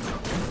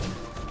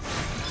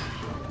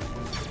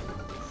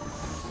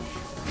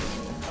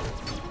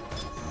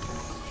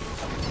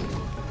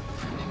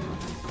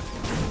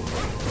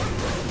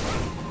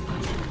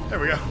 There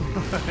we go.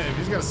 If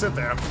he's gonna sit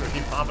there, I'm just gonna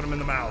keep popping him in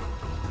the mouth.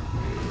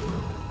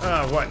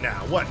 What now?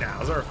 What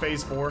now? Is there a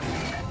phase 4?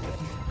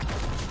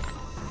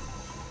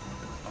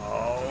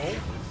 Oh.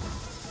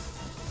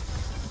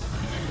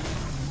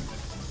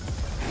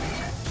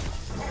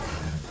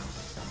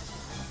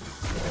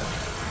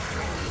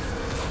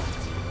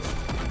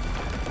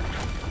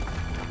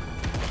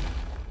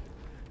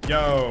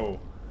 Yo.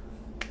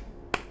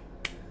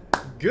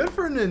 Good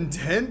for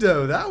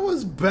Nintendo. That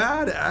was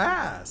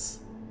badass.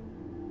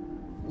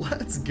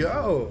 Let's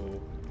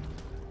go.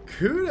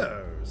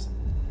 Kudos.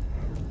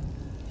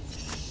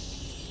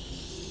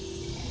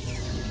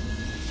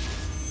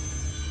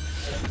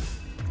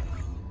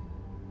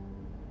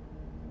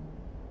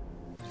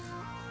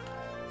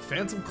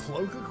 Phantom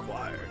Cloak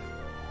acquired.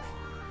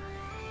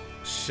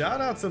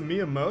 Shout out to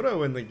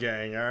Miyamoto in the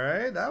gang,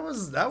 alright? That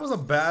was a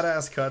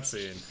badass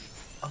cutscene.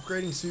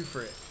 Upgrading suit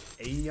for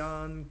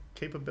Aeon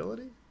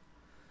capability?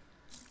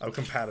 Oh,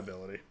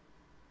 compatibility.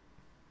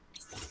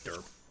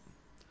 Derp.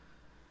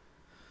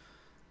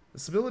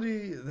 This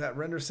ability that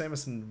renders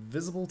Samus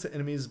invisible to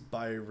enemies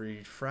by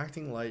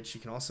refracting light. She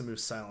can also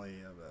move silently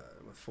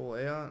with full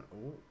Aeon.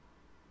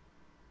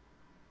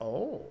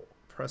 Oh.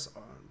 Press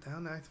on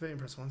down to activate and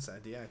press one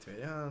side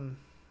deactivate.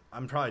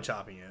 I'm probably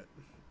chopping it.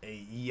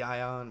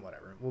 Aeon,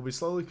 whatever. Will be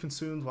slowly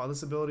consumed while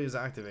this ability is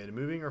activated.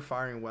 Moving or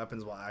firing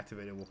weapons while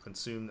activated will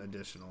consume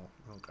additional.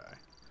 Okay.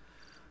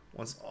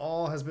 Once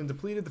all has been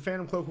depleted, the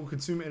Phantom Cloak will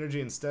consume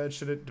energy instead.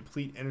 Should it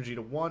deplete energy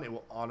to 1, it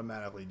will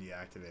automatically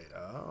deactivate.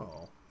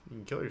 Oh. You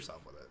can kill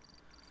yourself with it.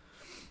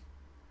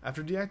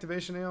 After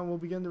deactivation, Aeon will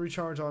begin to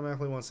recharge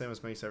automatically once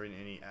Samus makes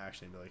any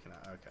action ability.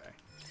 Okay.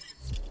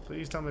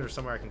 Please tell me there's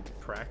somewhere I can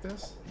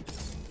practice.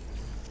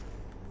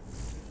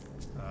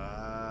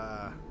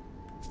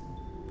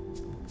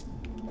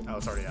 Oh,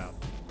 it's already out.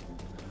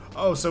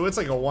 Oh, so it's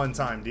like a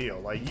one-time deal.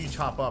 Like, you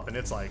chop up and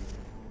it's like...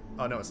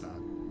 Oh, no, it's not.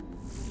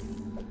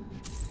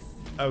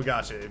 Oh,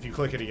 gotcha. If you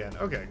click it again.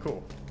 Okay,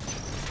 cool.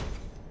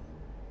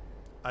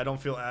 I don't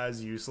feel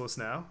as useless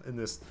now in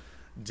this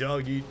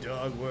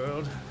dog-eat-dog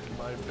world.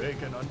 My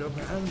bacon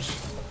underpants.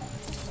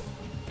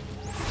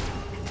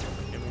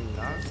 Can we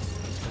not?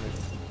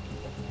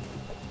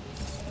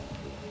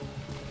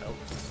 Nope.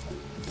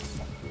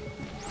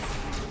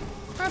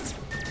 What?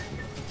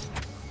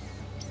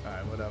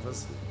 Alright, whatever.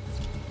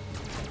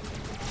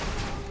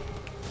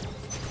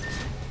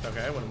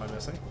 Okay, what am I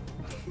missing?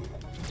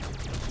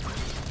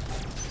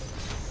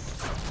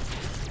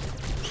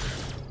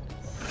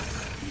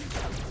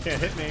 Can't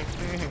hit me.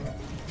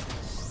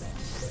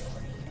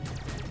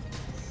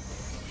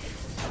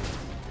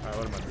 Alright,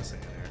 what am I missing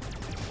in here?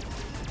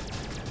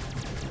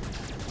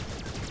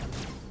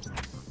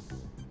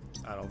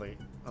 I don't think...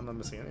 I'm not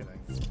missing anything.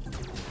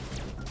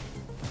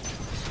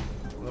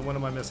 Well, then what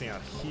am I missing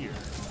out here?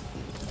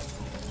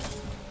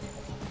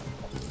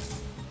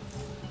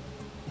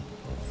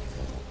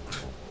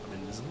 I'm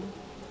invisible?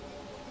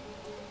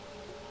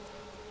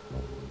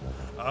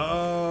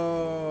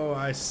 Oh,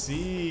 I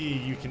see.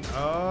 You can...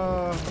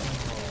 Oh.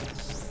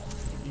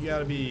 You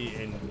gotta be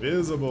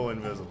invisible.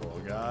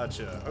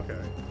 Gotcha.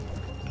 Okay.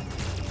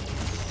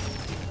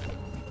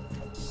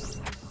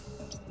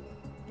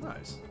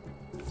 Nice.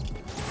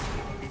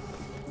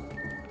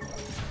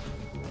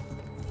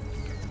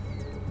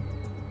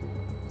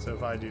 So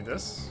if I do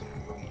this,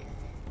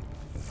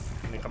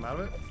 can they come out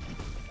of it?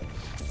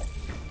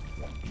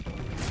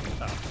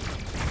 Oh.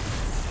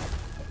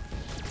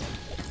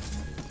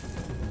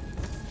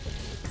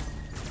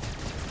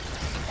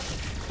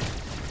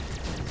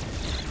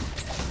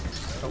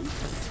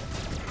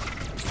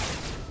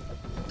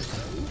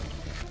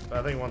 But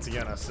I think once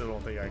again, I still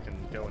don't think I can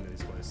go into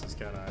these places,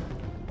 can I?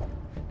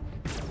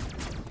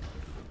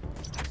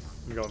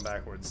 I'm going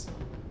backwards.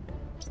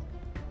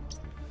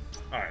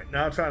 Alright,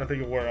 now I'm trying to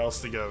think of where else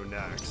to go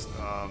next.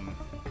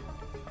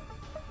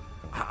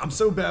 I'm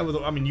so bad with,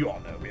 I mean, you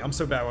all know me. I'm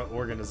so bad with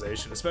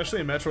organization,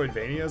 especially in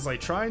Metroidvanias. Like,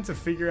 trying to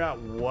figure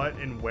out what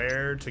and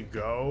where to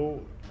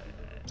go.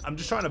 I'm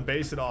just trying to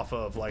base it off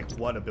of, like,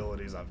 what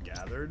abilities I've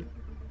gathered.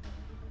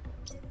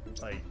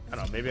 Like, I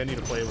don't know, maybe I need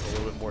to play with a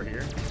little bit more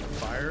here.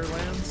 Fire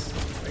lands,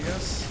 I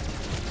guess?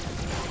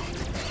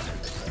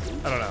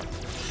 I don't know.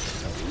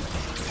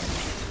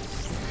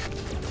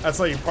 That's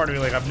like part of me,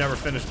 like, I've never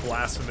finished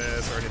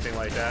Blasphemous or anything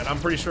like that. I'm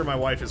pretty sure my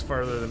wife is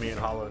further than me in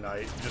Hollow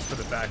Knight, just for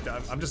the fact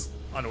that I'm just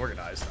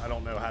unorganized. I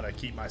don't know how to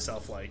keep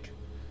myself, like,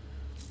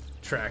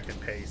 tracked and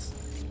paced.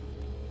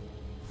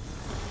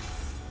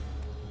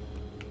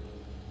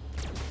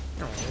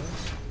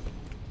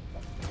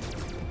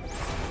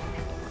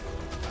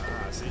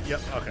 See,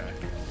 yep, okay.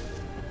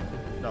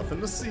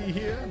 Nothing to see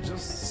here,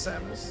 just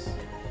Samus.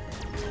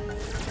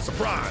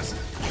 Surprise!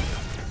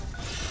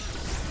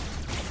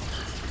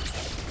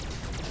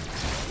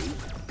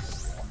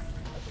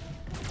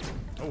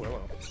 Oh,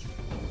 hello.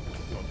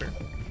 Go up here.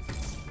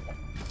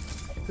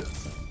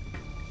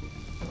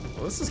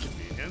 this is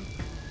convenient.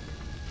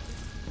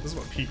 This is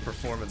what peak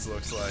performance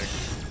looks like.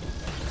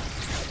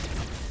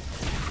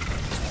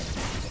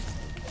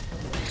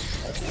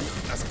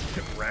 That's gonna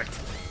get wrecked.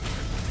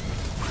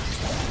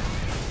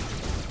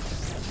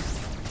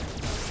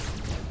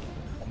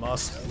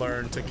 Must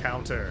learn to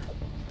counter.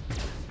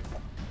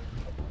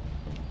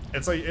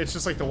 It's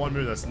just like the one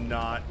move that's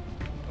not.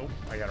 Oh,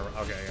 I gotta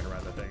ride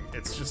that thing.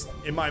 It's just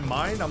in my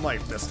mind, I'm like,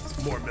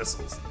 missiles, more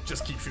missiles.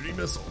 Just keep shooting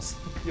missiles.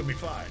 You'll be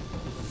fine.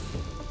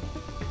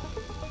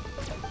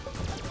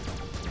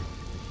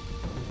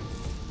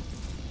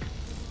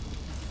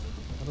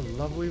 What a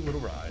lovely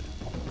little ride.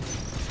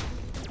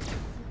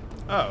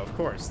 Oh, of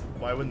course.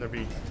 Why wouldn't there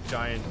be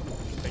giant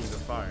things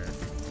of fire?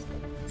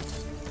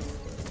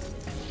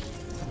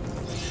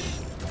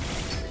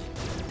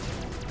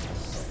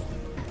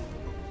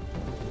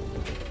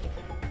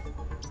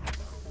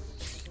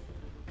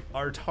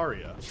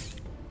 Artaria.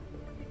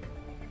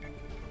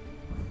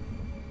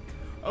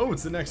 Oh,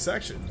 it's the next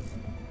section.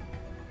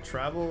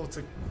 Travel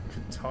to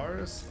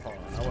Kataris?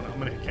 Hold on, I'm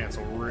gonna hit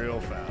cancel real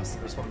fast.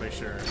 I just wanna make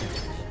sure.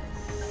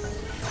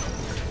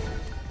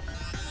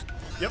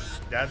 Yep,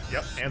 yep,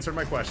 answered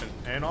my question.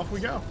 And off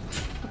we go.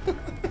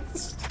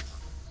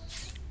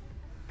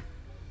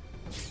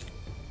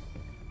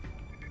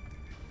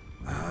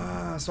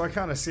 So I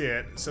kind of see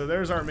it. So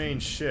there's our main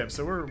ship.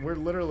 So we're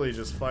literally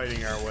just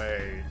fighting our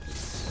way,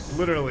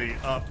 literally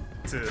up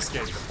to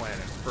escape the planet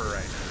for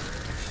right now.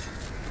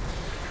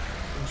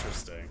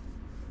 Interesting.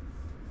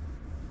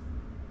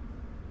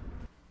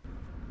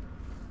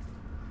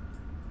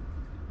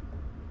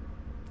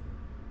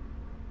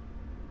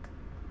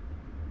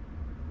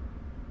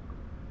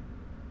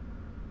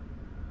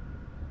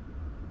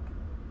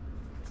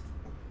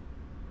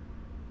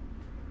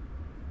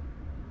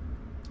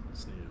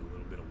 Just needed a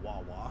little bit of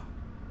wah-wah.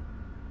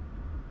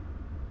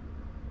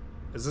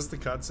 Is this the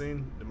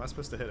cutscene? Am I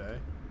supposed to hit A?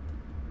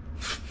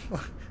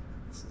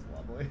 This is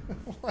lovely.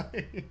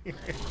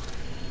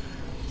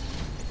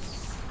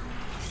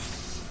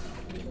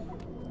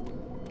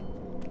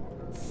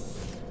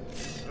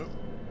 Oh.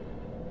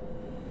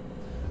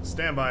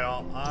 Stand by,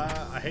 all.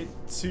 I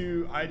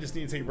just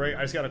need to take a break.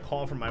 I just got a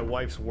call from my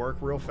wife's work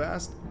real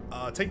fast.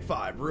 Take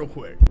 5 real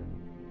quick.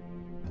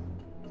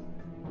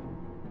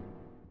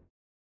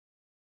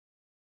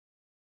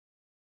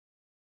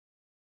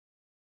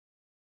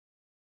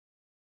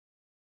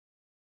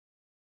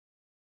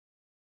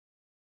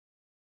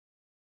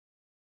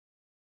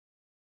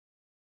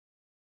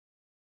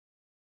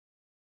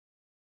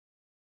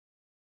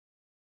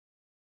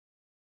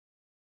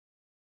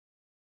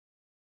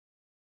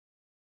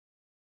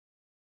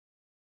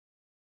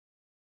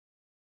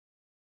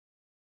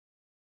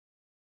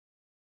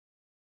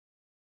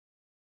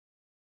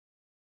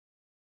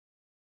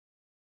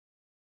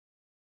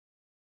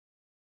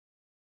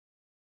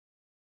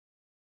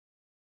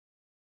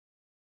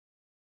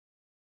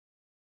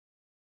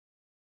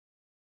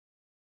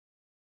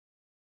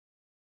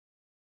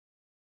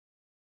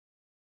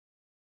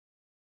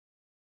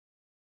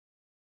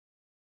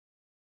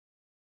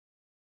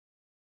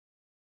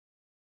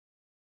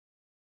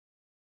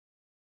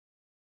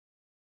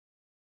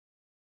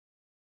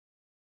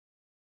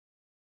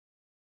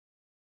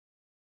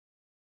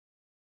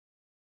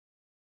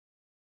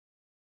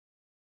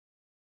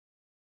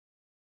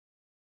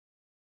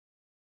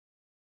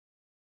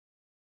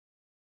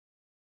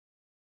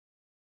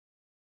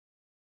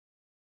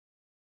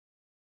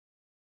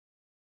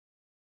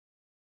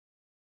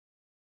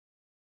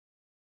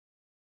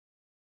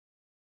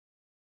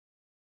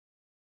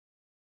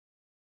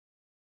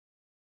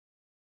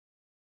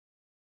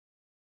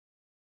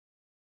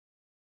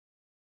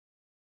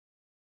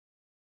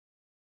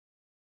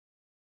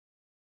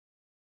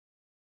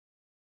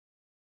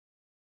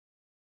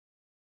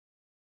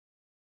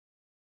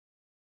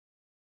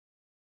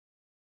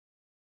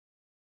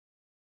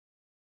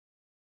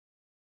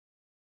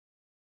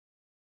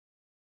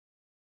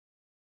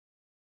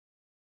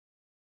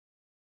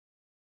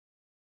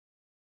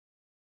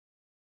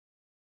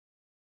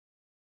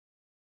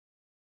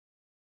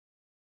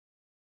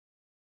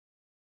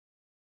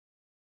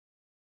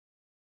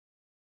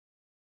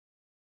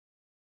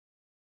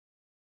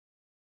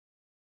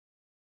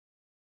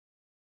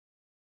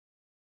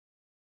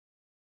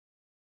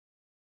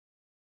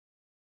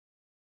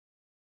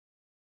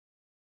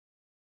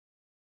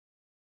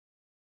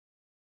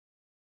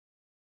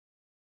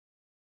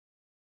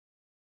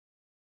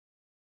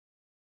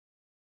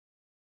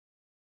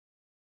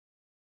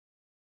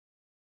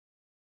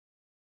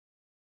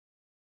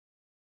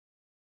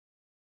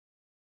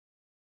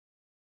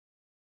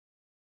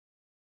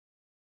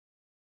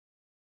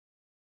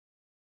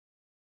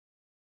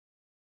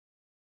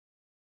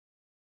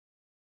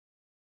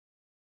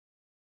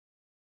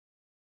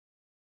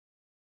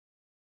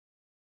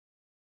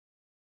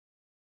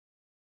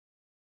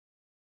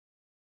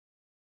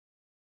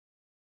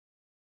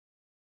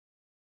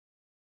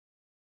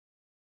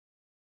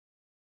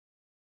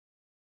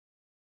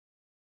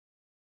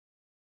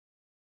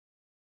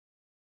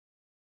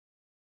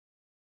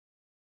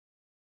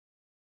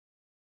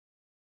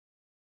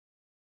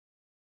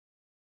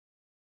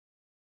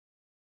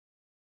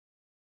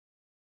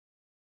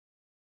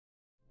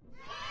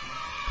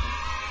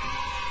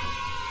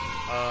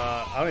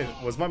 I mean,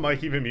 was my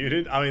mic even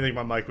muted? I don't even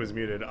think my mic was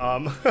muted.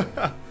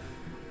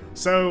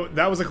 So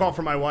that was a call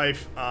from my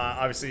wife.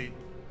 Obviously,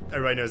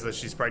 everybody knows that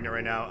she's pregnant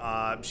right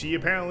now. She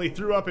apparently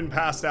threw up and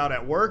passed out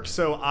at work,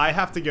 so I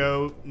have to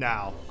go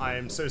now. I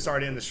am so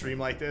sorry to end the stream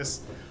like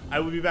this. I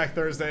will be back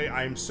Thursday.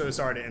 I am so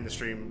sorry to end the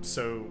stream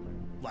so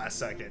last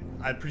second.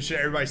 I appreciate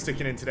everybody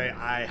sticking in today.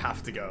 I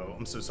have to go.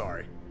 I'm so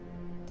sorry.